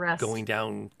we need to rest. going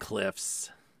down cliffs.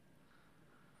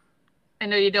 I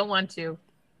know you don't want to,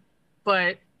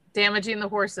 but damaging the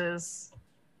horses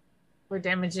or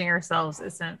damaging ourselves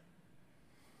isn't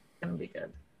going to be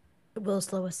good. It will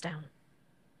slow us down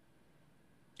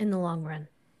in the long run.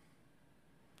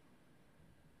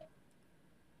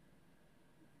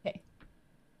 Okay.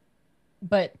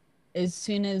 But as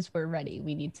soon as we're ready,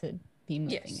 we need to be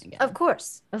moving Yes. again. Of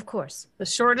course. Of course. The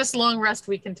shortest long rest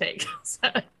we can take.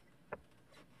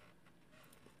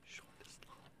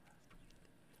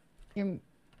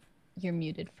 You're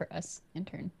muted for us,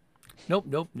 intern. Nope.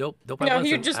 I No, wasn't.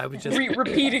 you're just, I was just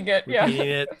repeating it. Yeah. repeating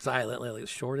it silently. Like,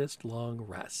 shortest long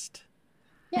rest.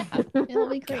 Yeah, it'll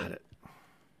be great. Got it.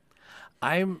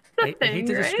 I hate to Thing,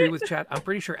 disagree right? with chat. I'm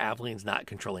pretty sure Aveline's not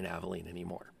controlling Aveline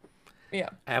anymore. Yeah.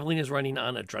 Aveline is running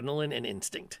on adrenaline and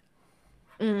instinct.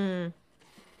 Mm.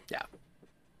 Yeah.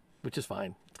 Which is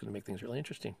fine. It's going to make things really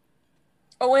interesting.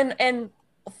 Oh, and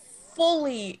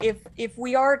fully, if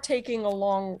we are taking a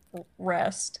long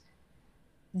rest,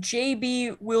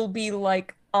 JB will be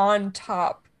like on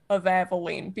top of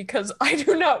Aveline because I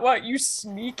do not want you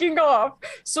sneaking off.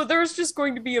 So there's just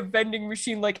going to be a vending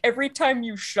machine. Like every time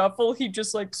you shuffle, he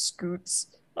just like scoots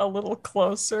a little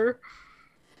closer.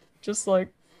 Just like,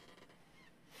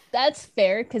 That's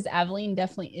fair because Aveline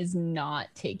definitely is not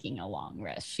taking a long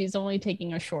rest. She's only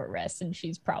taking a short rest and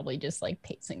she's probably just like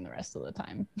pacing the rest of the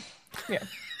time. Yeah.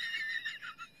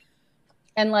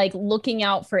 And like looking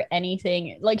out for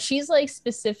anything. Like she's like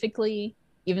specifically,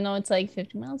 even though it's like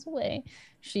 50 miles away,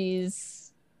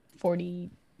 she's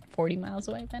 40 miles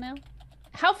away by now.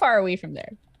 How far are we from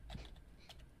there?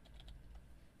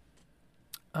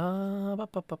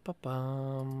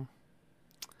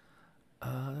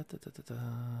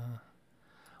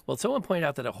 Well, someone pointed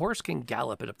out that a horse can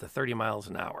gallop at up to 30 miles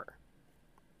an hour.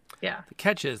 Yeah. The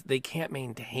catch is they can't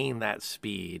maintain that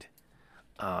speed.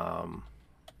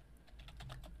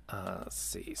 Let's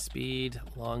see. Speed,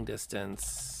 long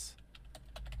distance,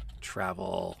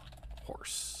 travel,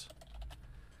 horse.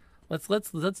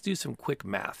 Let's do some quick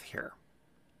math here.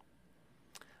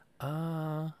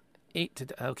 8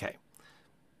 to okay.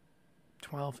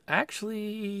 12.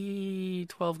 Actually,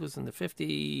 12 goes into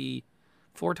 50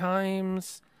 4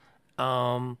 times.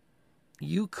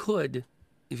 You could,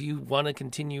 if you want to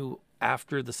continue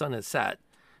after the sun has set,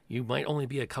 you might only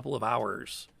be a couple of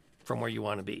hours from where you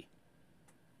want to be.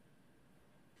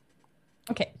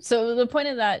 Okay, so the point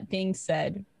of that being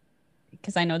said,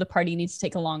 because I know the party needs to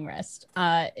take a long rest,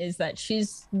 is that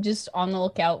she's just on the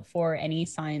lookout for any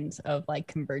signs of like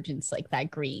convergence, like that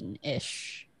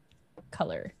greenish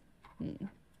color in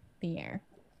the air.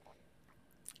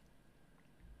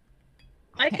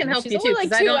 I can help she's you only too. like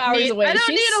 'cause 2 hours need, away. I don't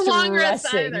She's need a long rest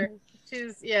stressing. either.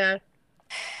 She's yeah.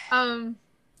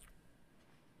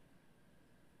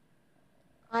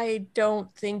 I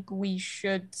don't think we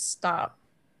should stop.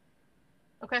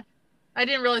 Okay. I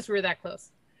didn't realize we were that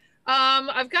close.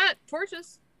 I've got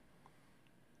torches.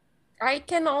 I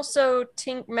can also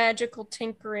magical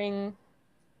tinkering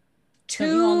Don't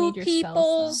you all two need your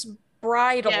spells, people's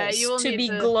bridles Yeah, you will to need be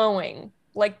to- glowing,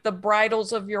 like the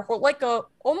bridles of your horse, like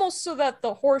almost so that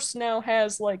the horse now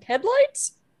has like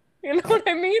headlights. You know what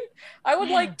I mean? I would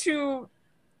like to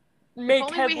make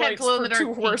only we had headlights for glow-in-the-dark two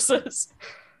paint. horses.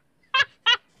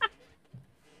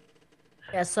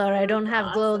 Yeah, sorry, I don't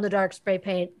have glow in the dark spray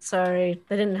paint. Sorry,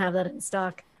 they didn't have that in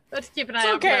stock. Let's keep an eye It's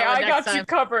out for okay, that one I next got you time.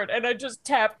 covered, and I just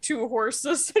tap two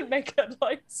horses and make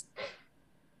headlights.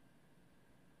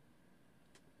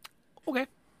 Okay.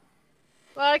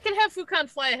 Well, I can have Fukan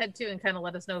fly ahead too and kind of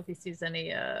let us know if he sees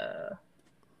any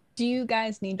Do you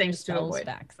guys need your Things to spells avoid.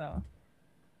 back though?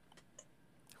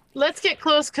 Let's get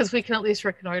close because we can at least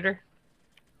reconnoiter.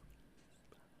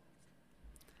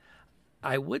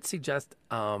 I would suggest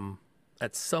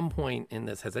at some point in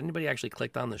this, has anybody actually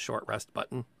clicked on the short rest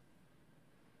button?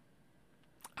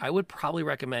 I would probably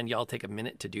recommend y'all take a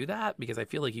minute to do that because I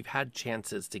feel like you've had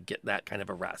chances to get that kind of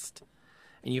a rest.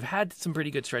 And you've had some pretty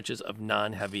good stretches of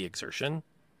non-heavy exertion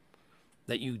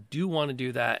that you do want to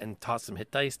do that and toss some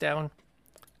hit dice down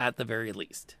at the very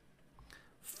least.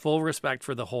 Full respect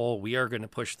for the whole, we are going to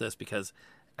push this because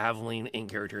Aveline in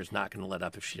character is not going to let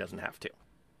up if she doesn't have to.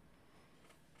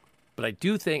 But I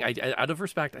do think, out of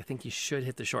respect, I think you should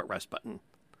hit the short rest button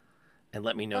and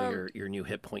let me know your new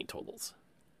hit point totals.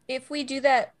 If we do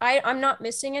that, I'm not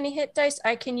missing any hit dice.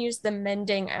 I can use the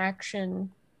mending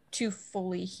action to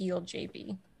fully heal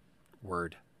JB.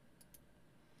 Word.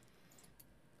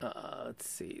 Let's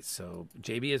see. So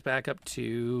JB is back up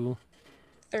to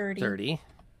 30.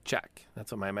 Check.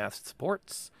 That's what my math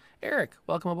supports. Eric,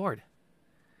 welcome aboard.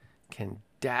 Can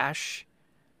dash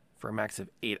for a max of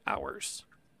 8 hours.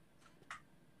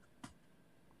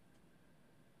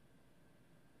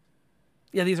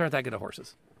 Yeah, these aren't that good of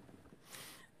horses.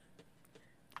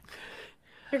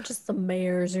 They're just the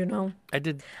mares, you know. I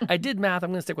did math.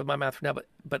 I'm going to stick with my math for now.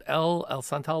 But El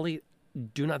Santali,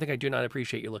 do not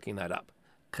appreciate you looking that up,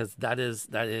 because that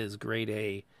is grade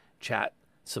A chat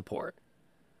support.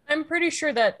 I'm pretty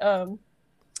sure that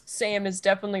Sam is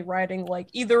definitely riding like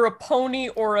either a pony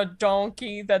or a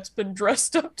donkey that's been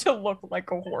dressed up to look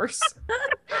like a horse.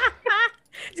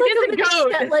 It's like a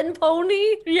little Shetland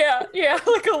pony. Yeah,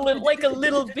 like a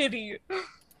little bitty.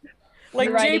 Like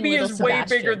Riding JB little is way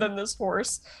bigger Sebastian. than this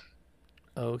horse.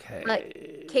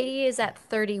 Okay. Katie is at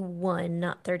 31,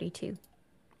 not 32.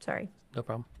 Sorry. No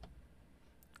problem.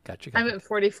 Gotcha. I'm at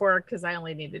 44 because I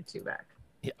only needed 2 back.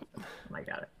 Yeah. I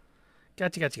got it.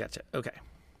 Gotcha. Okay.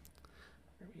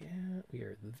 Yeah, we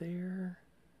are there.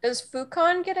 Does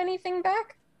Fukan get anything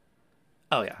back?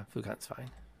 Oh yeah, Fukan's fine.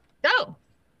 Go.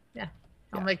 Yeah.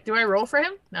 I'm like, do I roll for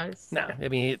him? No. No, I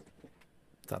mean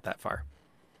it's not that far.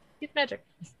 He's magic.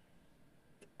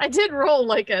 I did roll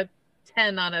like a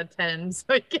 10 on a 10, so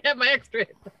I can have my extra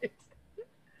hit dice.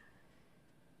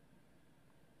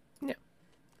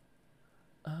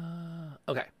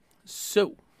 Okay,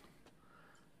 so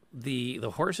the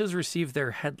horses receive their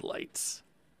headlights,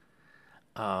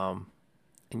 and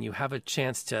you have a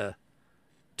chance to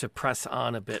press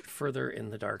on a bit further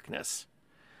in the darkness.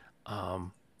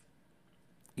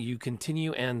 You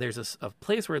continue, and there's a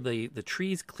place where the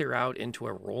trees clear out into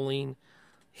a rolling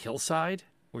hillside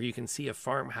where you can see a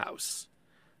farmhouse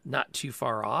not too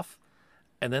far off,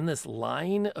 and then this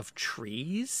line of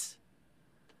trees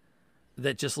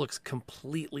that just looks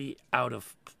completely out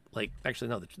of, like, actually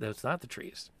no, that's not the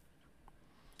trees.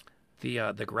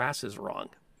 The grass is wrong.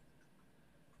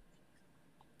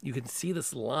 You can see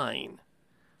this line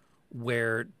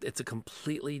where it's a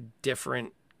completely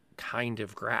different kind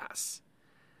of grass.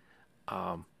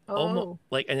 Almost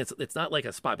like, and it's not like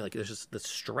a spot, but like there's just the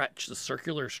stretch, the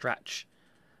circular stretch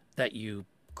that you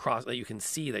cross, that you can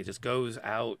see that just goes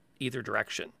out either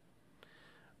direction.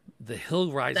 The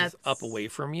hill rises up away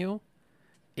from you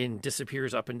and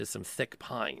disappears up into some thick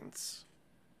pines.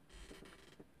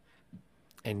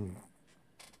 And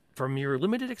from your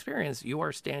limited experience, you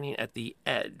are standing at the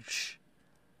edge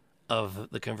of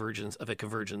a convergence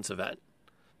event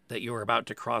that you are about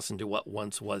to cross into what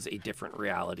once was a different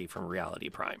reality from Reality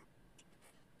Prime.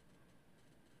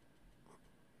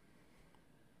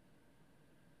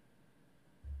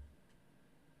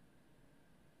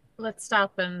 Let's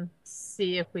stop and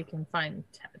see if we can find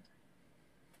Ted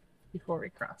before we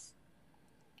cross.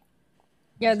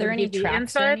 Yeah, are there So any he'd be traps or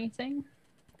inside? anything?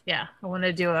 Yeah, I want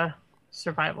to do a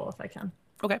survival if I can.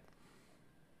 Okay,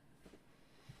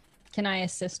 Can I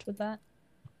assist with that?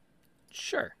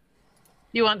 sure.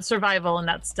 You want survival and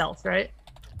not stealth, right?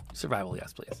 Survival,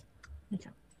 yes, please. Okay.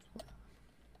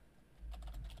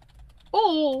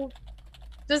 Oh,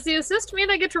 does the assist mean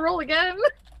I get to roll again?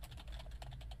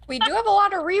 We do have a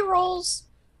lot of rerolls,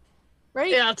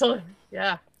 right? Yeah, totally.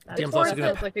 Yeah. That DM's also sounds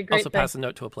going like a to great also thing. pass a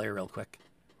note to a player real quick.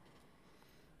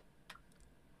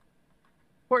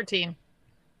 14.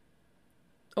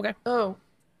 Okay. Oh.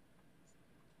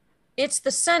 It's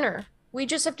the center. We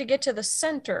just have to get to the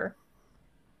center.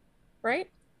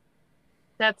 Right?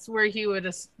 That's where he would.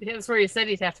 That's where he said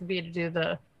he'd have to be to do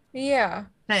the Yeah.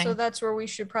 thing. So that's where we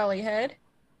should probably head.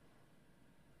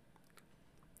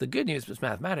 The good news is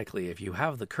mathematically, if you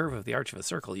have the curve of the arch of a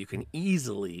circle, you can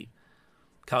easily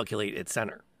calculate its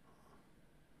center.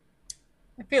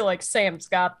 I feel like Sam's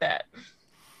got that.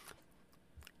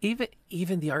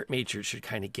 Even the art major should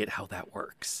kind of get how that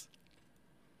works.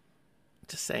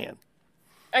 Just saying.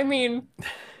 I mean,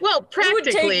 well, it would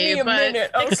take practically, me a but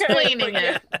minute, okay? explaining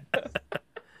it.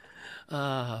 We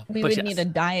but would yes, need a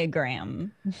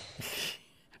diagram.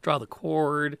 draw the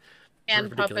chord for a And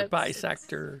particular puppets.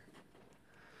 bisector.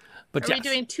 But Are yes, we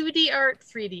doing 2D art,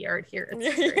 3D art here?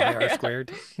 It's Yeah. great. pi r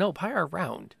squared. No, pi r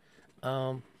round.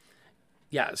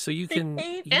 Yeah, so you can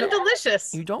hate you And don't,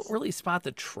 delicious. you don't really spot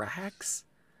the tracks,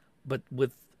 but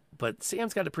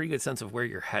Sam's got a pretty good sense of where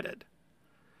you're headed.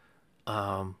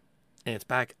 And it's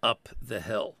back up the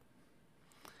hill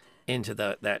into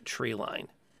that tree line.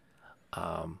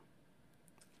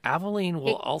 Aveline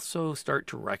will also start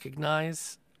to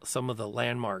recognize some of the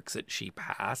landmarks that she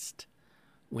passed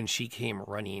when she came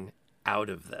running out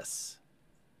of this.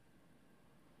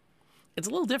 It's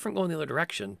a little different going the other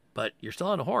direction, but you're still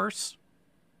on a horse.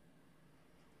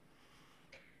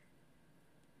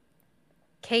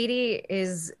 Katie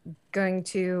is going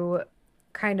to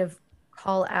kind of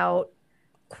call out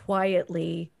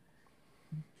quietly,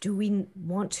 do we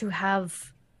want to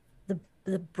have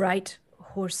the bright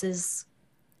horses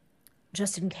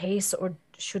just in case, or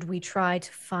should we try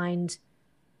to find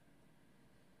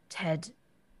Ted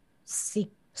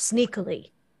sneakily?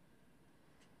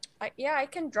 I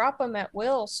can drop them at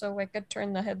will so I could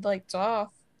turn the headlights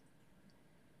off.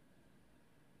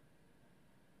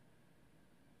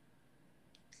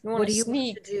 If you want What to do you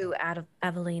sneak, want to do,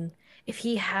 Aveline? If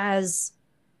he has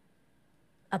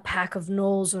a pack of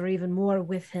gnolls or even more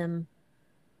with him,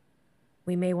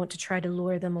 we may want to try to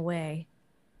lure them away.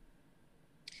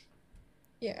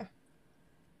 yeah.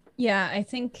 Yeah, I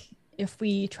think if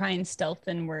we try and stealth,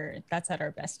 then that's at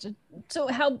our best. So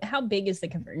how big is the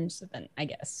convergence event? I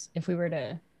guess if we were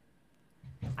to,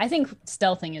 I think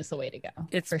stealthing is the way to go.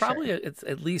 It's for probably sure. it's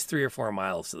at least 3 or 4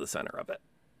 miles to the center of it.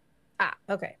 Ah,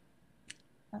 okay.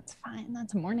 That's fine.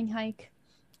 That's a morning hike.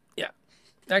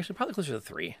 Actually, probably closer to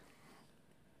 3. It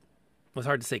was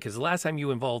hard to say because the last time you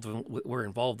were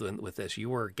involved with this, you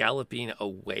were galloping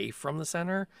away from the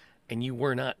center, and you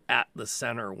were not at the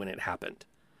center when it happened.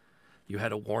 You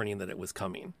had a warning that it was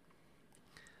coming,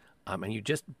 and you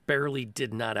just barely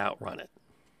did not outrun it.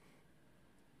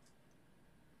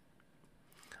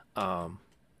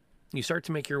 You start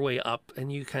to make your way up,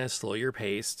 and you kind of slow your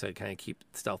pace to kind of keep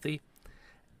stealthy.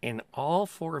 And all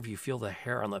 4 of you feel the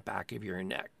hair on the back of your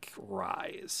neck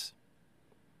rise.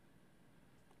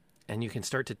 And you can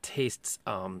start to taste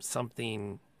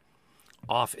something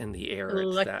off in the air. It's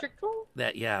Electrical?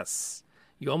 that yes,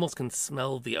 you almost can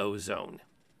smell the ozone.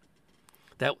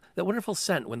 That wonderful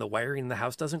scent when the wiring in the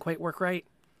house doesn't quite work right,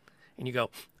 and you go,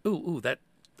 ooh,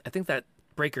 I think that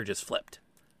breaker just flipped.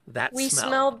 That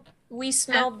smell. We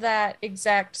smelled that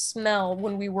exact smell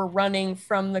when we were running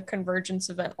from the Convergence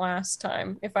event last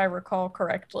time, if I recall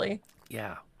correctly.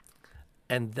 Yeah.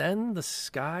 And then the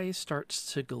sky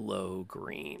starts to glow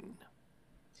green.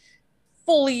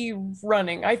 Fully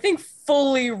running. I think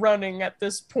fully running at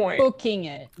this point. Booking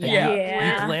it.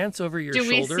 Yeah. You glance over your Do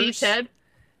we shoulders. see Ted?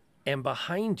 And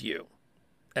behind you,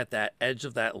 at that edge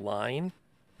of that line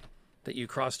that you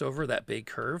crossed over, that big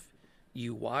curve,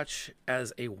 you watch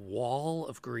as a wall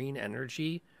of green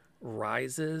energy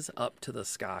rises up to the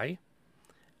sky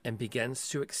and begins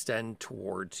to extend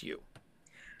towards you.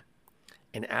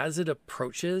 And as it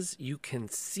approaches, you can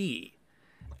see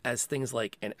as things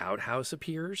like an outhouse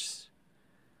appears,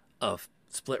 a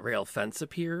split rail fence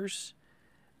appears,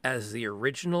 as the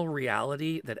original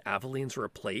reality that Aveline's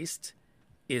replaced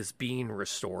is being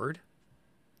restored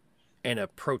and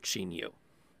approaching you.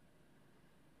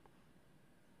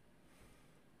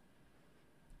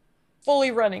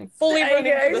 Fully running for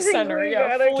the center.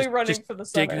 Yeah, fully running Just for the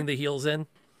center. digging the heels in.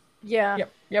 Yeah.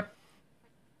 Yep.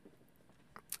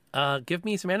 Give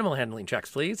me some animal handling checks,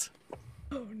 please.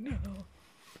 Oh no.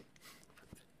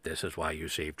 This is why you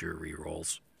saved your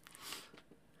rerolls.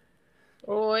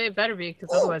 Oh, it better be, because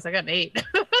otherwise I got an 8.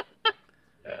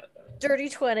 Dirty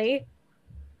 20.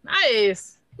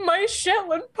 Nice. My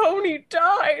Shetland pony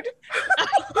died.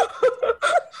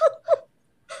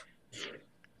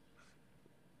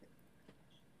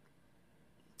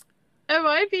 Am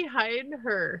I behind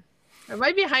her? Am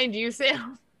I behind you,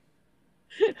 Sam?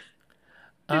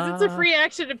 Because it's a free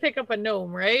action to pick up a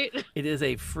gnome, right? It is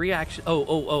a free action.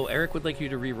 Oh, Eric would like you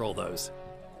to re-roll those.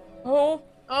 Oh,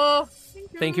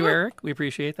 Thank you, Eric. We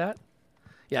appreciate that.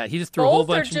 Yeah, he just threw a Both whole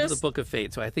are bunch into the just- Book of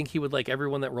Fate, so I think he would like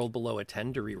everyone that rolled below a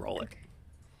 10 to re-roll it.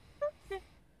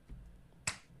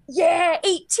 yeah,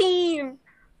 18.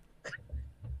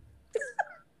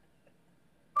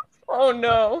 Oh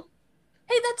no.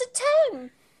 Hey, that's a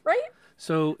 10, right?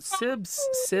 So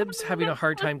Sib's having a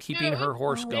hard time keeping her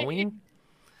horse going,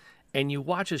 and you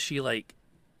watch as she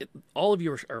all of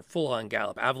you are full on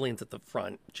gallop. Aveline's at the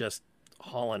front, just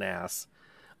hauling ass.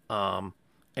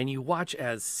 And you watch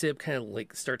as Sib kind of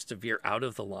starts to veer out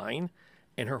of the line,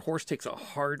 and her horse takes a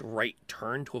hard right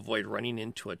turn to avoid running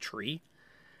into a tree,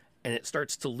 and it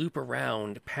starts to loop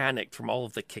around, panicked from all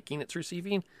of the kicking it's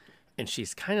receiving, and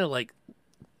she's kind of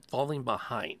falling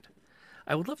behind.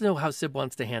 I would love to know how Sib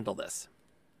wants to handle this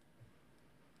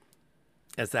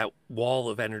as that wall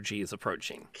of energy is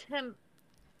approaching. Can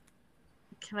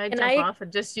I jump off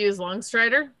and just use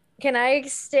Longstrider? Can I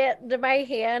extend my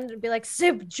hand and be like,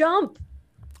 Sib, jump?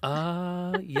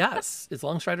 Yes. Is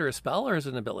Longstrider a spell or is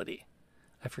it an ability?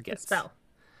 I forget. Spell.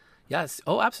 Yes.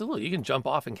 Oh, absolutely. You can jump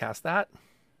off and cast that.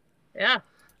 Yeah.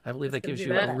 I believe that gonna gives do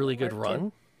you that. a really good Work, too.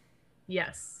 run.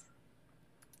 Yes.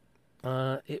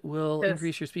 It will Yes.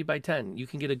 increase your speed by 10. You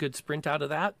can get a good sprint out of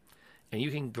that, and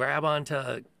you can grab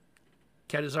onto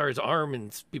Kadazar's arm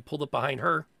and be pulled up behind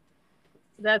her.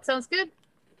 That sounds good.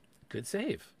 Good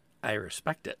save. I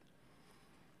respect it.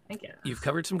 Thank you. You've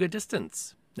covered some good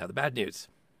distance. Now the bad news.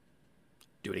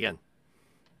 Do it again.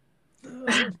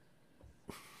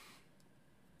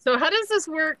 So how does this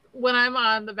work when I'm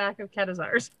on the back of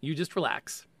Kadazar's? You just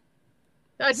relax.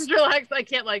 I just realized I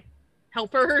can't like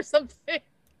help her or something.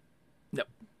 No.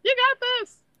 You got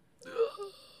this.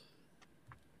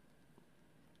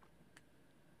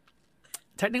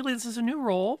 Technically, this is a new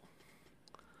role.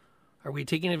 Are we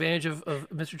taking advantage of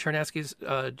Mr. Charnaski's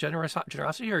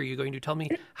generosity, or are you going to tell me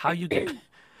how you get...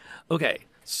 Okay,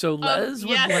 so Les would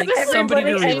yes. like somebody to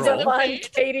Everybody ends up reroll. on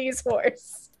Katie's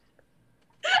horse.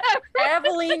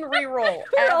 Aveline reroll.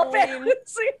 We're all Aveline,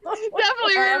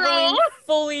 Definitely reroll. Aveline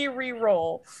fully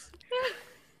reroll.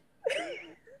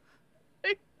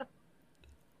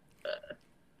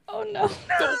 Oh no.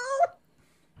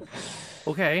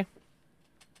 Okay.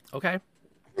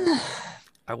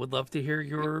 I would love to hear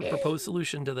your proposed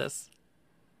solution to this.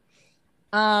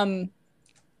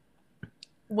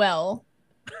 Well,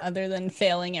 other than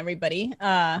failing everybody,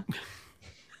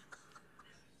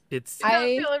 It's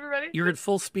Feel everybody. you're at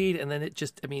full speed, and then it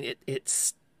just, I mean, it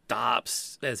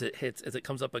stops as it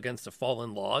comes up against a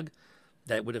fallen log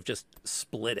that would have just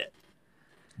split it.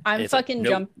 I'm It's like, fucking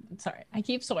nope. Sorry, I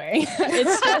keep swearing.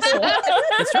 It's stressful.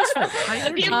 It's stressful. High The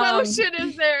energy. emotion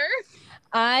is there.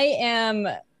 I am.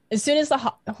 As soon as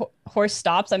the horse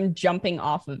stops, I'm jumping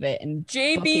off of it and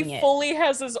booking JB it. fully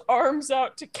has his arms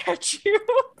out to catch you.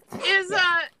 Is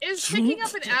picking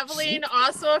up an Aveline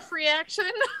also a free action?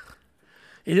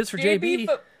 It is for JB.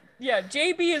 Yeah,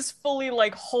 JB is fully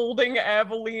like holding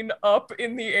Aveline up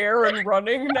in the air and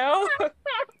running now.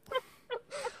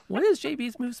 What is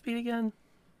JB's move speed again?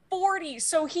 40,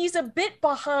 so he's a bit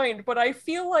behind, but I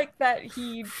feel like that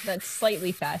he That's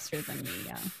slightly faster than me.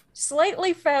 Yeah.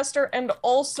 slightly faster and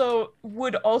also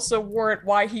would also warrant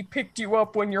why he picked you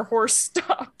up when your horse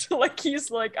stopped. Like he's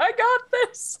like, I got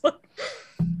this.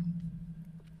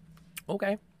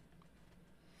 Okay.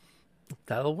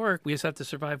 That'll work. We just have to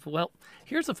survive. Well,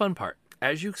 here's the fun part.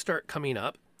 As you start coming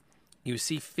up, you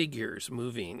see figures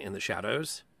moving in the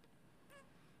shadows,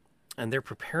 and they're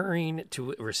preparing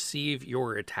to receive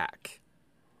your attack.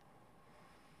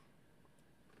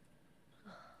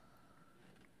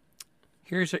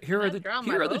 Here are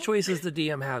the choices the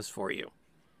DM has for you.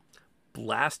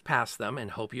 Blast past them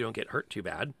and hope you don't get hurt too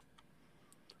bad,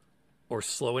 or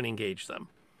slow and engage them.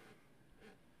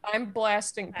 I'm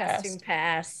blasting past. Casting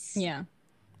pass. Yeah.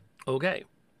 Okay.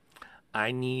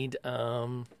 I need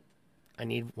one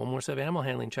more set of animal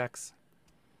handling checks.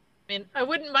 I mean, I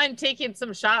wouldn't mind taking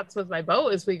some shots with my bow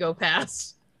as we go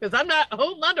past, because I'm not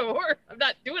holding on to a horse. I'm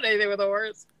not doing anything with a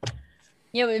horse.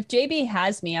 Yeah, but if JB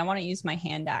has me, I want to use my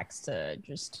hand axe to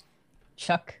just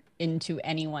chuck into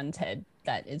anyone's head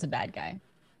that is a bad guy.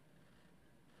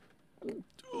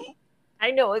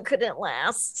 I know it couldn't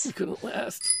last. It couldn't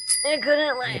last. It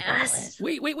couldn't last.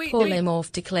 Wait.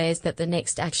 Polymorph declares that the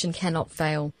next action cannot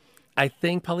fail. I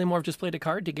think Polymorph just played a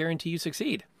card to guarantee you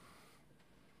succeed.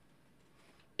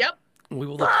 Yep. We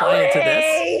will apply it to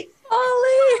this.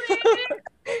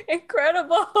 Ollie!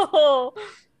 Incredible!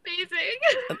 Amazing.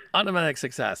 An automatic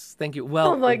success. Thank you.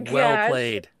 Well, Oh my well gosh.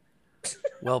 played.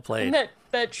 Well And played.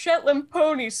 that Shetland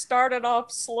pony started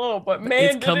off slow, but man,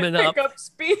 It's did coming it pick up. up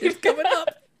speed. It's coming up.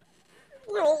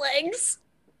 Little legs.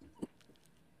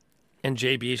 And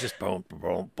JB is just boom,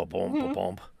 boom, boom, boom,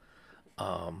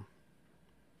 boom.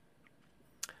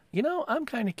 You know, I'm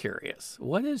kind of curious.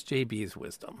 What is JB's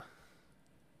wisdom?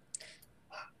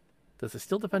 Does the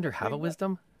Steel Defender have a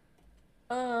wisdom?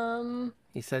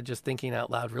 He said, just thinking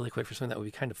out loud really quick for something that would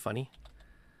be kind of funny.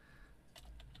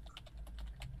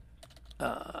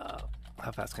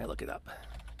 How fast can I look it up?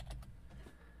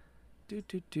 It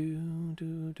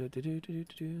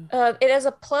has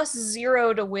a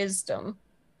 +0 to wisdom.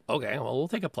 Okay, well, we'll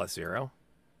take a +0.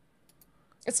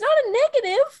 It's not a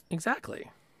negative. Exactly.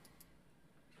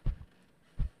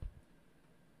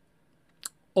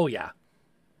 Oh, yeah.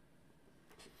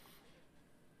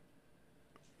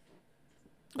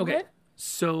 Okay. What?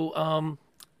 So,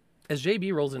 as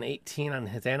JB rolls an 18 on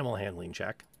his animal handling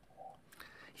check,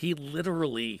 he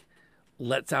literally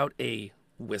lets out a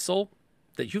whistle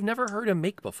that you've never heard him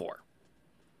make before.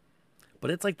 But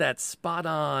it's like that spot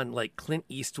on, like Clint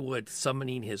Eastwood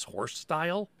summoning his horse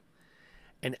style.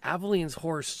 And Aveline's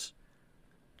horse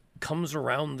comes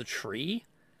around the tree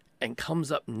and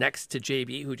comes up next to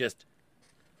JB, who just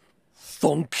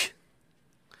thunk,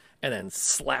 and then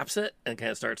slaps it and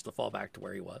kind of starts to fall back to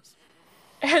where he was.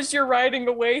 As you're riding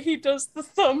away, he does the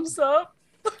thumbs up.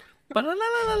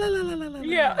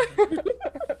 Yeah.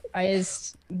 I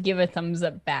just give a thumbs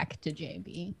up back to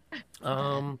JB.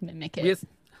 Mimic it.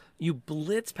 You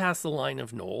blitz past the line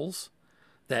of gnolls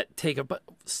that take a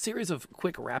series of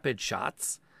quick, rapid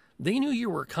shots. They knew you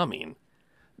were coming.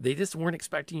 They just weren't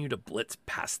expecting you to blitz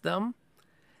past them.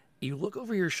 You look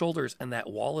over your shoulders, and that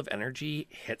wall of energy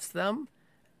hits them,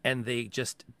 and they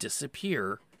just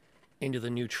disappear into the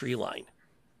new tree line.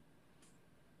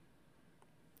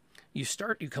 You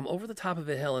come over the top of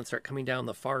a hill and start coming down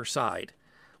the far side,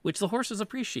 which the horses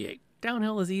appreciate.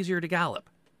 Downhill is easier to gallop.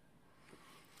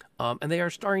 And they are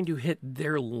starting to hit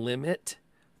their limit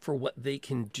for what they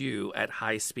can do at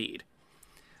high speed.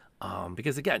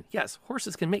 Because again, yes,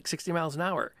 horses can make 60 miles an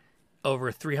hour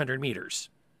over 300 meters.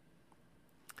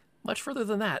 Much further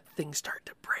than that, things start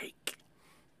to break.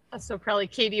 So probably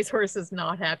Katie's horse is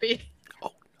not happy.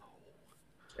 Oh,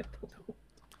 no.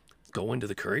 Go into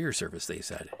the courier service, they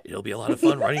said. It'll be a lot of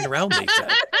fun running around, they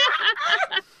said.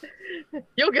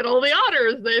 You'll get all the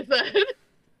honors, they said.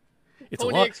 It's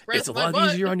a lot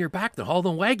easier on your back than hauling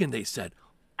the wagon, they said.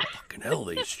 Fucking hell,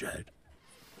 they said.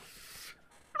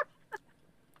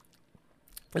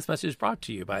 This message is brought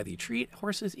to you by the Treat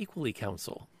Horses Equally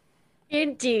Council.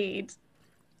 Indeed.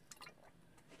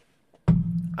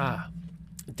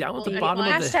 Down at the bottom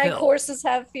of the Hashtag hill, horses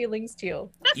have feelings too.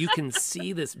 you can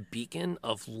see this beacon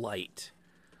of light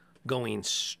going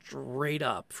straight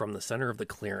up from the center of the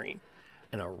clearing.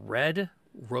 And a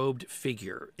red-robed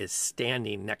figure is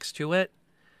standing next to it,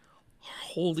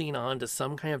 holding on to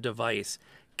some kind of device,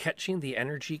 catching the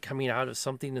energy coming out of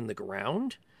something in the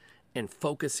ground and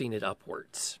focusing it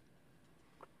upwards.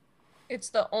 It's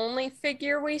the only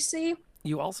figure we see.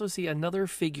 You also see another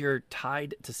figure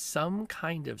tied to some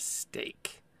kind of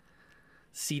stake,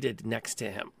 seated next to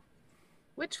him.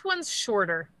 Which one's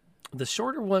shorter? The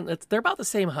shorter one, they're about the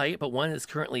same height, but one is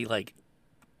currently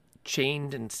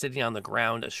chained and sitting on the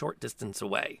ground a short distance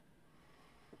away.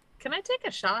 Can I take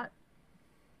a shot?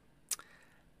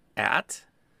 At?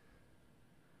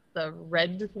 The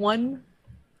red one?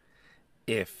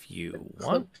 If you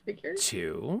want figure?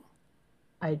 to.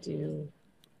 I do.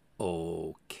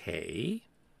 Okay.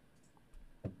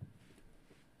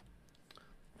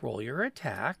 Roll your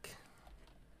attack.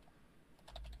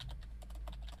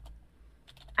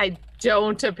 I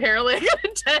don't apparently. I got a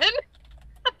 10.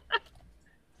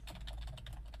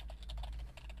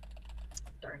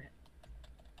 Darn it.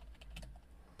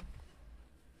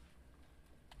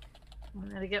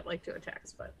 I'm gonna get 2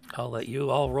 attacks, but I'll let you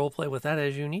all roleplay with that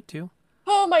as you need to.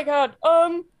 Oh my god.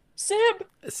 Sib.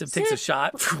 Sib takes a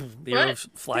shot. The arrow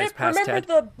flies Sib, past Ted.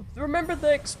 remember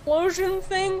the explosion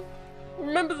thing?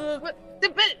 Remember the what?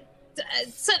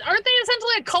 So aren't they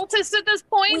essentially a cultist at this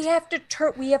point? We have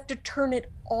to turn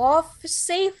it off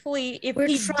safely. If We're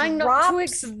he trying not to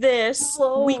drops this,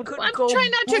 we could I'm go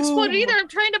trying not to explode boom. either. I'm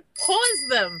trying to pause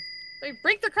them. They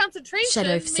break their concentration. Shadow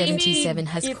maybe- 77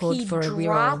 has If called he for a reroll.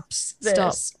 drops this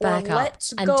Stop, back or up,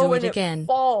 lets and go do it and again.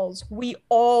 falls, we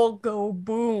all go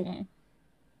boom.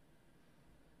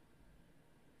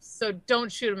 So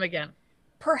don't shoot him again.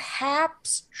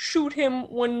 Perhaps shoot him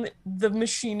when the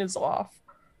machine is off.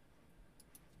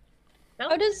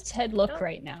 How does Ted look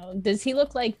right now? Does he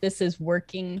look like this is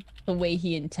working the way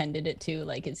he intended it to?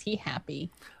 Is he happy?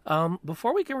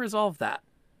 Before we can resolve that,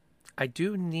 I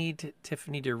do need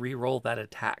Tiffany to re-roll that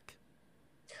attack.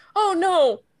 Oh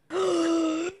no!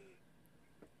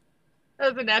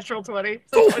 That was a natural 20.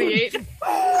 So 28.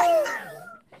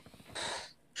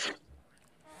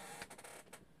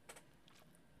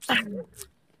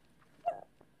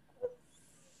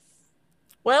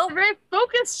 Well, A very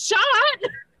focused shot.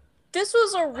 this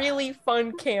was a really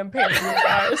fun campaign, you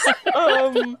guys.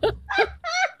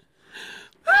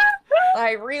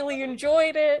 I really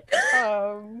enjoyed it.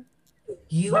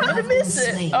 You I'm gonna have miss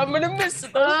it. slain. I'm gonna miss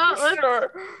it. That's for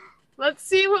sure. Let's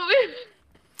see what we.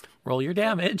 Roll your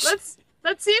damage. Let's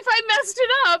see if I messed it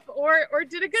up or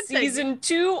did a good thing. Season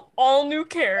 2, all new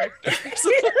characters.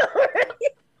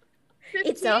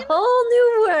 It's a whole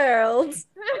new world.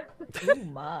 Oh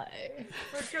my.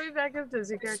 Let's go back up to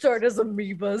characters. Start as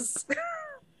amoebas.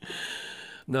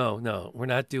 No, we're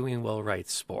not doing well right,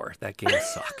 Spore. That game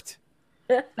sucked.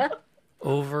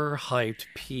 Overhyped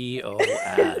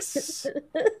POS.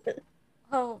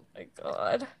 Oh my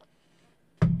god.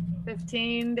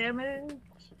 15 damage.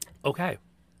 Okay.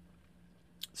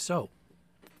 So,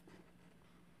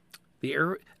 the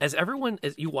arrow, as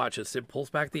you watch as Sid pulls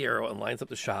back the arrow and lines up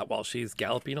the shot while she's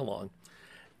galloping along,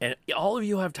 And all of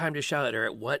you have time to shout at her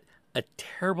at what a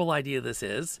terrible idea this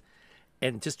is.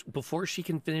 And just before she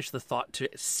can finish the thought to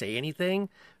say anything,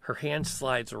 her hand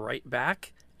slides right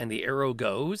back and the arrow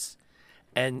goes.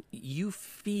 And you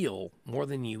feel more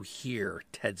than you hear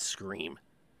Ted scream.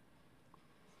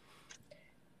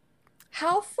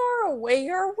 How far away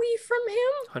are we from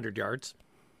him? 100 yards.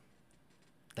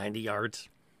 90 yards.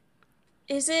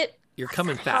 Is it You're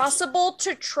coming fast. possible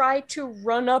to try to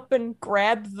run up and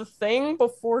grab the thing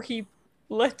before he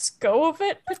lets go of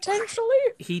it, potentially?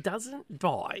 He doesn't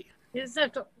die. He doesn't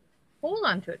have to hold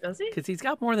on to it, does he? Because he's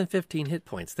got more than 15 hit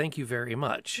points. Thank you very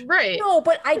much. Right. No,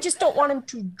 but I just don't want him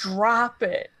to drop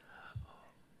it.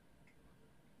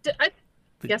 I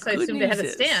The guess I good assumed they had a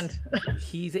news is stand.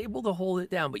 He's able to hold it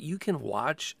down, but you can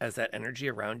watch as that energy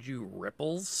around you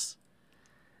ripples.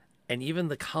 And even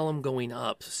the column going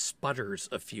up sputters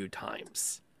a few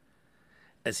times.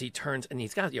 As he turns, and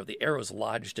he's got, the arrows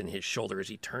lodged in his shoulder as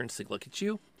he turns to look at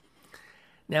you.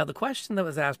 Now, the question that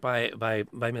was asked by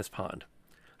Miss Pond,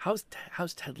 how's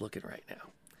Ted looking right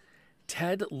now?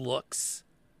 Ted looks,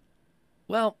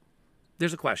 well,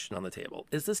 there's a question on the table.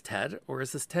 Is this Ted, or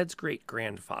is this Ted's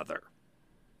great-grandfather?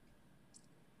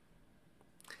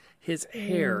 His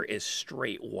hair is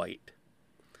straight white.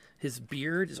 His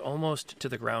beard is almost to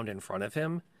the ground in front of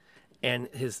him, and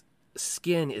his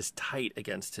skin is tight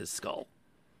against his skull.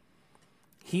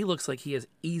 He looks like he has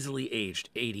easily aged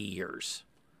 80 years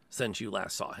since you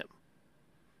last saw him.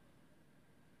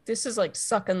 This is like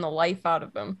sucking the life out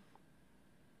of him.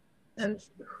 And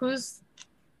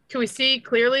can we see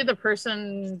clearly the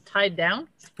person tied down?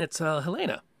 It's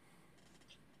Helena.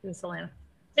 It's Helena.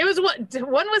 It was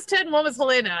one was Ted and one was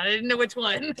Helena. I didn't know which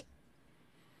one.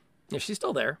 Yeah, she's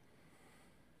still there.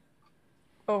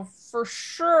 Oh, for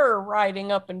sure,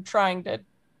 riding up and trying to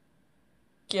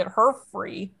get her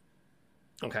free.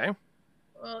 Okay.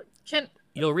 Well,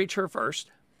 You'll reach her first.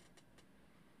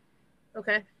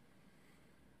 okay.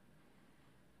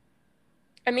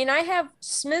 I mean, I have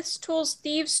Smith's tools,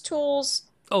 Thieves' tools,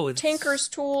 Oh, it's Tinker's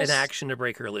tools. an action to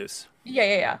break her loose.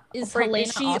 Yeah. Is Break-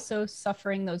 Helena she- also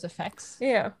suffering those effects?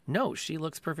 Yeah. No, she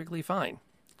looks perfectly fine.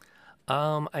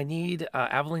 I need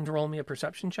Aveline to roll me a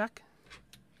perception check.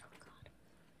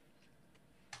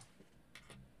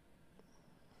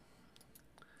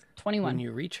 Oh, 21. When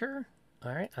you reach her,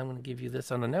 all right, I'm going to give you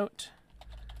this on a note.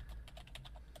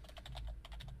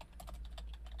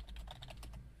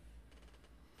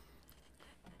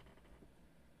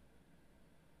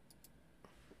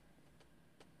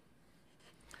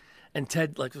 And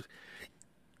Ted, like,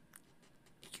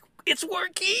 it's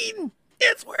working!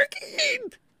 It's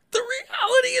working! The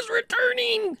reality is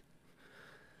returning!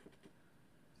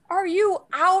 Are you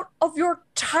out of your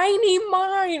tiny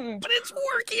mind? But it's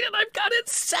working and I've got it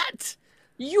set!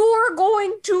 You're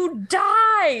going to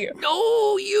die!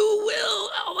 No, you will!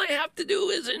 All I have to do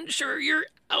is ensure you're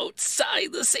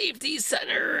outside the safety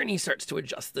center. And he starts to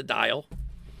adjust the dial.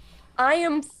 I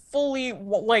am fully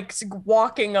like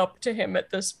walking up to him at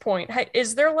this point.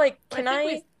 Is there like, can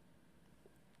I?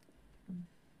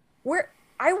 Where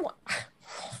I want?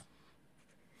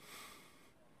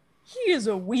 He is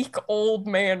a weak old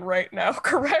man right now,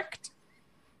 correct?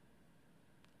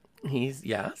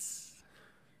 Yes.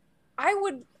 I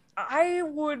would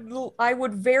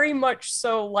very much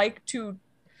so like to.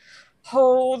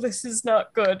 Oh, this is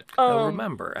not good. Now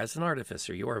remember, as an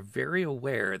artificer, you are very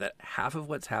aware that half of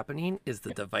what's happening is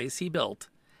the device he built,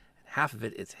 and half of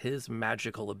it is his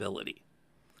magical ability.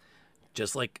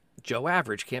 Just like Joe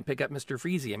Average can't pick up Mr.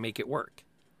 Freezy and make it work.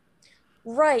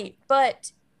 Right,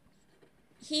 but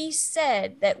he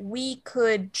said that we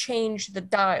could change the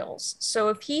dials. So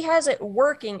if he has it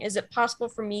working, is it possible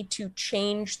for me to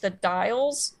change the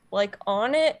dials, like,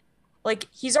 on it? Like,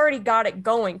 he's already got it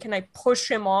going. Can I push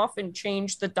him off and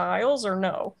change the dials, or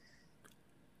no?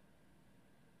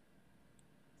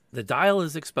 The dial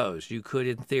is exposed. You could,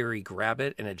 in theory, grab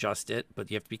it and adjust it, but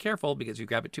you have to be careful because if you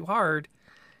grab it too hard,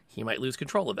 he might lose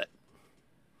control of it.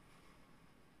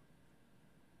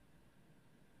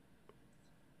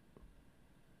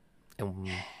 And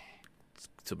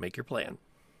so make your plan.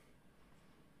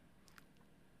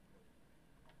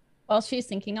 While she's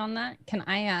thinking on that, can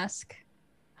I ask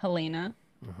Helena,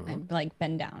 I'm like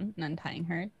bend down and untying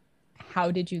her,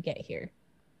 how did you get here?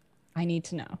 I need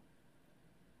to know.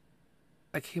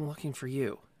 I came looking for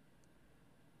you.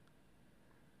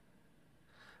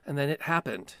 And then it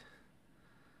happened.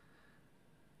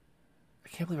 I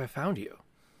can't believe I found you.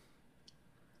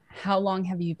 How long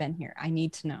have you been here? I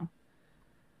need to know.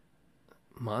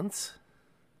 Months?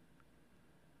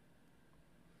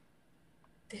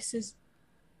 This is...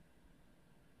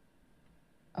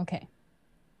 Okay.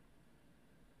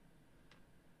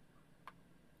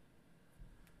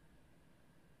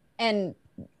 And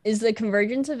is the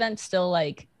convergence event still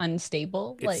like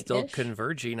unstable? It's still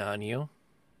converging on you.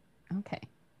 Okay.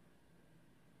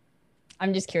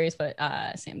 I'm just curious what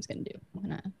Sam's gonna do. I'm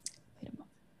gonna wait a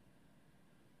moment.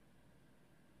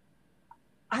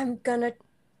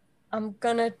 I'm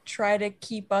gonna try to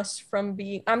keep us from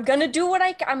being. I'm gonna do what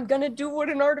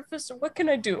an artificer. What can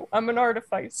I do? I'm an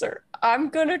artificer. I'm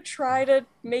gonna try to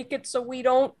make it so we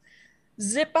don't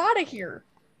zip out of here.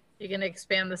 You're gonna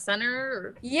expand the center?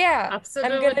 Or Yeah, opposite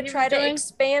I'm of what gonna he try was to doing?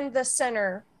 expand the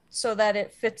center so that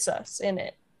it fits us in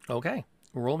it. Okay.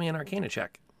 Roll me an Arcana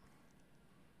check.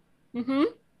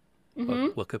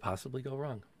 What could possibly go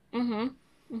wrong?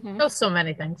 Oh, so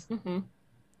many things.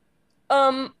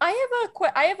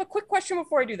 I have a quick question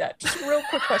before I do that. Just a real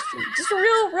quick question. Just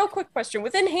a real quick question.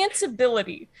 With enhance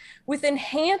ability,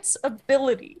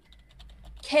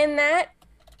 can that?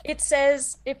 It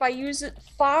says if I use it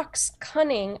Fox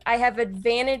Cunning, I have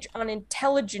advantage on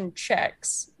intelligence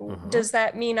checks. Does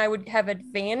that mean I would have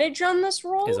advantage on this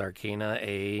roll? Is Arcana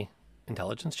a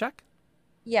intelligence check?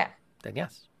 Yeah. Then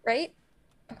yes. Right?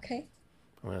 Okay.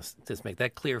 I'm going to just make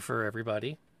that clear for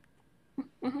everybody.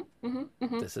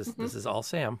 This is all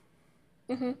Sam.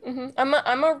 I'm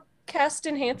a cast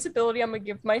enhance ability. I'm gonna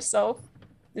give myself.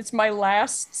 It's my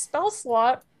last spell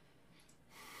slot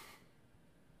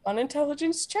on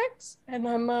intelligence checks, and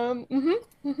I'm gonna do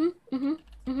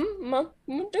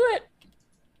it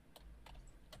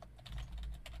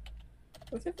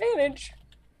with advantage,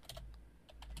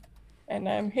 and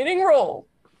I'm hitting roll.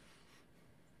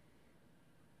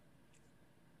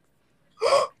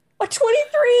 A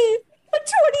 23. A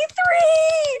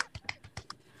 23!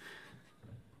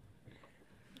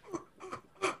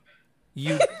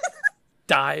 You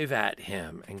dive at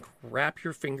him and wrap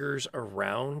your fingers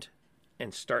around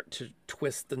and start to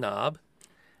twist the knob.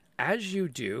 As you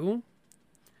do,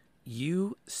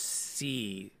 you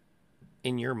see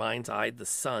in your mind's eye the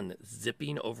sun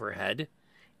zipping overhead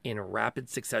in rapid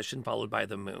succession, followed by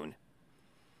the moon.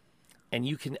 And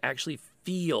you can actually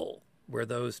feel where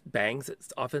those bangs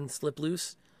that often slip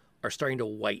loose are starting to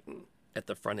whiten at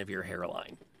the front of your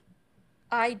hairline.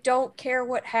 I don't care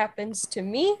what happens to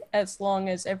me as long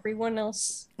as everyone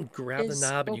else grab the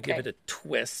knob and you give okay. it a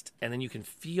twist, and then you can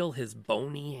feel his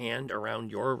bony hand around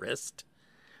your wrist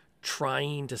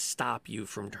trying to stop you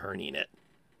from turning it.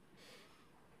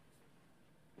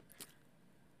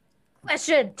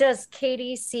 Question: does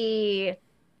Katie see?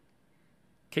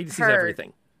 Katie sees her?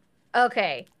 everything.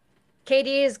 Okay.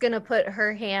 Katie is gonna put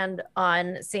her hand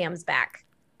on Sam's back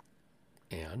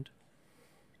and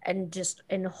just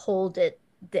hold it.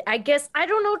 I guess, I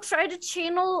don't know, try to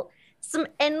channel some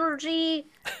energy.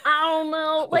 I don't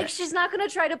know. Like, she's not gonna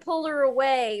try to pull her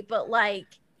away, but like,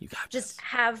 you got just this.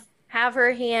 have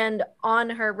her hand on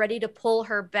her, ready to pull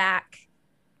her back.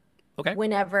 Okay.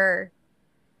 Whenever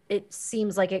it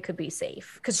seems like it could be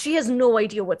safe, because she has no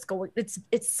idea what's going. It's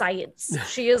science.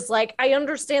 She is like, I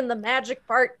understand the magic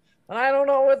part, but I don't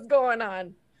know what's going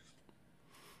on.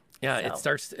 Yeah, it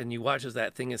starts, and you watch as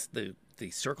that thing is the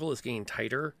circle is getting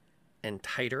tighter and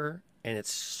tighter, and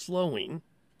it's slowing.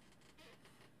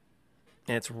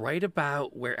 And it's right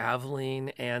about where Aveline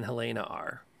and Helena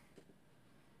are.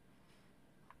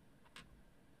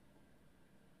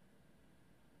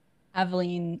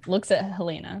 Aveline looks at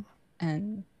Helena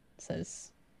and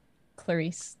says,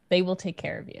 Clarice, they will take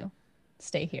care of you.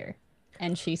 Stay here.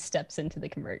 And she steps into the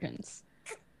convergence.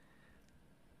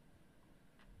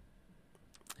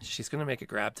 She's going to make a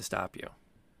grab to stop you.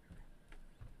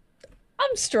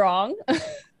 I'm strong. I'm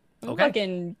Okay.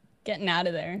 fucking getting out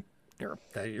of there.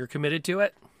 You're committed to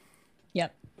it?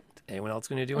 Yep. Anyone else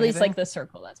going to do At anything? least like the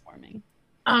circle that's forming.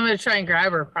 I'm gonna try and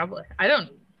grab her. Probably. I don't.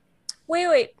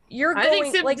 Wait. You're I think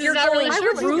going Sim like is you're not going really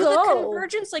sure through where the to go.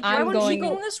 convergence. Like I'm you're going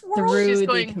going this world. through She's the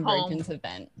going convergence home.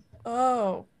 event.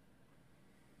 Oh,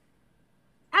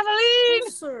 Aveline!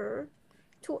 Closer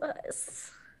to us.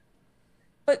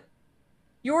 but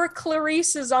your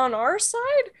Clarice is on our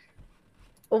side.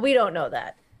 Well, we don't know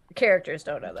that. The characters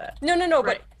don't know that. No.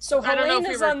 Right. But so I don't know if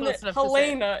Helena's we were on close the enough to say.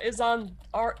 Helena is on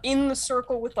our in the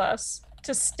circle with us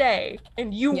to stay,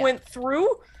 and you Yeah. went through.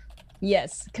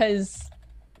 Yes, because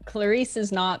Clarice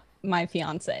is not my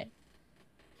fiance.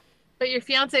 But your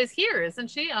fiance is here, isn't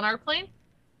she? On our plane?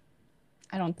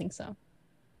 I don't think so.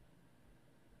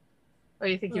 Or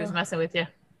you think he was Ugh. messing with you?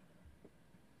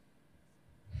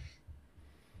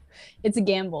 It's a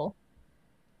gamble.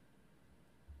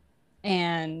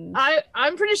 And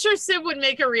I'm pretty sure Sim would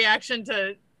make a reaction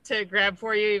to grab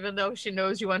for you, even though she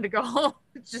knows you want to go home.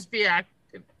 Just be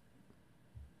active.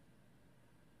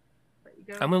 Let you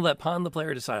go. I'm going to let Pon, the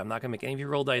player, decide. I'm not going to make any of you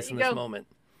roll dice in There you this go. moment.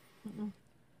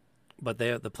 but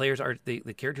the players are the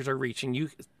characters are reaching.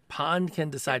 Pond can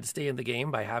decide to stay in the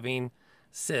game by having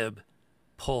Sib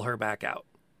pull her back out.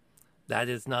 That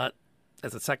is not.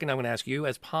 As a second, I'm going to ask you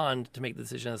as Pond to make the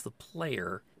decision as the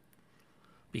player,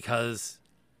 because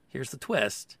here's the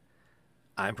twist.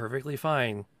 I'm perfectly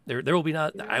fine. There will be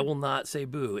not. I will not say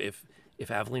boo if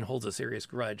Aveline holds a serious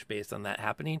grudge based on that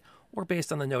happening or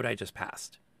based on the note I just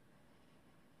passed.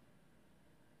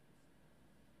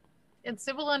 And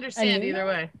Sib will understand either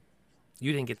way.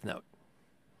 You didn't get the note.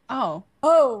 Oh,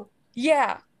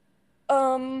 yeah.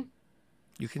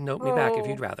 You can note me back if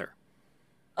you'd rather.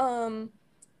 I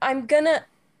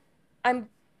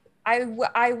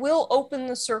will open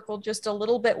the circle just a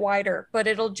little bit wider, but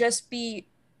it'll just be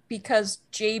because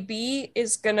JB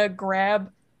is gonna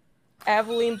grab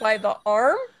Aveline by the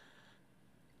arm,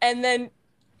 and then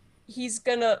he's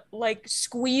gonna like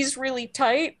squeeze really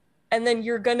tight, and then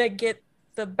you're gonna get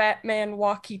the Batman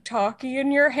walkie-talkie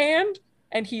in your hand,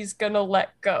 and he's gonna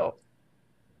let go.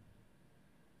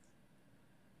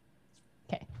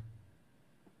 Okay.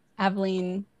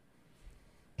 Aveline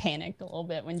panicked a little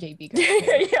bit when JB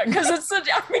Yeah, because it's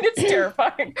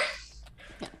terrifying.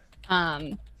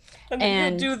 and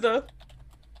then he'll do the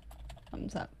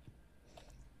thumbs up.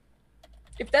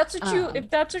 if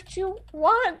that's what you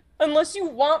want, unless you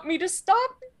want me to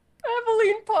stop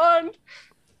Aveline Pond.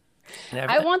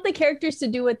 I want the characters to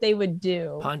do what they would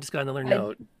do. Pond just got another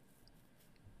note.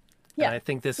 Yeah. And I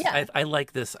think this. Yeah. I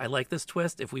like this. I like this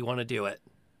twist. If we want to do it,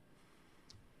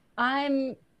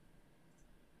 I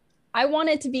want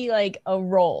it to be like a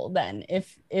roll. Then,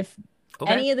 if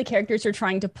any of the characters are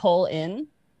trying to pull in,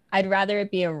 I'd rather it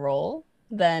be a roll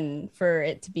than for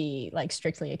it to be like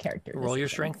strictly a character. Roll your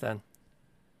strength then.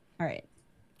 All right.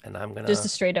 And I'm gonna just a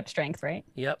straight up strength, right?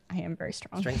 Yep. I am very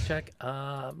strong. Strength check.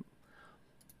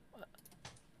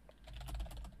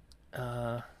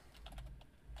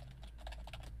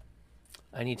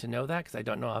 I need to know that because I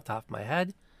don't know off the top of my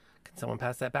head. Can someone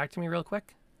pass that back to me real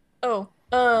quick? Oh,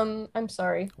 I'm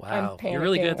sorry. Wow, I'm you're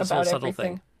really good at this whole subtle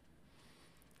everything.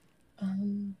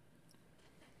 thing.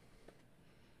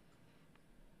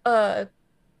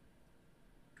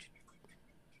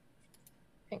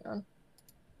 Hang on.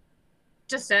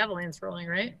 Just Aveline's rolling,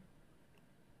 right?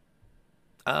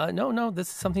 No, this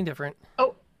is something different.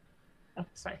 Oh,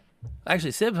 sorry.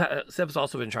 Actually, Sib's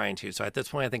also been trying to. So at this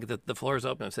point, I think that the floor is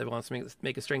open. If Sib wants to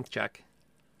make a strength check.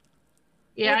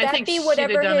 Yeah, would I think be she'd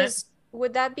whatever have done his?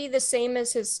 Would that be the same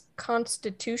as his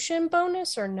Constitution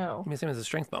bonus or no? Same as a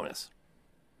strength bonus.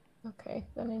 Okay,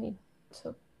 then I need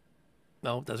to.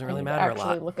 No, it doesn't really matter a lot.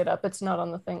 Actually, look it up. It's not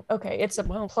on the thing. Okay, it's a +2.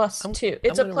 I'm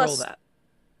It's a gonna roll that.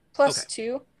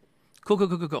 +2.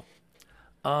 Cool.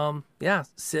 Yeah,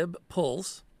 Sib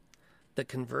pulls. The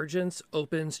convergence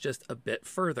opens just a bit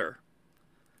further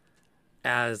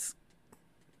as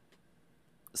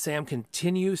Sam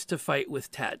continues to fight with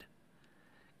Ted.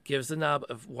 Gives the knob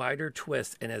a wider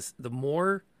twist, and as the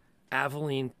more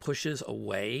Aveline pushes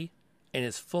away and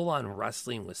is full on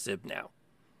wrestling with Sib now,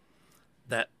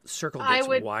 that circle gets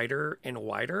wider and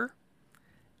wider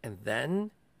and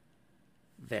then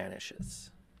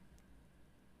vanishes.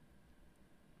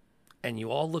 And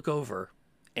you all look over,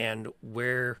 and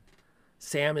where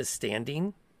Sam is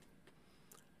standing,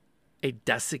 a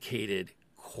desiccated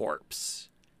corpse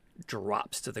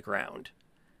drops to the ground,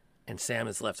 and Sam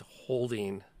is left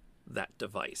holding that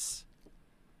device.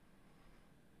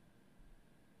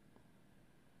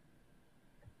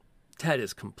 Ted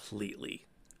is completely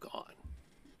gone.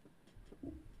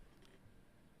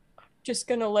 Just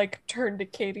gonna like turn to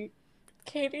Katie.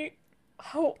 Katie,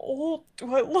 how old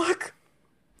do I look?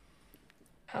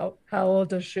 How old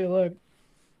does she look?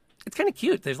 It's kind of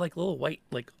cute. There's like little white,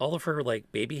 like all of her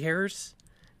like baby hairs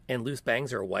and loose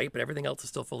bangs are white, but everything else is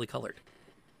still fully colored.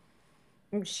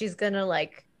 She's gonna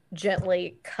like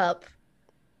gently cup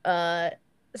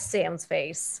Sam's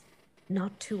face.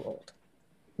 Not too old.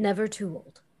 Never too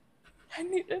old. I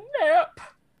need a nap.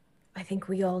 I think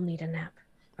we all need a nap.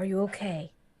 Are you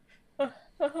okay?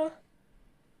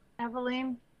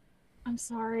 Aveline, I'm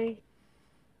sorry.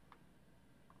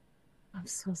 I'm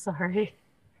so sorry.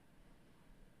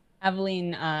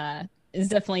 Aveline is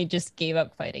definitely just gave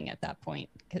up fighting at that point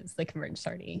because the convergence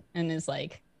already, and is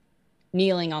like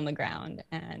kneeling on the ground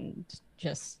and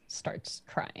just starts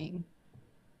crying.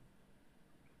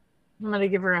 I'm gonna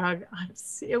give her a hug.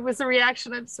 It was a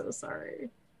reaction. I'm so sorry.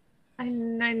 I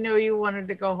know you wanted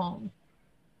to go home.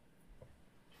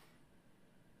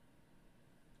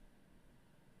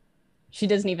 She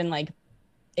doesn't even like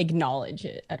acknowledge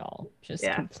it at all. Just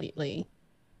completely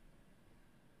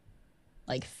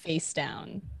like face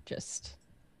down. Just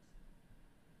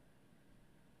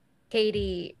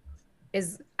Katie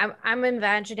I'm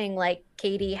imagining like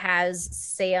Katie has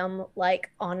Sam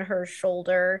like on her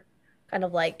shoulder, kind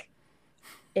of like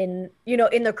in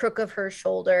the crook of her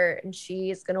shoulder, and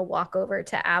she's gonna walk over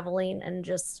to Aveline and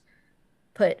just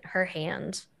put her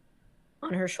hand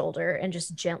on her shoulder and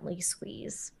just gently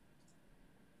squeeze.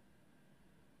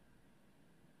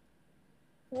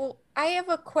 Well, I have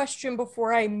a question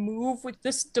before I move with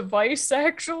this device,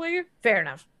 actually. Fair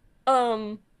enough.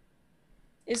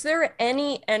 Is there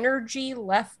any energy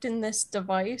left in this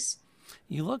device?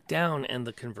 You look down, and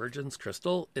the convergence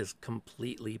crystal is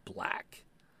completely black.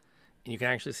 And you can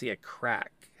actually see a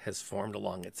crack has formed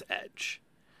along its edge.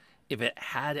 If it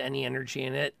had any energy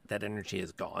in it, that energy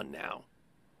is gone now.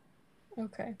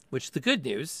 Okay. Which, the good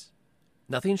news,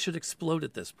 nothing should explode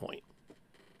at this point.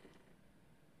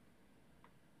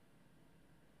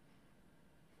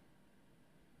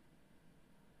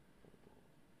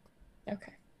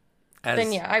 Okay. As,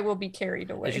 Then yeah, I will be carried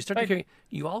away. As you start to carry,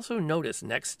 you also notice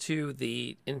next to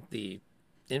the infinitely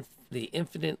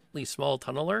small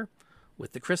tunneler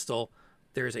with the crystal,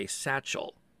 there's a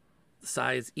satchel, the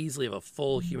size easily of a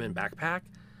full human backpack,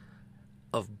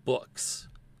 of books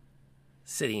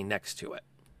sitting next to it.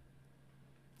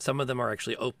 Some of them are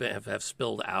actually open, have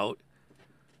spilled out,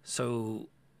 so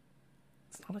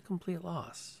it's not a complete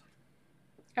loss.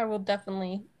 I will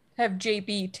definitely have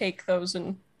JB take those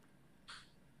and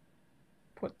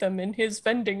put them in his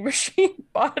vending machine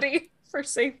body for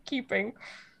safekeeping.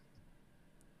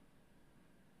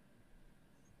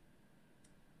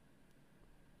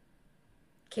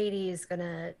 Katie's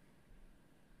gonna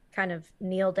kind of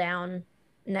kneel down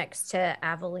next to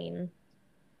Aveline,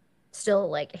 still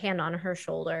like hand on her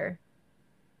shoulder,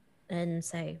 and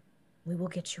say, "We will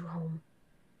get you home.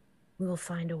 We will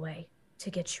find a way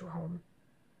to get you home."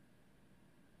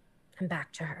 And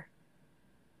back to her.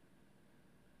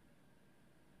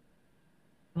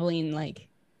 Aveline, like,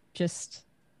 just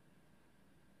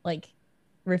like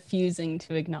refusing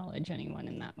to acknowledge anyone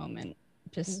in that moment,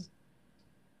 just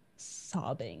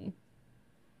sobbing.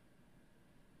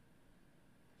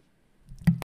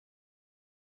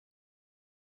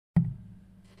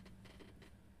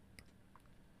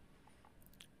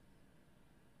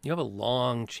 You have a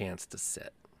long chance to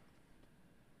sit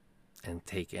and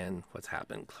take in what's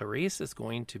happened. Clarice is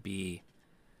going to be,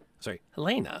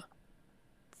 Helena,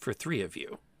 for three of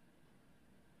you,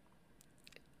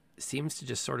 seems to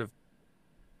just sort of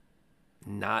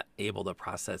not able to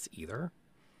process either.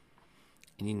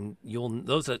 And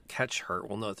those that catch her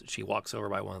will know that she walks over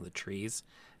by one of the trees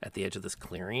at the edge of this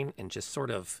clearing and just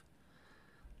sort of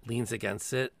leans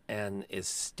against it and is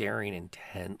staring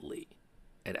intently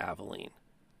at Aveline.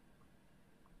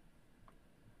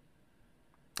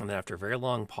 And then after a very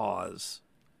long pause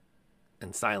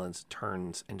and silence,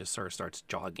 turns and just sort of starts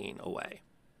jogging away.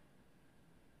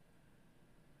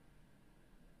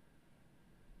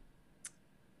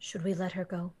 Should we let her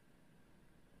go?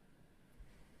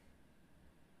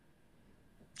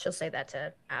 She'll say that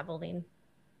to Aveline.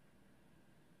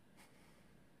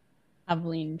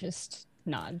 Aveline just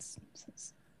nods.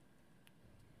 Says,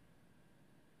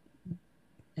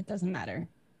 "It doesn't matter."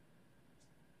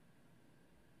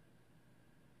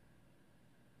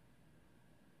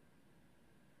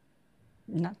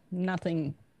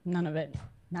 Nothing, none of it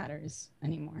matters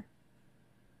anymore.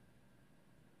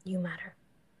 You matter.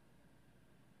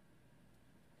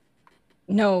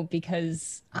 No,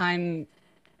 because I'm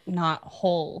not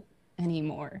whole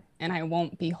anymore, and I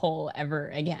won't be whole ever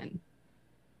again.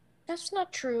 That's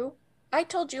not true. I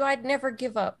told you I'd never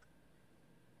give up.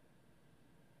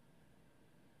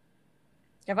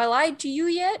 Have I lied to you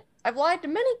yet? I've lied to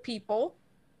many people.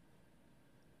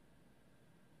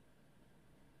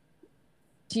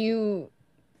 Do you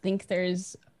think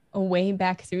there's a way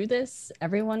back through this?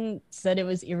 Everyone said it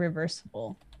was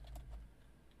irreversible.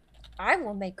 I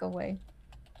will make a way.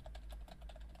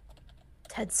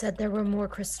 Ted said there were more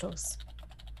crystals.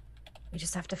 We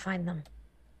just have to find them.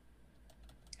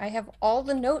 I have all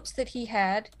the notes that he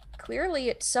had. Clearly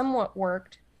it somewhat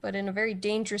worked, but in a very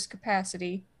dangerous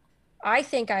capacity. I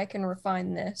think I can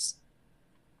refine this.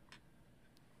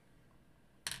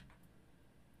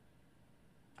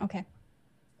 Okay.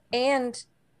 And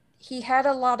he had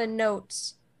a lot of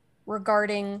notes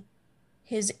regarding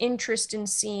his interest in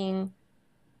seeing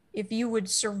if you would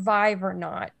survive or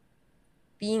not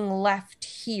being left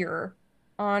here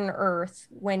on Earth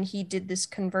when he did this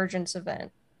convergence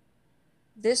event.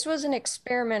 This was an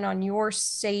experiment on your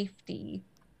safety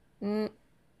and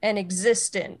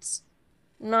existence,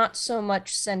 not so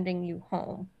much sending you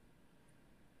home.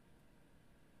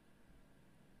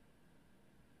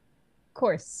 Of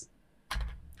course.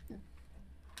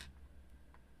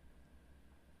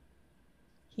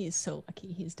 He's so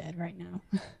lucky he's dead right now.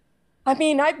 I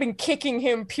mean, I've been kicking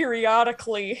him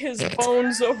periodically. His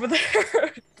bones over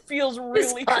there feels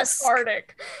really husk.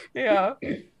 cathartic. Yeah.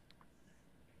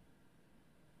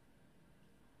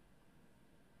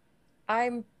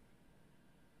 I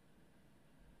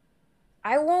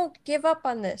won't give up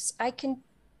on this.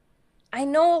 I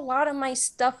know a lot of my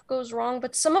stuff goes wrong,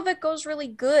 but some of it goes really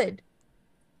good.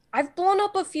 I've blown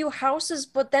up a few houses,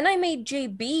 but then I made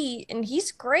JB and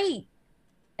he's great.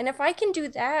 And if I can do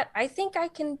that, I think I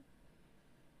can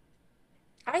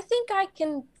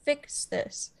fix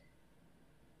this.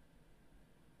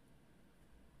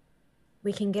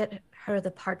 We can get her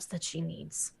the parts that she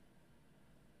needs.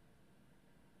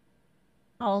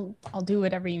 I'll do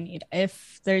whatever you need.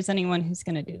 If there's anyone who's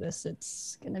gonna do this,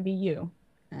 it's gonna be you.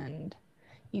 And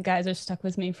you guys are stuck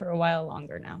with me for a while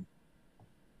longer now.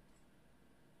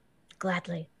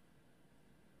 Gladly.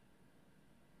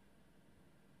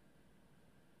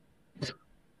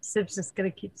 Sib's just gonna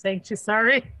keep saying she's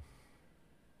sorry.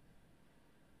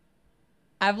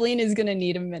 Aveline is gonna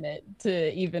need a minute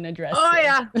to even address Oh this.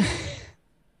 yeah.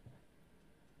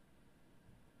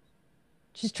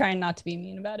 She's trying not to be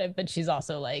mean about it, but she's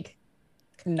also like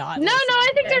not. No,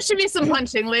 I think there should be some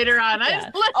punching later on. Yeah.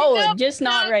 I Just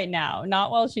not right now.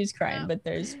 Not while she's crying, but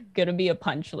there's gonna be a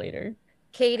punch later.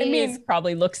 Katie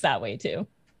Probably looks that way too.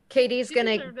 Katie's She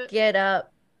gonna deserved it. get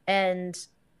up and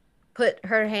put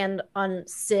her hand on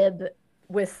Sib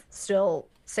with still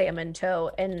Sam in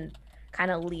tow and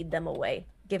kind of lead them away,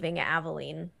 giving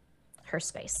Aveline her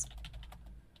space.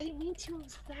 I didn't mean to. It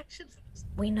was actions.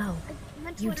 We know. I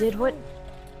meant to You let her did what?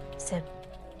 go. Sib,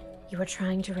 you were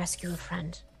trying to rescue a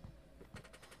friend.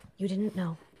 You didn't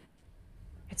know.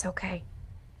 It's okay.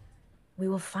 We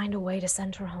will find a way to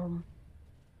send her home.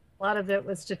 A lot of it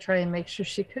was to try and make sure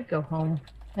she could go home,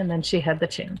 and then she had the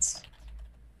chance.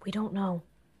 We don't know.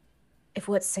 If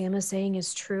what Sam is saying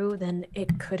is true, then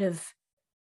it could have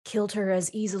killed her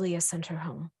as easily as sent her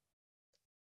home.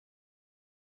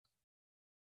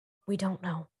 We don't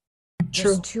know.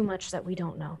 True. There's too much that we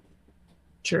don't know.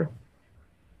 True.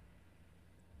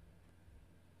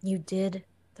 You did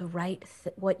the right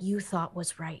what you thought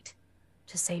was right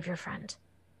to save your friend.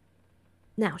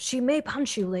 Now, she may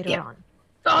punch you later on.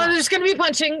 Oh, there's gonna be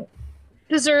punching.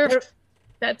 Deserved.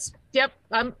 That's yep.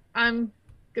 I'm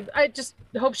good. I just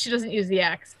hope she doesn't use the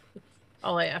axe.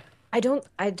 All I have. I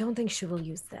don't think she will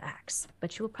use the axe,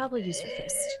 but she will probably use her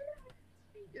fist.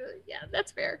 Yeah,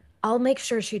 that's fair. I'll make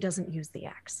sure she doesn't use the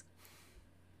axe.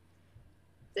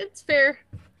 It's fair.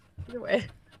 Either way.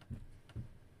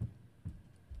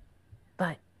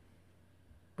 But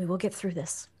we will get through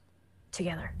this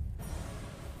together.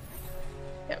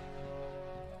 Yep.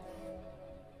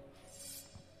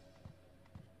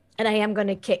 And I am going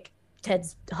to kick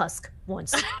Ted's husk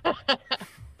once. Does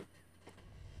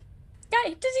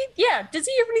he have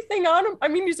anything on him? I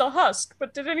mean, he's a husk,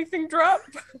 but did anything drop?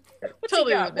 What's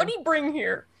Totally he got? with What did he bring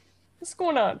here? What's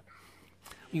going on?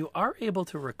 You are able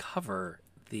to recover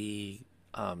the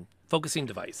focusing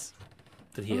device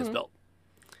that he has built.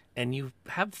 And you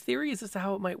have theories as to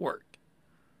how it might work.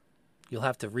 You'll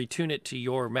have to retune it to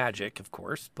your magic, of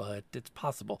course, but it's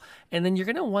possible. And then you're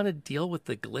going to want to deal with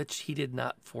the glitch he did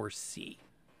not foresee.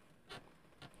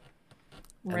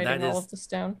 And Writing that all is of this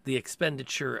down. the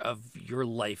expenditure of your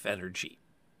life energy.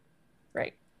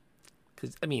 Right.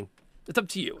 Because, I mean, it's up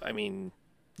to you. I mean,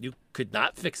 you could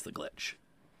not fix the glitch.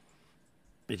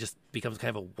 It just becomes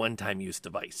kind of a one-time use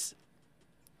device.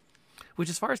 Which,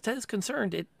 as far as Ted is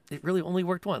concerned, it really only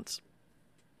worked once.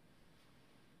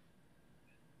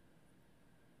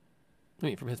 I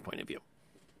mean, from his point of view.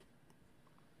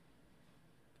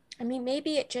 I mean,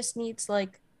 maybe it just needs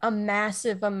like a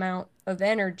massive amount of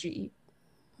energy.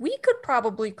 We could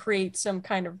probably create some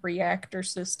kind of reactor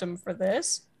system for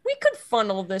this. We could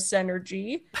funnel this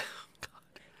energy.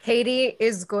 Katie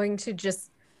is going to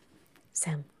just...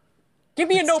 Sam. Give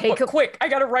me a Let's notebook, quick. I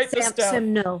gotta write this down.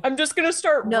 Sam, no. I'm just gonna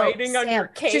start No, writing on Sam. your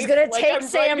cape. She's gonna like take I'm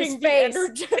Sam's writing the face.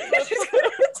 energy- She's gonna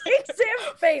take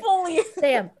Sam's face. Fully.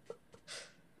 Sam,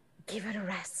 give it a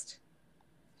rest.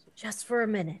 Just for a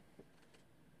minute.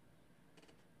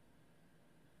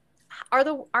 Are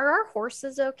our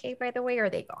horses okay, by the way, or are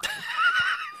they gone?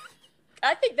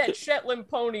 I think that Shetland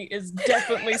pony is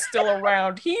definitely still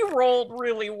around. He rolled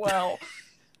really well.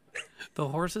 The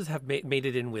horses have made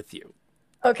it in with you.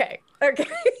 Okay.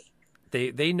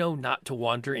 They know not to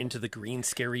wander into the green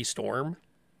scary storm.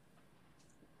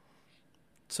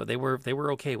 So they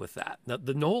were okay with that. Now,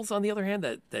 the Knolls, on the other hand,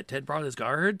 that Ted brought as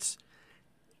guards,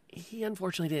 he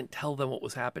unfortunately didn't tell them what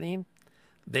was happening.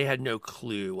 They had no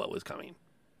clue what was coming.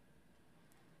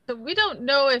 So we don't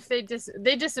know if they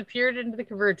disappeared into the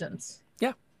Convergence.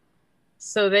 Yeah.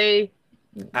 So they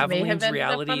may have Aveline's ended up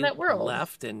reality on that world.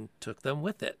 left and took them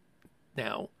with it.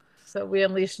 Now, So we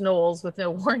unleashed gnolls with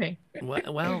no warning.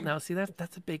 well, now see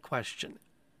that's a big question.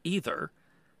 Either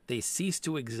they cease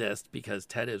to exist because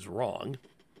Ted is wrong,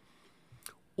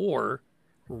 or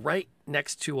right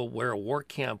next to where a war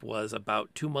camp was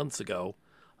about 2 months ago,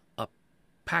 a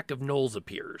pack of gnolls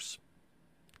appears.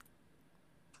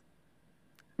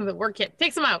 The work kit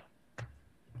takes them out.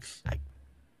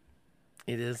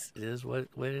 It is what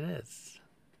it is.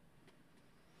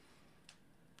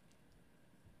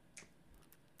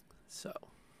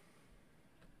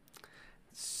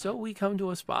 So we come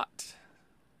to a spot.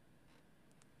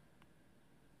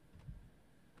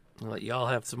 I'll let y'all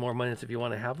have some more minutes if you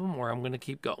want to have them, or I'm going to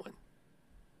keep going.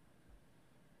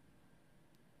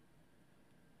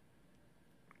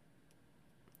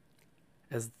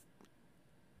 As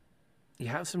you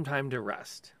have some time to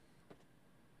rest.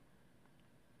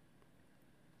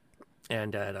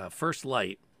 And at first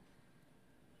light,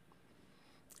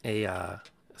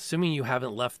 assuming you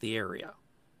haven't left the area,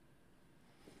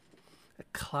 a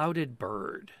clouded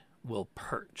bird will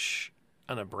perch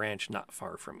on a branch not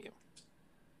far from you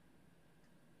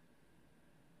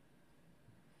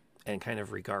and kind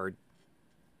of regard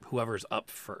whoever's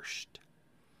up first.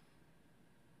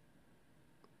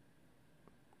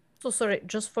 So sorry,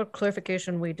 just for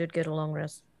clarification, we did get a long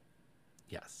rest.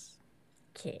 Yes.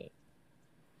 Okay.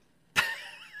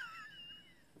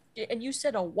 And you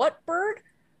said a what bird?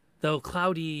 The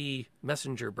cloudy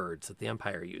messenger birds that the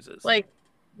Empire uses. Like,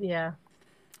 yeah.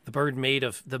 The bird made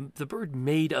of the bird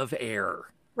made of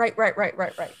air. Right.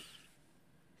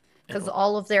 Because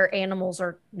all of their animals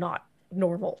are not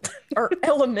normal. Or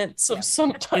elements of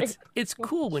some type. It's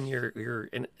cool when you're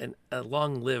a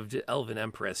long-lived elven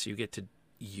empress. You get to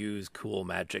use cool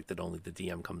magic that only the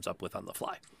DM comes up with on the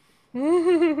fly.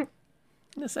 I'm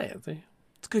just saying,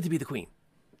 it's good to be the queen.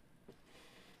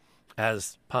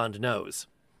 As Pond knows.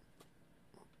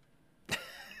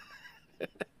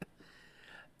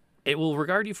 It will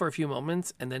regard you for a few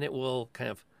moments, and then it will kind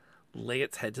of lay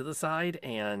its head to the side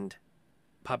and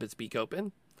pop its beak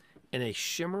open, and a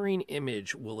shimmering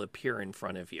image will appear in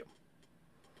front of you.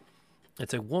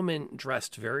 It's a woman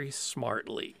dressed very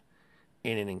smartly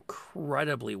in an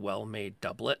incredibly well-made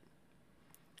doublet.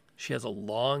 She has a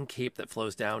long cape that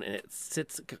flows down, and it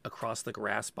sits across the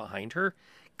grass behind her,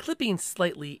 clipping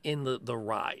slightly in the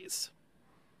rise.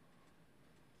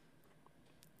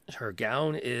 Her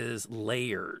gown is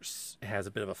layers. It has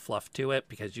a bit of a fluff to it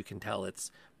because you can tell it's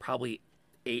probably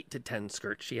 8 to 10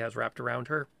 skirts she has wrapped around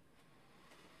her.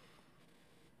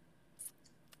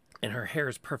 And her hair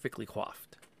is perfectly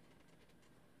coiffed.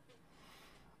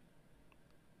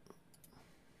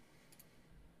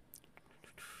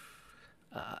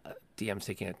 DM's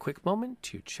taking a quick moment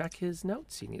to check his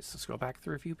notes. He needs to scroll back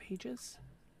through a few pages.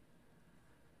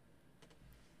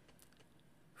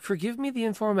 Forgive me the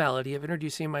informality of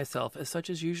introducing myself as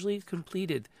such is usually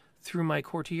completed through my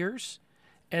courtiers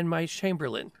and my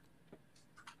chamberlain.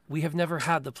 We have never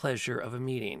had the pleasure of a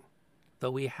meeting,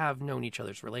 though we have known each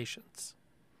other's relations.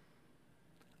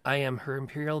 I am Her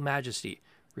Imperial Majesty,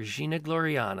 Regina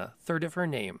Gloriana, third of her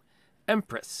name,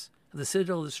 Empress of the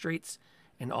Citadel of the Straits,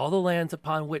 and all the lands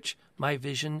upon which my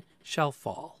vision shall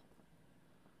fall.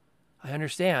 I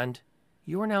understand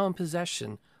you are now in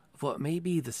possession of what may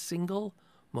be the single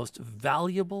most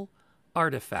valuable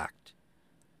artifact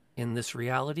in this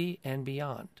reality and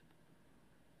beyond.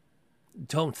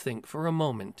 Don't think for a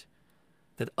moment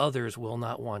that others will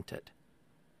not want it.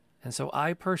 And so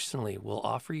I personally will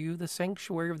offer you the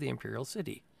sanctuary of the Imperial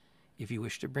City if you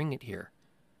wish to bring it here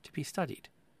to be studied.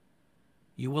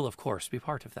 You will, of course, be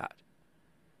part of that.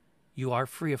 You are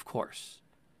free, of course,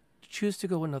 to choose to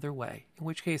go another way, in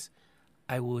which case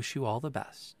I will wish you all the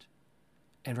best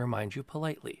and remind you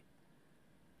politely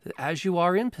that as you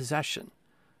are in possession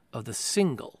of the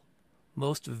single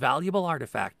most valuable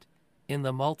artifact in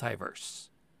the multiverse,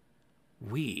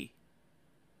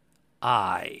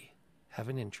 I have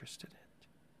an interest in it.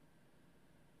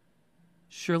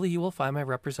 Surely you will find my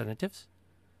representatives,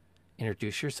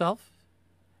 introduce yourself,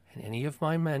 and any of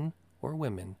my men or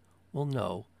women will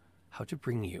know how to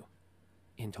bring you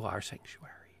into our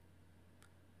sanctuary.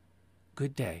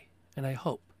 Good day, and I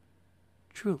hope,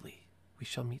 truly, we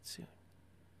shall meet soon.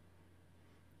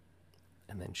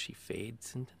 And then she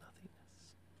fades into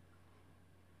nothingness.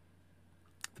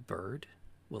 The bird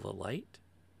will alight.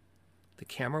 The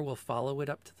camera will follow it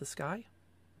up to the sky.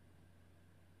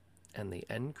 And the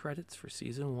end credits for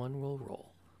season 1 will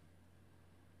roll.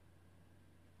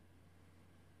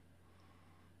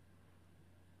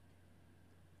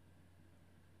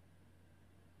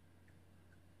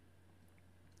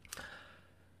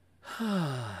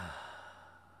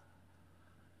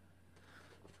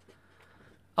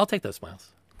 I'll take those smiles.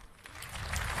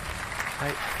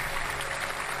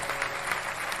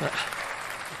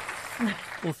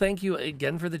 Well, thank you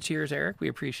again for the cheers, Eric. We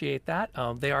appreciate that.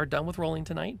 They are done with rolling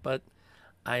tonight, but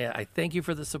I thank you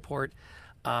for the support.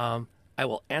 I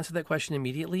will answer that question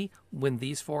immediately when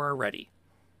these four are ready.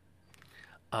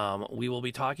 We will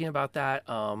be talking about that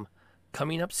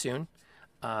coming up soon.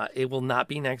 It will not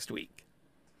be next week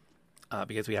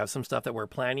because we have some stuff that we're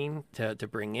planning to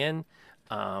bring in.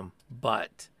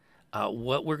 But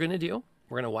what we're going to do,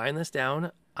 we're going to wind this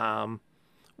down. We're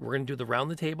going to do the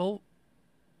round the table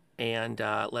and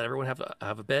let everyone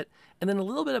have a bit, and then a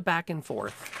little bit of back and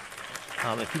forth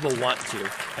if people want to.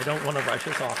 I don't want to rush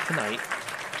us off tonight.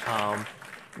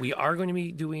 We are going to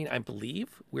be doing, I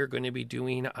believe, we're going to be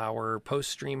doing our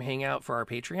post-stream hangout for our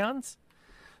Patreons.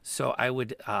 So I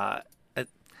would, I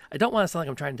don't want to sound like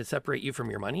I'm trying to separate you from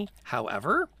your money.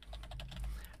 However,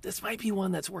 this might be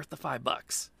one that's worth the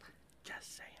 $5.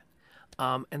 Just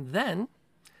saying. And then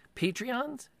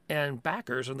Patreons and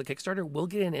backers on the Kickstarter will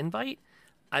get an invite.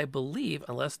 I believe,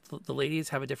 unless the ladies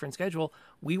have a different schedule,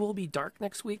 we will be dark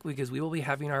next week because we will be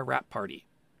having our wrap party.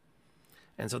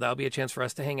 And so that'll be a chance for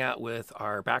us to hang out with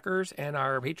our backers and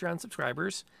our Patreon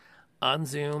subscribers on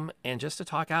Zoom and just to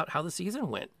talk out how the season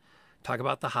went. Talk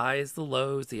about the highs, the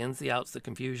lows, the ins, the outs, the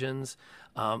confusions.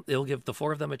 It'll give the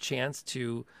four of them a chance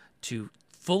to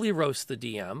fully roast the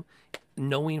DM,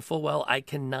 knowing full well I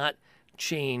cannot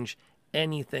change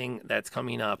anything that's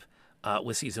coming up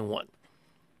with Season 1.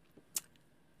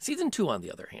 Season 2, on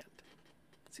the other hand.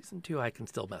 Season 2, I can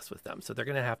still mess with them. So they're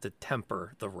going to have to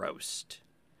temper the roast.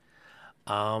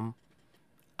 I'm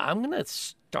going to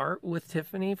start with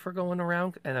Tiffany for going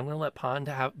around, and I'm going to let Pond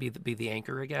be the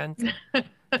anchor again.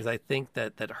 Because I think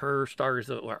that her stars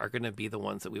are going to be the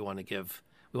ones that we want to give.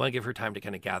 We want to give her time to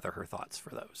kind of gather her thoughts for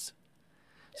those.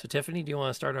 So Tiffany, do you want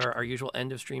to start our usual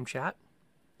end of stream chat?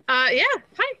 Yeah.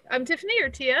 Hi, I'm Tiffany, or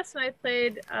TS, and I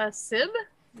played Sib,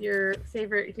 your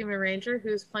favorite human ranger,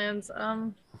 whose plans,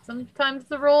 sometimes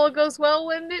the role goes well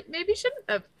when it maybe shouldn't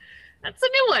have. That's a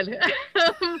new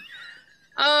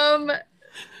one.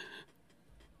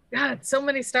 God, so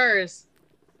many stars.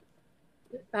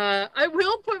 I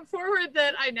will put forward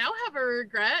that I now have a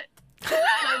regret. Kind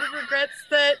of regrets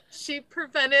that she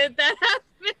prevented that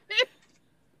happening.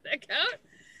 That count?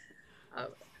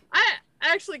 I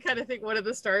actually kind of think one of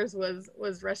the stars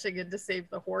was rushing in to save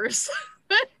the horse.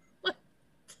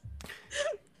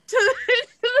 to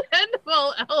the end of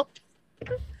all else.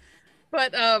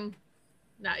 But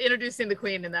introducing the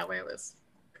queen in that way was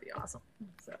pretty awesome.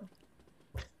 So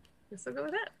I guess I'll go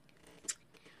with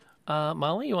that.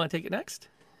 Molly, you want to take it next?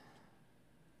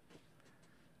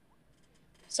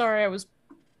 Sorry, I was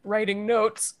writing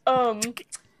notes. I'm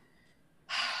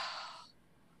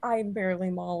barely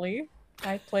Molly.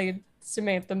 I played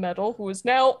Samantha Metal, who is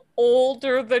now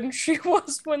older than she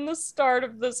was when the start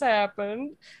of this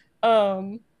happened.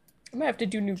 I'm gonna have to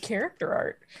do new character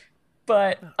art.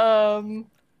 But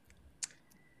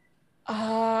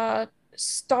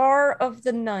Star of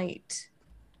the Night.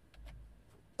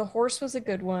 The horse was a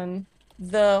good one.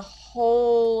 The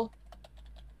whole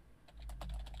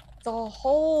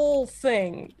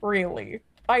thing, really.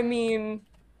 I mean,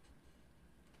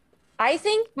 I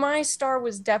think my star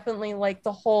was definitely like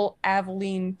the whole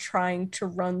Aveline trying to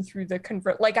run through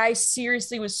the like I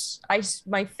seriously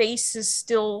my face is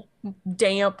still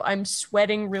damp. I'm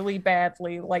sweating really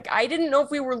badly. Like I didn't know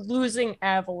if we were losing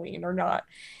Aveline or not.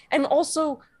 And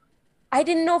also I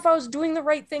didn't know if I was doing the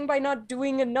right thing by not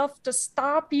doing enough to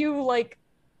stop you. Like,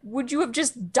 would you have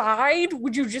just died?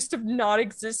 Would you just have not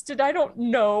existed? I don't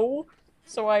know.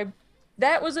 So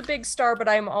that was a big star, but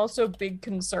I'm also big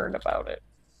concern about it.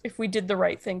 If we did the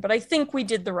right thing, but I think we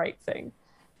did the right thing.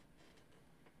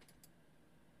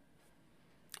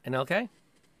 NLK?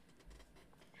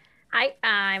 Hi,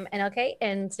 I'm NLK,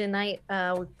 and tonight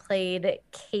we played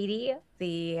Katie,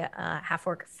 the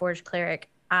half-orc forge cleric.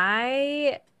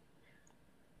 I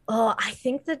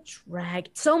think the drag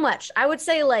so much. I would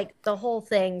say like the whole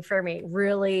thing for me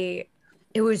really,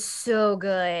 it was so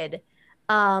good.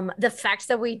 The fact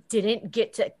that we didn't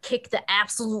get to kick the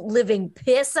absolute living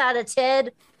piss out of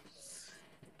Ted.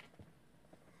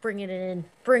 Bringing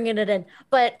it in.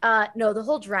 But no, the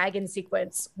whole dragon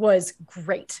sequence was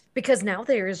great because now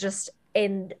there is just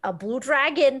a blue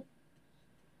dragon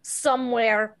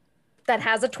somewhere that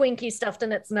has a Twinkie stuffed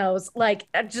in its nose. Like,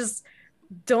 I just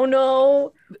don't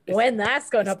know when that's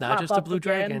going to pop up. It's not just a blue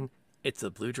again. dragon. It's a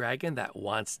blue dragon that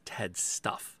wants Ted's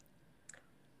stuff.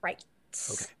 Right.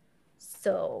 Okay.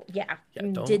 So, yeah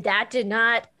did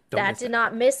not Don't that miss did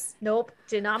not miss. Nope,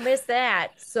 did not miss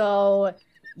that. So,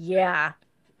 yeah,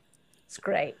 it's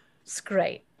great. It's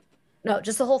great. No,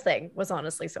 just the whole thing was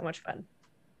honestly so much fun.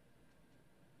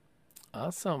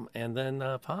 Awesome. And then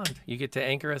Pond, you get to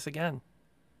anchor us again.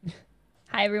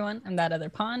 Hi everyone, I'm that other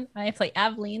pawn. I play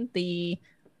Aveline, the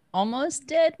almost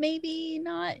dead, maybe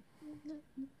not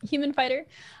human fighter.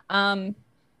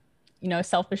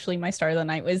 Selfishly, my star of the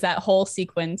night was that whole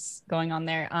sequence going on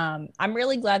there. I'm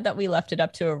really glad that we left it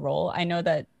up to a roll. I know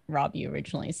that Rob, you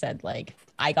originally said like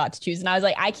I got to choose, and I was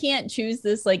like, I can't choose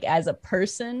this like as a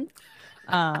person.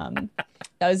 That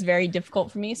was very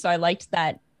difficult for me. So I liked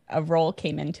that a role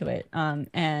came into it,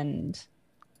 and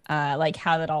like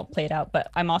how that all played out.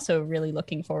 But I'm also really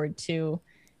looking forward to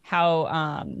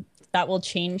how that will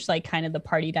change like kind of the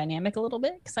party dynamic a little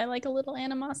bit, because I like a little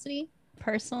animosity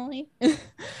personally.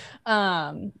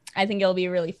 I think it'll be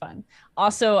really fun.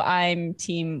 Also, I'm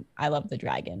team I love the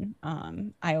dragon.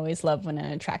 I always love when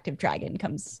an attractive dragon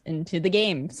comes into the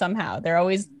game somehow. They're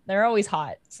always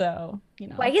hot. So,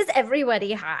 Why is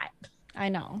everybody hot? I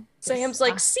know. Sam's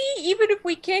like, see, even if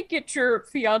we can't get your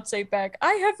fiance back,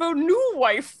 I have a new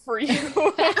wife for you.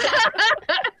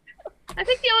 I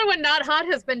think the only one not hot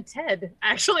has been Ted,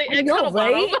 actually. I know,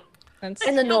 right? And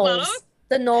the Knolls.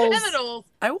 The Knolls. And the Knolls.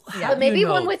 I will Yeah, have maybe you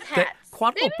know one with that hats.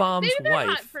 Quattlebaum's Maybe they're hot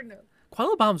wife. for no.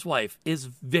 Quattlebaum's wife is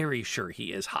very sure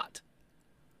he is hot.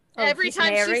 Oh, Every he's time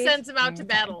she married? sends him out to Okay.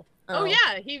 battle. Oh. Oh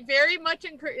yeah, he very much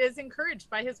is encouraged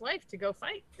by his wife to go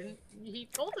fight, and he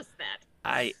told us that.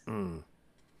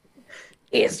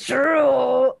 It's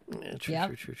true. Yeah, true,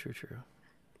 Yep. true.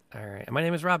 All right. My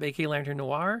name is Rob, aka Lantern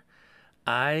Noir.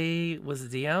 I was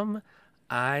the DM.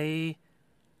 I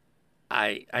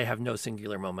have no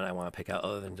singular moment I want to pick out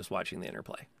other than just watching the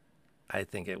interplay. I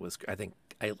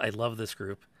love this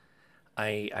group.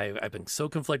 I've been so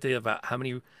conflicted about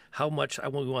how much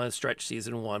we want to stretch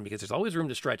season 1, because there's always room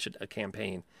to stretch a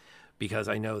campaign, because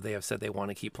I know they have said they want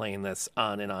to keep playing this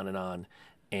on and on and on.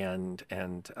 And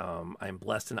I'm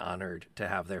blessed and honored to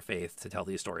have their faith to tell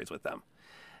these stories with them.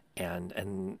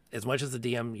 And as much as the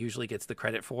DM usually gets the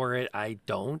credit for it, I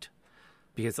don't,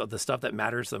 because of the stuff that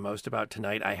matters the most about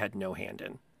tonight, I had no hand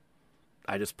in.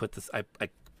 I just put this. I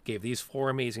gave these 4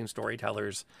 amazing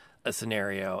storytellers a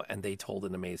scenario, and they told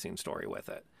an amazing story with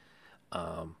it.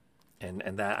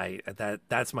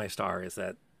 That's my star, is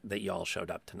that y'all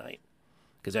showed up tonight,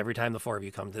 because every time the 4 of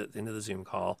you come into the Zoom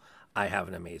call, I have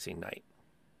an amazing night.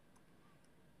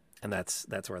 And that's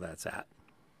where that's at.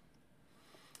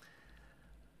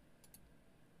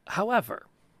 However,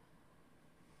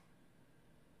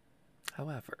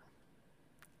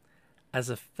 as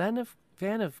a fan of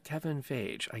Kevin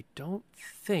Feige, I don't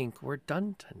think we're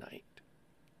done tonight.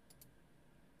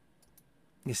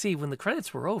 You see, when the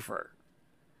credits were over,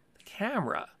 the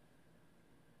camera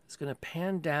is going to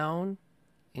pan down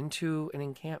into an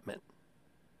encampment.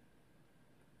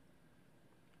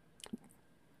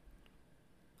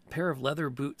 A pair of leather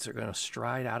boots are going to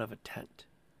stride out of a tent.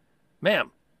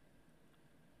 Ma'am,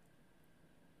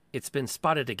 it's been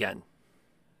spotted again.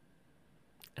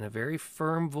 And a very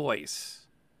firm voice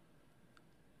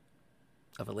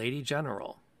of a lady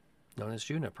general known as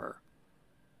Juniper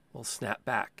will snap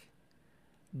back.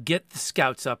 Get the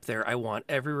scouts up there. I want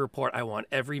every report. I want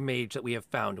every mage that we have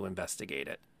found to investigate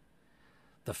it.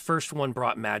 The first one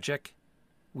brought magic.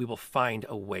 We will find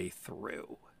a way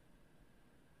through.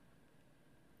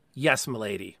 Yes,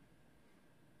 milady.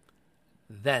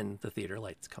 Then the theater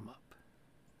lights come up.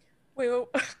 Wait,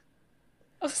 I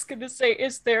was gonna say,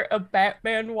 is there a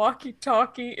Batman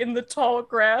walkie-talkie in the tall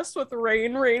grass with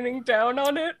rain raining down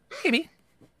on it? Maybe.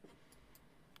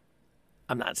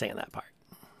 I'm not saying that part.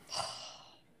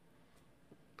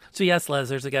 So yes, Les,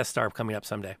 there's a guest star coming up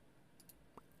someday.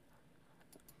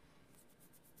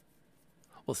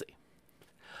 We'll see.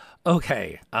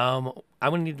 Okay, I'm going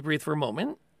to need to breathe for a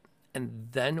moment, and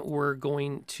then we're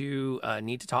going to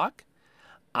need to talk.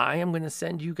 I am going to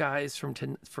send you guys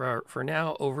for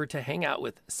now over to hang out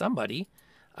with somebody.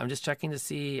 I'm just checking to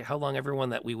see how long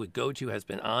everyone that we would go to has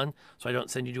been on, so I don't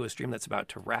send you to a stream that's about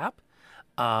to wrap.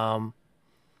 The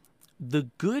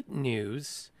good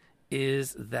news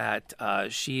is that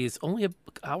she's only an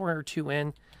hour or 2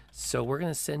 in, so we're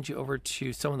going to send you over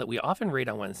to someone that we often raid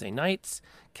on Wednesday nights,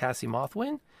 Cassie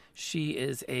Mothwin. She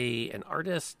is an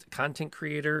artist, content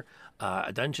creator,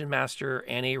 a dungeon master,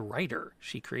 and a writer.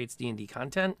 She creates D&D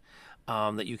content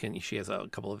that you can. She has a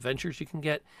couple of adventures you can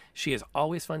get. She is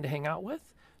always fun to hang out with,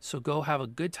 so go have a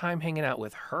good time hanging out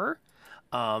with her.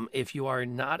 If you are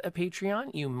not a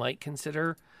Patreon, you might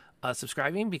consider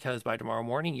subscribing, because by tomorrow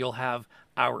morning you'll have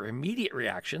our immediate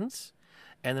reactions,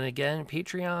 And then again,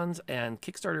 Patreons and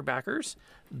Kickstarter backers,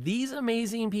 these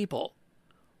amazing people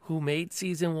who made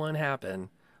season 1 happen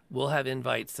will have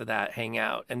invites to that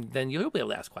hangout. And then you'll be able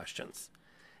to ask questions.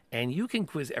 And you can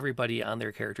quiz everybody on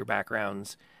their character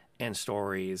backgrounds and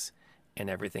stories and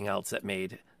everything else that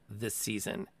made this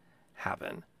season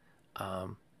happen.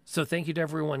 So thank you to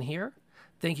everyone here.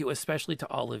 Thank you especially to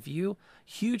all of you.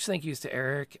 Huge thank yous to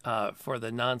Eric for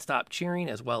the nonstop cheering,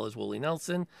 as well as Wooly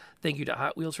Nelson. Thank you to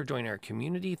Hot Wheels for joining our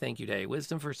community. Thank you to A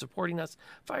Wisdom for supporting us,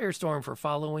 Firestorm for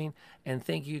following, and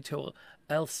thank you to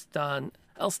El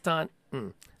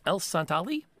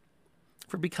Santali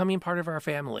for becoming part of our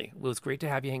family. It was great to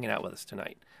have you hanging out with us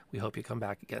tonight. We hope you come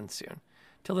back again soon.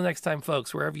 Till the next time,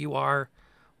 folks, wherever you are,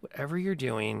 whatever you're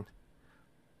doing,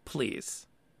 please,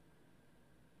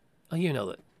 you know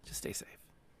that, just stay safe.